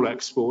overall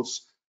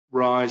exports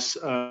rise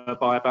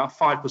by about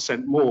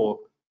 5% more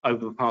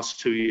over the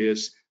past 2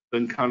 years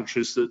than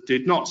countries that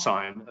did not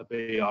sign a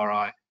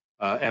BRI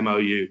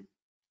MOU.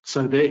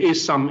 So there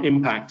is some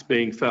impact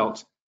being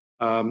felt.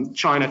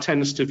 China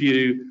tends to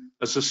view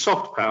as a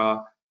soft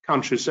power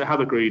countries that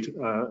have agreed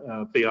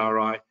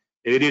BRI.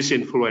 It is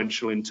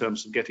influential in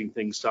terms of getting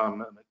things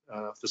done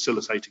and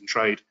facilitating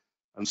trade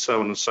and so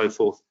on and so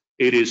forth.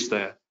 It is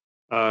there.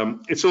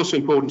 It's also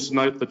important to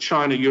note that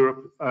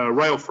China-Europe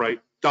rail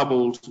freight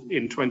doubled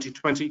in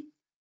 2020.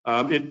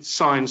 It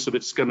signs that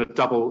it's going to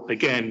double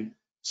again.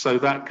 So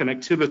that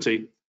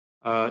connectivity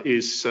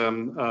is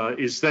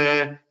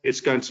there.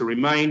 It's going to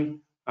remain,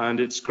 and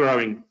it's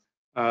growing.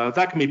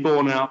 That can be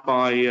borne out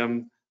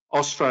by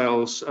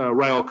Austria's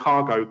rail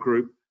cargo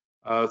group.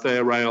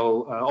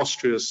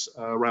 Austria's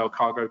rail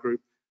cargo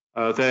group.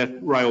 Their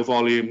rail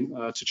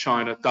volume to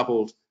China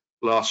doubled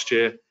last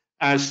year,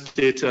 as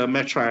did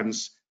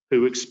Metrans,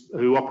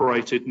 who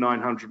operated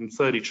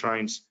 930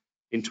 trains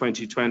in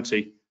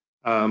 2020,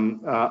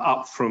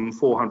 up from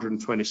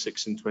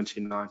 426 in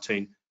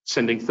 2019,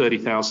 sending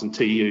 30,000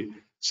 TEU.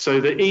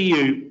 So the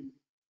EU,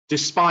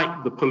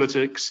 despite the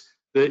politics,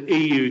 the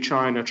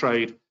EU-China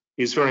trade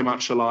is very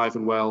much alive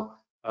and well.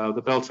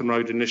 The Belt and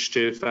Road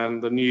Initiative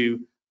and the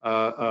new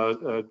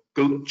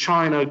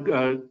China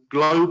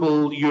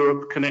Global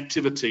Europe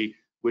Connectivity,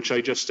 which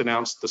I just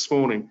announced this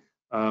morning,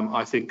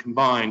 I think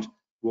combined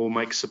will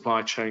make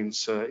supply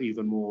chains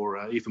even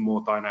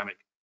more dynamic.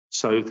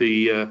 So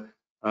the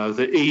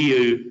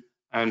EU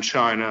and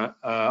China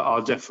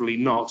are definitely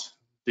not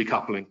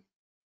decoupling.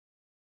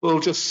 We'll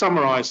just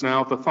summarize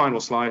now the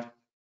final slide.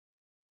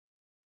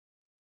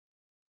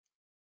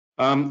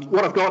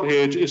 What I've got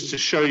here is to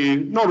show you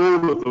not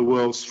all of the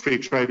world's free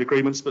trade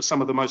agreements, but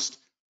some of the most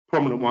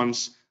prominent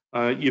ones.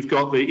 You've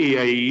got the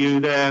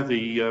EAEU there,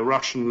 the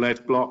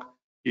Russian-led bloc.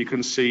 You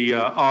can see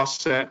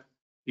RCEP.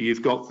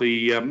 You've got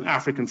the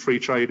African Free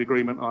Trade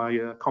Agreement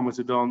I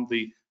commented on,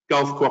 the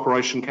Gulf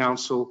Cooperation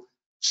Council,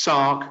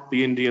 SAARC,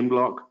 the Indian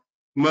bloc.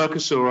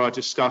 Mercosur I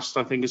discussed,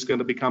 I think is going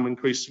to become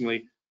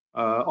increasingly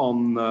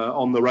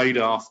on the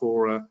radar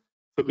for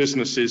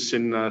businesses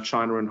in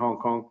China and Hong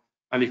Kong.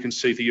 And you can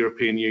see the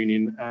European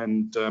Union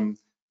and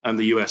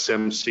the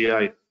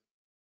USMCA.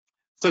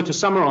 So to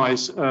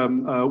summarize,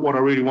 what I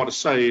really want to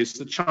say is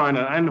that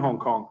China and Hong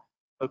Kong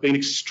have been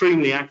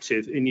extremely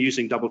active in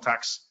using double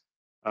tax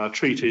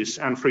treaties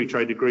and free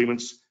trade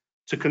agreements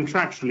to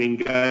contractually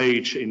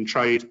engage in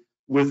trade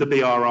with the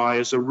BRI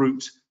as a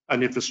route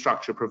and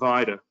infrastructure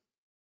provider.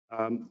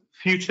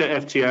 Future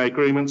FTA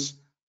agreements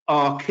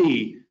are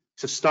key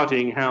to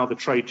studying how the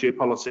trade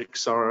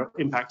geopolitics are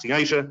impacting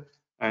Asia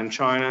and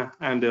China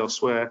and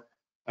elsewhere.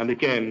 And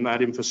again,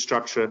 that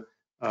infrastructure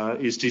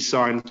is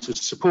designed to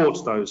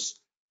support those.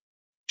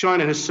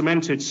 China has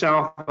cemented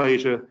South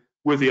Asia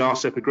with the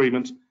RCEP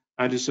agreement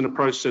and is in a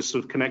process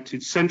of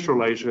connecting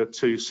Central Asia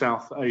to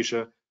South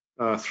Asia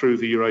through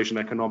the Eurasian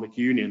Economic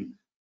Union.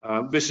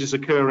 This is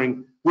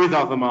occurring with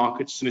other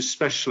markets and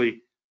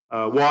especially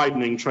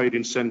widening trade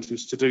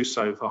incentives to do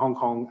so for Hong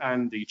Kong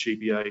and the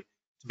GBA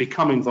to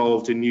become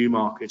involved in new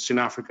markets in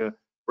Africa,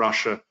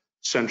 Russia,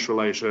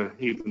 Central Asia,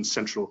 even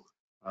Central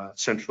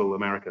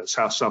America,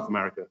 South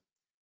America.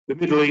 The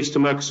Middle East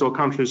and Mercosur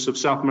countries of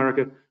South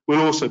America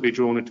will also be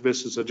drawn into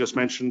this, as I just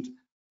mentioned,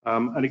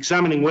 and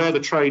examining where the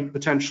trade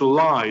potential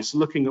lies,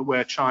 looking at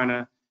where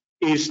China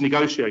is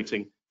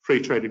negotiating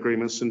free trade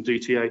agreements and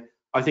DTA,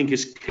 I think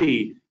is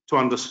key to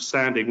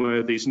understanding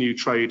where these new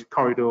trade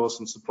corridors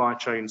and supply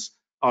chains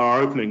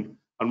are opening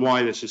and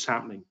why this is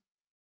happening.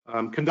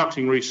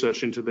 Conducting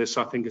research into this,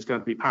 I think, is going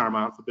to be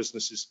paramount for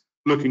businesses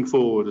looking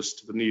forward as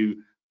to the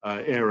new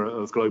era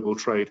of global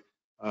trade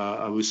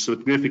with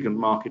significant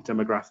market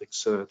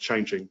demographics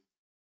changing.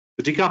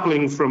 The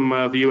decoupling from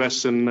the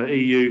US and the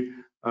EU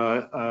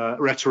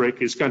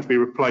rhetoric is going to be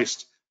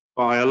replaced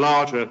by a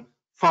larger,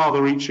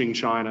 farther-reaching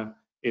China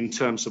in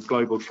terms of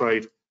global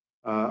trade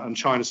and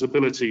China's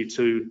ability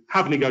to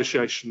have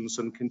negotiations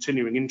and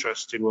continuing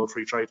interest in world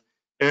free trade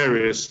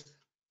areas,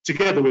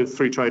 together with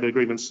free trade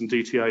agreements and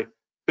DTA,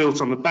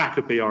 built on the back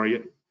of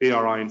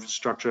BRI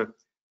infrastructure,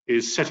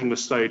 is setting the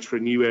stage for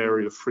a new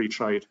area of free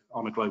trade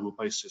on a global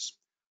basis.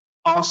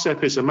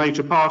 RCEP is a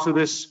major part of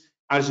this,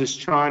 as is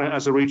China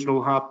as a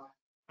regional hub,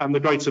 and the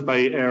Greater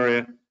Bay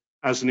Area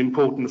as an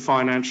important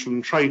financial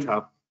and trade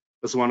hub,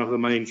 as one of the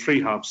main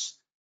three hubs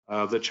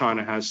that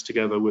China has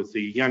together with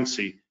the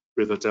Yangtze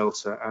River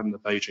Delta and the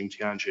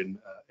Beijing-Tianjin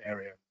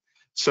area.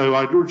 So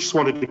I just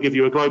wanted to give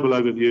you a global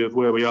overview of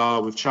where we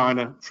are with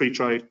China, free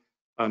trade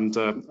and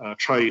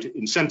trade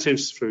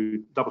incentives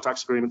through double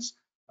tax agreements.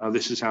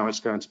 This is how it's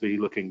going to be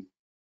looking.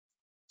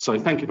 So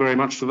thank you very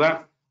much for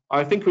that.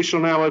 I think we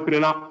shall now open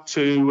it up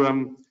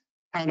to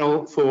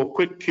panel for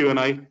quick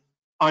Q&A.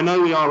 I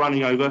know we are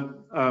running over,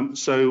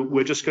 so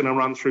we're just going to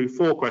run through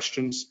 4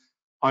 questions.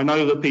 I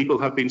know that people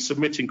have been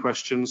submitting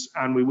questions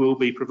and we will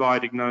be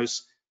providing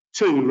those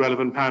to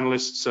relevant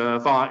panelists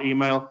via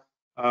email.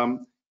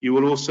 You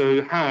will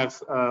also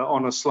have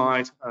on a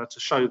slide to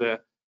show there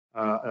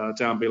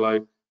down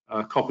below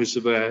copies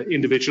of their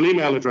individual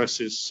email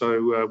addresses.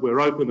 So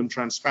we're open and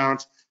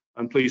transparent,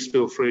 and please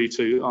feel free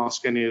to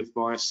ask any of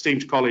my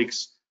esteemed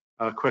colleagues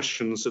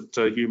questions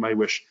that you may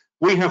wish.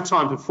 We have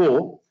time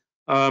for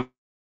 4.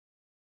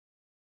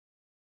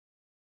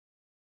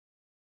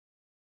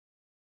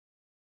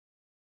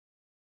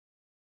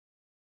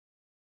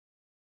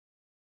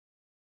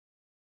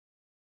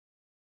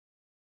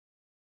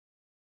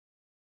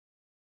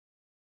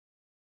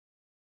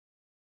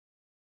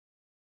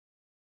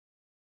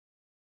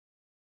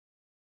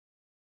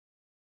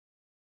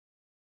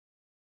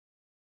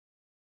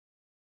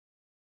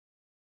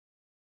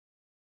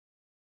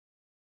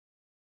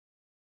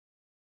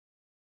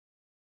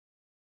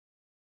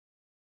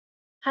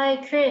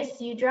 Hi,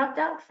 Chris, you dropped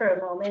out for a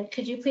moment.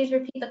 Could you please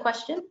repeat the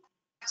question?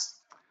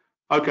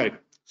 Okay,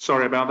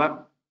 sorry about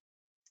that.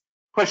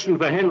 Question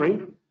for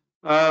Henry.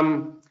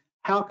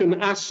 How can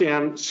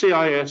ASEAN,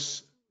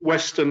 CIS,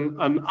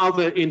 Western and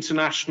other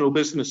international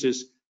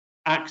businesses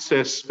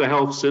access the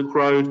Health Silk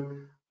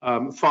Road,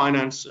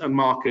 finance and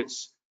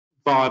markets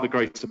via the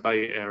Greater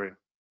Bay Area?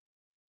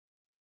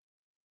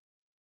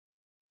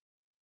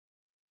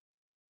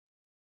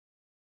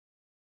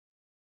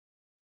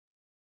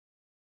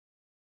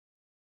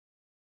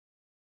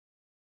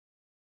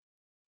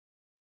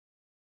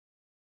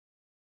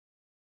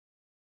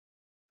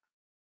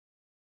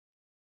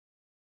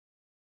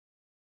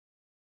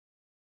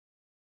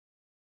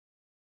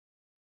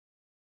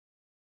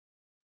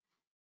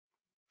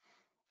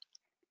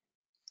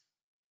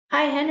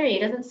 Hi, Henry.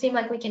 It doesn't seem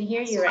like we can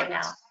hear you right now.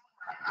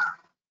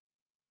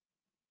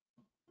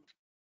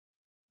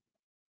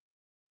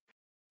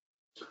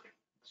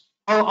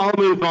 I'll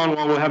move on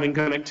while we're having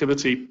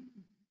connectivity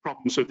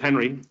problems with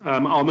Henry.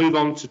 I'll move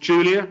on to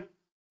Julia.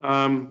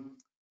 Julia,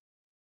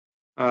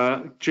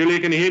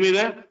 can you hear me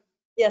there?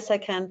 Yes, I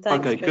can.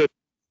 Thanks. Okay, good.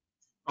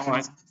 All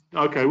right.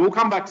 Okay, we'll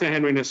come back to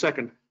Henry in a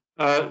second.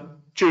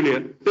 Julia,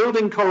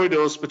 building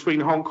corridors between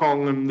Hong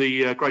Kong and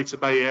the Greater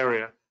Bay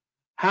Area,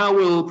 how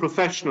will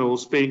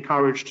professionals be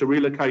encouraged to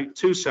relocate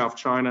to South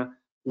China?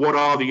 What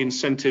are the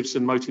incentives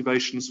and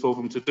motivations for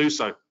them to do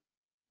so?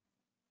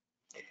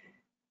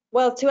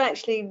 Well, to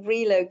actually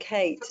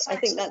relocate, I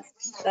think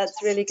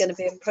that's really going to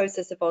be a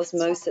process of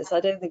osmosis.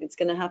 I don't think it's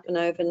going to happen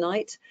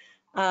overnight.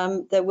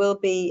 There will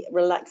be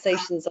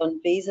relaxations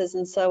on visas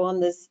and so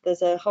on.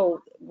 There's a whole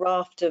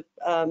raft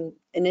of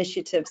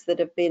initiatives that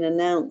have been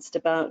announced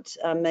about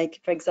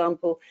for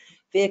example,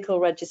 vehicle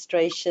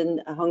registration,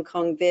 Hong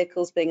Kong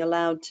vehicles being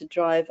allowed to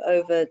drive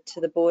over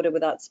to the border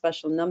without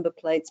special number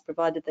plates,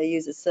 provided they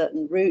use a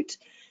certain route.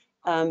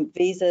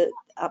 Visa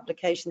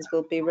applications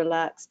will be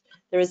relaxed.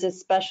 There is a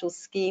special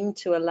scheme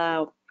to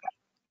allow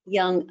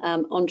young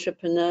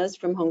entrepreneurs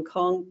from Hong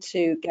Kong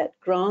to get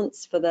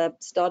grants for their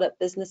startup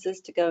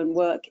businesses to go and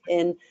work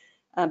in,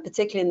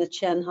 particularly in the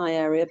Qianhai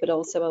area, but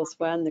also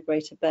elsewhere in the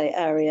Greater Bay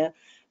Area.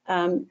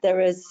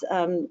 There is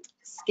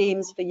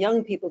schemes for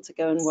young people to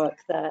go and work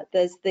there.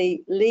 There's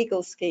the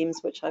legal schemes,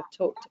 which I've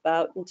talked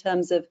about in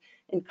terms of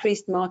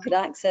increased market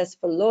access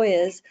for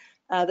lawyers.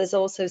 There's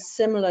also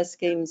similar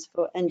schemes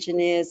for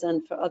engineers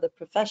and for other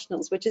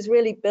professionals, which is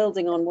really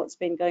building on what's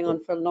been going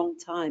on for a long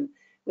time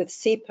with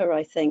SEPA,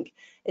 I think.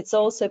 It's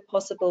also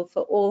possible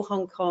for all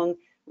Hong Kong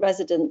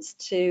residents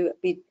to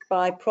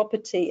buy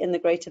property in the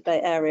Greater Bay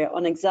Area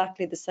on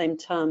exactly the same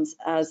terms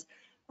as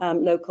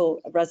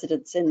local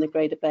residents in the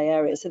Greater Bay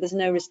Area. So there's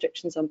no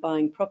restrictions on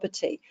buying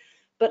property.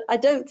 But I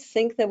don't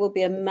think there will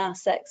be a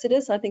mass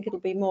exodus. I think it'll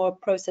be more a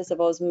process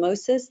of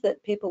osmosis,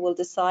 that people will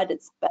decide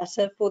it's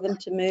better for them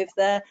to move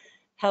there.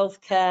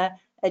 Healthcare,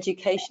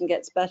 education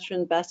gets better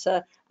and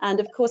better. And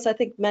of course, I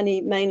think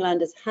many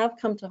mainlanders have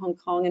come to Hong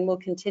Kong and will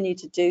continue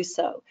to do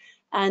so.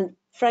 And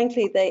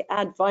frankly, they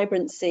add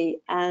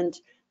vibrancy and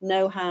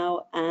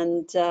know-how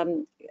and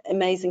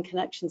amazing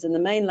connections in the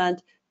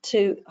mainland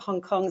to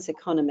Hong Kong's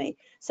economy.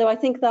 So I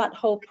think that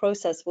whole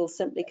process will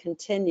simply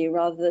continue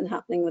rather than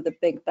happening with a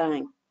big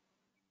bang.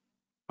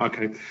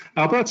 Okay.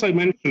 Alberto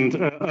mentioned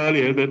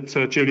earlier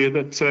that, Julia,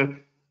 that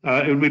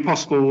it would be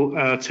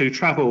possible to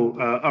travel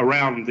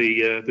around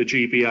the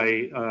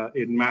GBA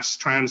in mass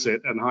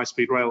transit and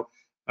high-speed rail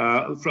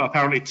for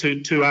apparently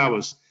 2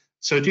 hours.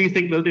 So do you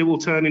think that it will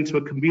turn into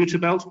a commuter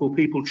belt? Will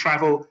people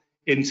travel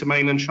into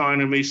mainland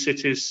China and these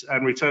cities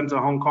and return to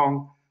Hong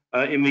Kong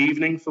in the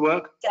evening for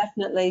work?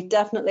 Definitely,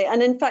 definitely.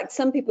 And in fact,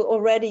 some people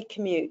already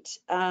commute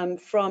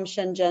from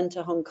Shenzhen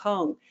to Hong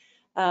Kong.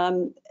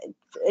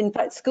 In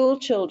fact, school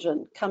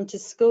children come to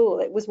school.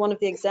 It was one of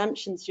the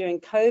exemptions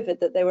during COVID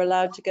that they were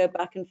allowed to go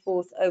back and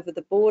forth over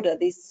the border.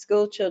 These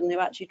school children who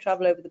actually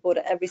travel over the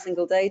border every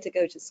single day to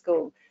go to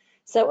school.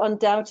 So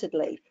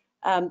undoubtedly,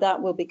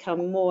 that will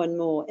become more and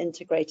more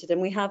integrated.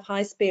 And we have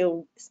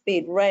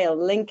high-speed rail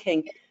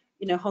linking,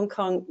 Hong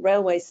Kong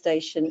railway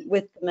station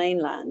with the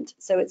mainland.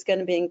 So it's going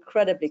to be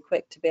incredibly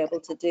quick to be able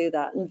to do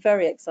that, and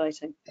very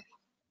exciting.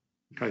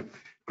 Okay,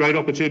 great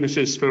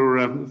opportunities for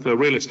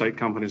real estate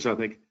companies, I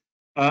think.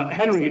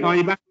 Henry, are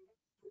you back?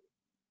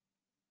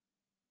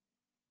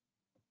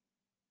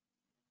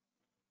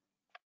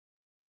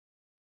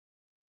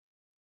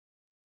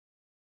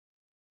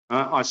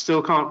 I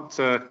still can't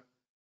hear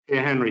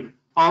Henry.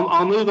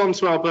 I'll move on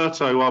to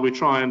Alberto while we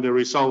try and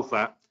resolve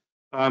that.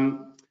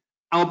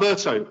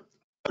 Alberto,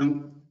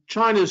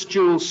 China's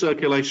dual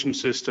circulation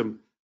system,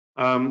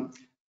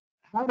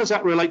 how does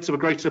that relate to the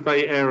Greater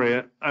Bay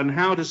Area, and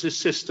how does this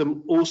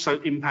system also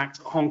impact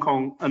Hong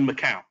Kong and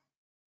Macau?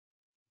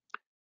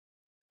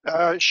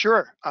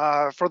 Sure.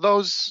 For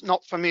those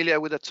not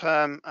familiar with the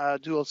term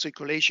dual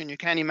circulation, you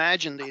can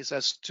imagine this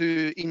as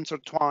two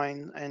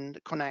intertwined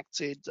and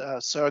connected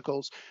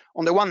circles.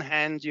 On the one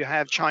hand, you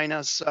have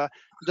China's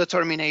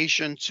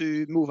determination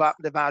to move up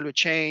the value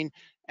chain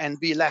and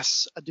be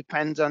less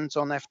dependent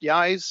on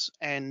FDIs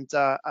and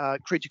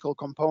critical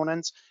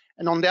components.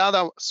 And on the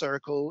other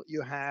circle,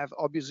 you have,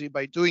 obviously,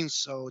 by doing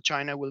so,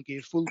 China will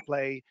give full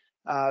play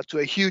to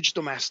a huge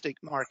domestic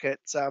market,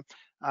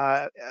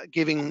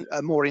 giving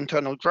more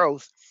internal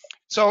growth.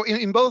 So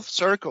in both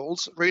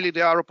circles, really,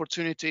 there are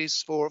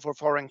opportunities for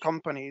foreign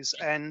companies.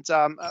 And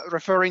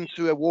referring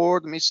to a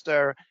word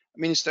Minister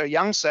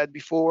Yang said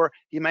before,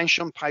 he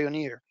mentioned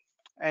pioneer.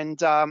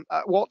 And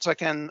what I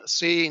can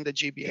see in the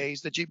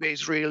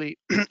GBAs really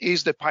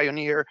is the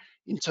pioneer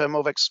in terms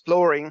of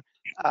exploring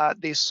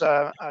this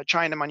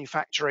China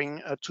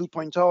manufacturing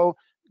 2.0,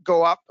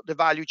 go up the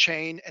value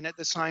chain, and at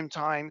the same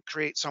time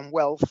create some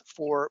wealth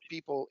for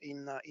people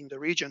in the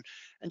region.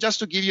 And just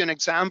to give you an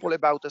example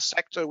about the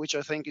sector, which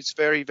I think is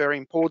very, very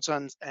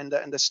important, and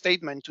the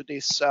statement to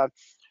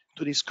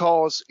this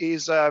cause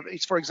is,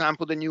 for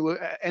example, the new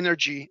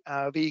energy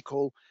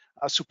vehicle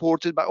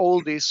supported by all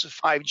this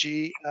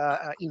 5G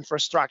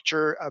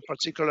infrastructure,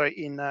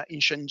 particularly in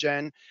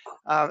Shenzhen,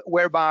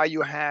 whereby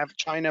you have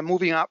China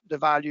moving up the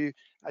value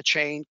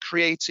chain,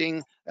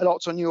 creating a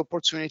lot of new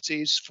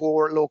opportunities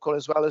for local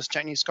as well as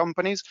Chinese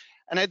companies,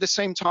 and at the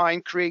same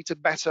time create a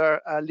better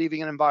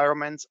living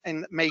environment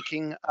and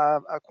making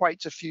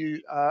quite a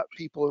few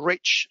people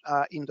rich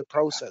in the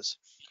process.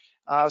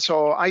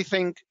 So I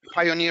think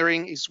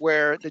pioneering is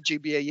where the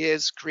GBA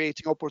is,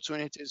 creating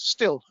opportunities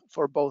still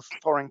for both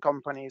foreign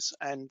companies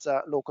and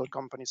local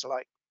companies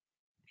alike.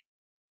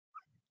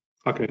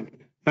 Okay,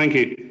 thank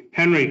you.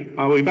 Henry,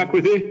 are we back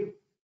with you?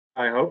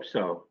 I hope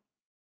so.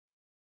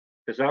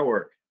 Does that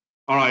work?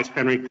 All right,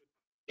 Henry,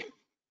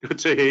 good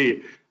to hear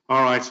you.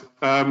 All right,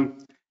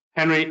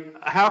 Henry,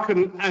 how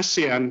can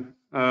ASEAN,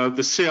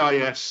 the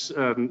CIS,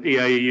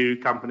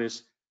 EAU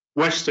companies,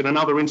 Western and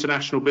other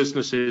international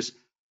businesses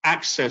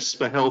access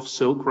the Health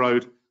Silk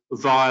Road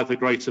via the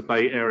Greater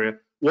Bay Area?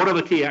 What are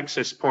the key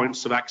access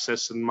points of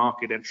access and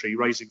market entry,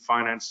 raising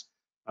finance,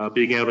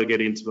 being able to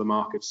get into the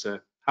markets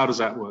there? How does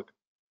that work?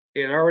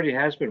 It already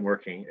has been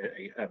working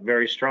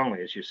very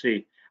strongly, as you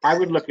see. I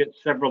would look at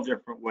several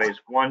different ways.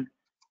 One,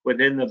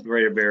 within the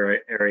Greater Bay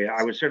Area,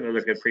 I would certainly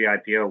look at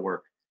pre-IPO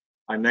work.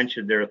 I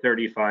mentioned there are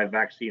 35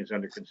 vaccines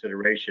under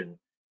consideration.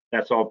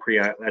 That's all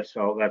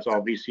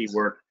VC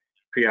work,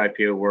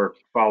 pre-IPO work,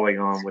 following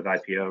on with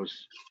IPOs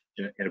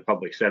in a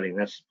public setting.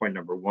 That's point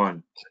number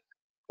one.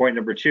 Point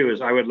number two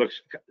is I would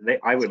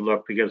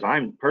look because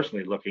I'm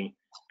personally looking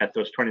at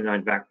those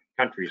 29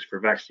 countries for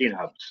vaccine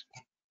hubs,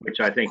 which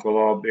I think will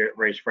all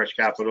raise fresh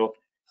capital,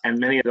 and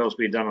many of those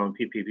be done on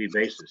PPP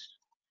basis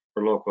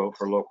for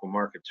local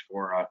markets.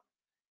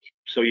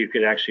 So you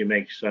could actually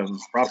make some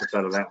profits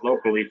out of that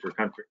locally for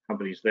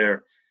companies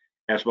there,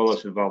 as well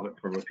as involvement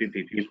from a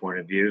PPP point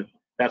of view.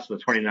 That's the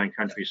 29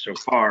 countries so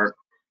far.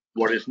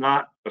 What is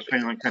not, those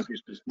 29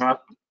 countries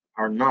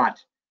are not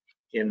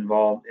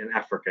involved in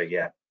Africa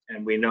yet.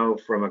 And we know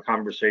from a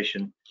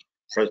conversation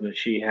President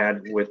Xi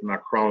had with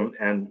Macron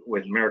and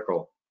with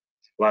Merkel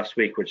last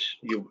week, which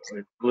you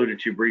alluded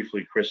to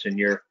briefly, Chris, in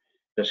your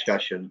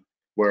discussion,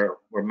 where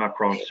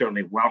Macron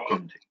certainly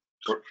welcomed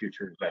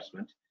future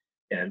investment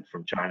and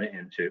from China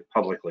into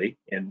publicly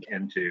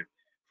into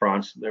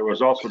France. There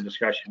was also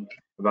discussion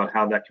about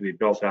how that could be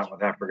built out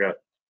with Africa,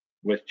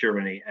 with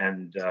Germany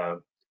and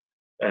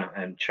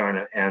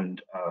China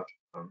and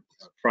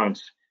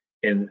France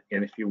in,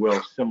 if you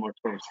will, similar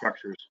sort of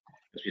structures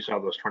as we saw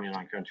those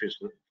 29 countries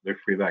with their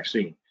free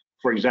vaccine.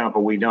 For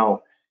example, we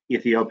know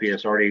Ethiopia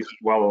is already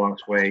well along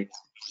its way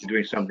to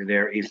doing something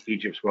there.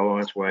 Egypt's well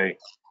on its way.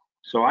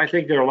 So I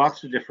think there are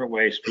lots of different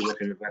ways to look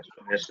at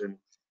investment in this. And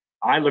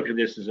I look at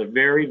this as a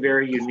very,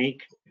 very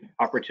unique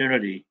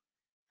opportunity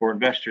for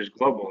investors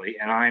globally.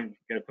 And I'm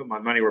going to put my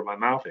money where my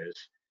mouth is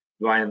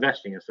by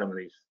investing in some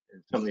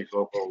of these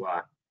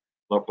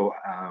local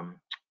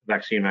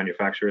vaccine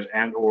manufacturers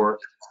and or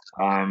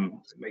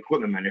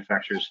equipment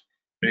manufacturers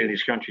in many of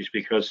these countries,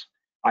 because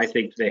I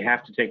think they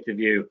have to take the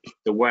view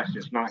the West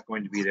is not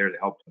going to be there to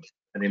help them,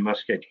 and they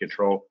must get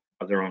control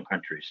of their own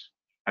countries.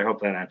 I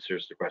hope that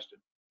answers the question.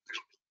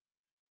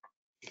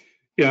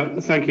 Yeah,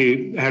 thank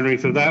you, Henry,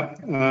 for that.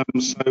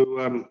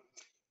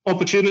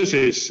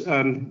 Opportunities,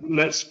 and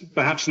let's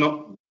perhaps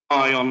not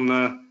rely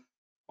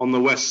on the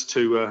West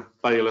to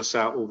bail us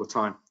out all the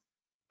time.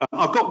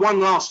 I've got one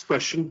last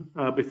question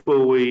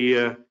before we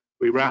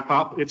wrap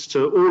up. It's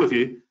to all of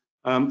you.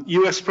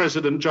 US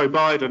President Joe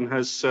Biden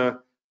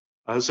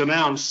has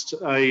announced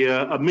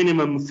a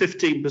minimum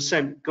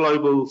 15%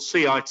 global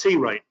CIT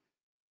rate.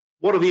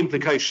 What are the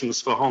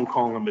implications for Hong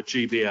Kong and the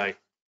GBA?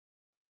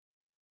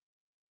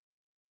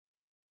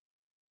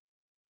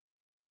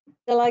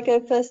 Shall I go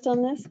first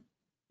on this?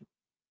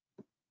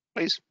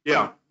 Please.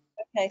 Yeah.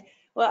 Okay.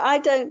 Well, I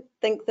don't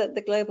think that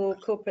the global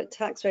corporate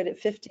tax rate at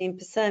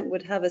 15%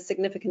 would have a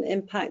significant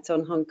impact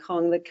on Hong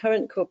Kong. The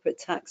current corporate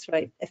tax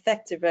rate,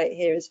 effective rate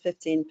here, is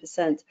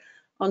 15%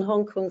 on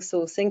Hong Kong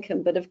source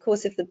income. But of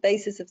course, if the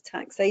basis of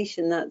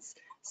taxation, that's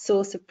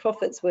source of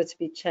profits, were to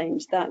be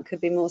changed, that could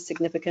be more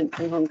significant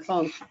in Hong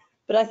Kong.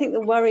 But I think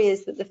the worry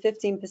is that the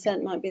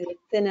 15% might be the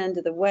thin end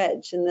of the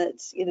wedge, and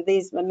that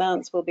these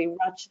amounts will be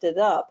ratcheted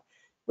up,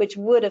 which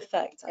would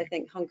affect, I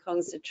think, Hong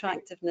Kong's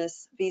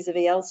attractiveness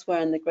vis-a-vis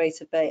elsewhere in the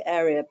Greater Bay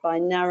Area by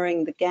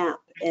narrowing the gap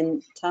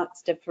in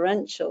tax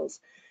differentials.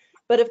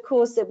 But of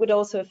course, it would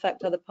also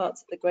affect other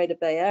parts of the Greater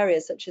Bay Area,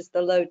 such as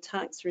the low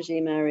tax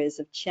regime areas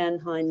of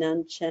Qianhai,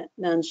 Nansha,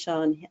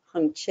 and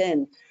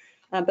Hengqin.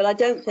 But I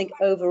don't think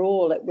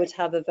overall it would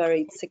have a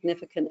very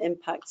significant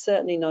impact,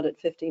 certainly not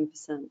at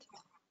 15%.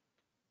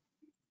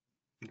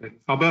 Okay.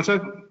 Alberto?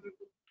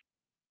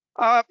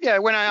 Yeah,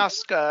 when I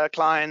ask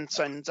clients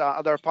and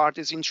other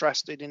parties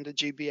interested in the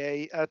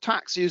GBA,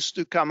 tax used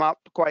to come up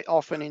quite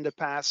often in the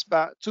past,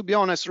 but to be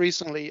honest,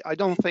 recently, I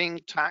don't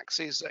think tax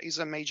is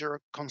a major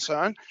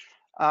concern.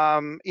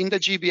 In the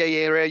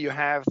GBA area, you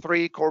have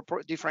three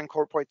different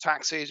corporate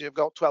taxes. You've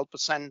got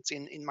 12%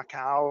 in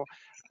Macau,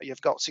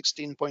 you've got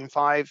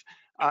 16.5%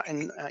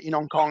 in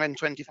Hong Kong and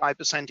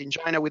 25% in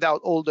China.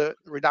 Without all the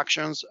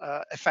reductions,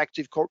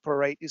 effective corporate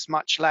rate is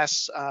much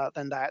less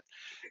than that.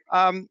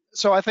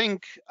 So I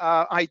think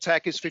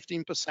high-tech is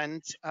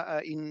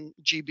 15% in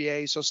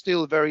GBA, so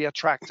still very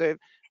attractive.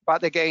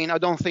 But again, I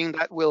don't think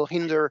that will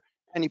hinder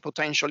any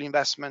potential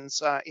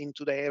investments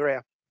into the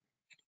area.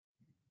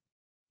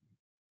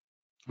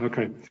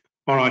 Okay.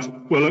 All right.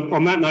 Well, look,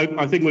 on that note,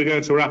 I think we're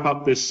going to wrap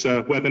up this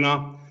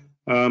webinar.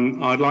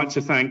 I'd like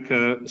to thank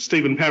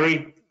Stephen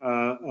Perry,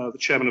 the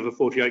chairman of the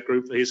 48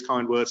 Group, for his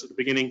kind words at the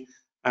beginning,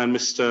 and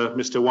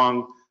Mr.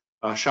 Wang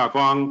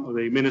Xiaoguang,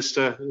 the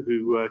minister,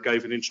 who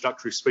gave an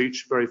introductory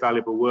speech, very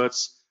valuable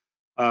words.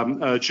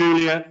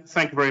 Julia,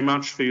 thank you very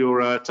much for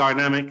your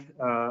dynamic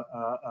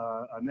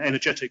and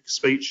energetic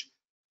speech.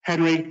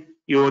 Henry,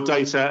 your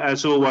data,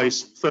 as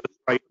always, first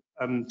rate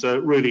and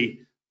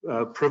really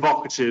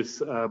provocative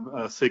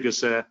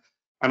figures there.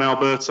 And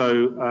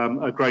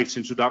Alberto, a great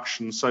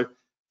introduction. So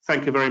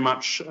thank you very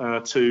much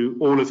to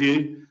all of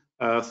you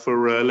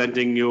for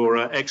lending your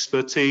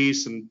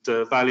expertise and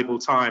valuable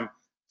time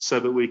so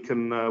that we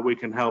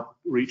can help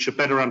reach a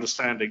better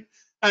understanding.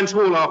 And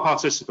to all our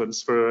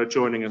participants for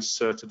joining us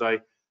today.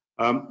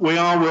 We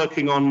are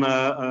working on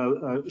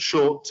a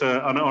short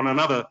on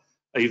another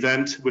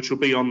event, which will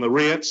be on the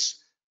RIATs,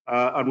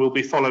 and we'll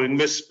be following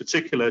this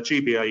particular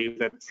GBA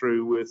event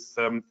through with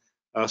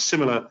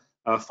similar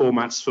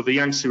formats for the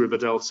Yangtze River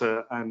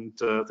Delta and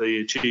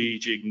the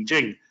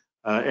Xijing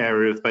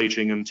area of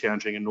Beijing and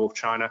Tianjin in North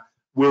China.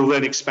 We'll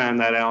then expand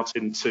that out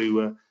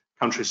into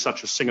countries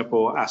such as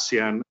Singapore,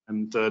 ASEAN,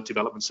 and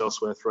developments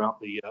elsewhere throughout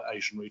the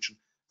Asian region.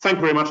 Thank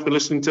you very much for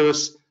listening to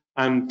us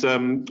and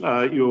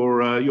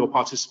your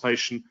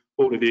participation,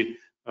 all of you.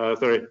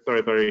 Very,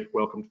 very, very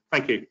welcome.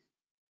 Thank you.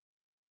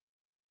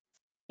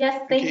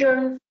 Yes, thank you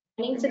for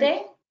joining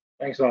today.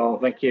 Thanks all.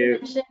 Thank you.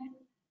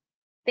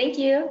 Thank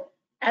you.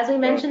 As we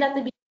mentioned at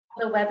the beginning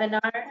of the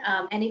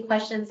webinar, any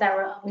questions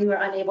that we were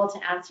unable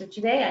to answer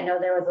today, I know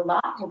there was a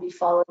lot, will be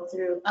followed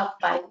through up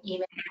by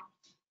email.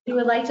 If you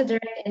would like to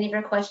direct any of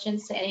your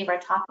questions to any of our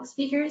topic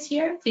speakers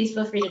here, please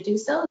feel free to do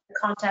so. The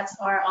contacts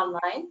are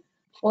online.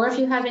 Or if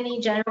you have any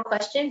general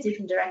questions, you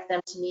can direct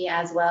them to me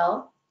as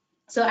well.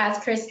 So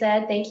as Chris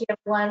said, thank you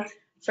everyone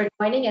for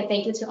joining, and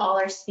thank you to all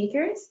our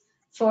speakers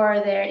for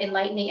their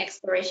enlightening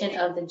exploration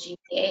of the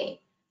GBA.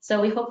 So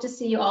we hope to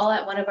see you all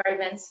at one of our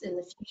events in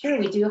the future.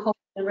 We do host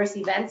numerous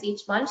events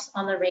each month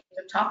on the range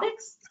of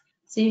topics.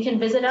 So you can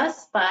visit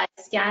us by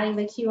scanning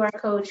the QR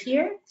code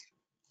here,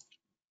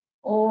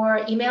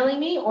 or emailing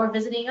me, or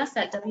visiting us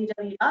at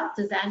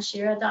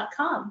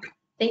www.dezanshira.com.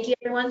 Thank you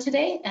everyone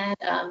today,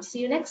 and see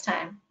you next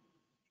time.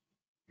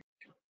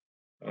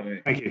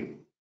 Bye. Thank you.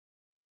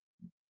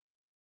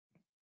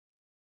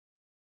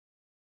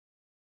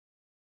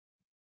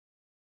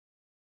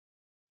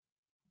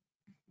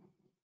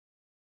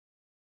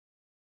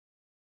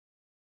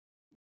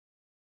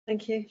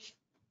 Thank you.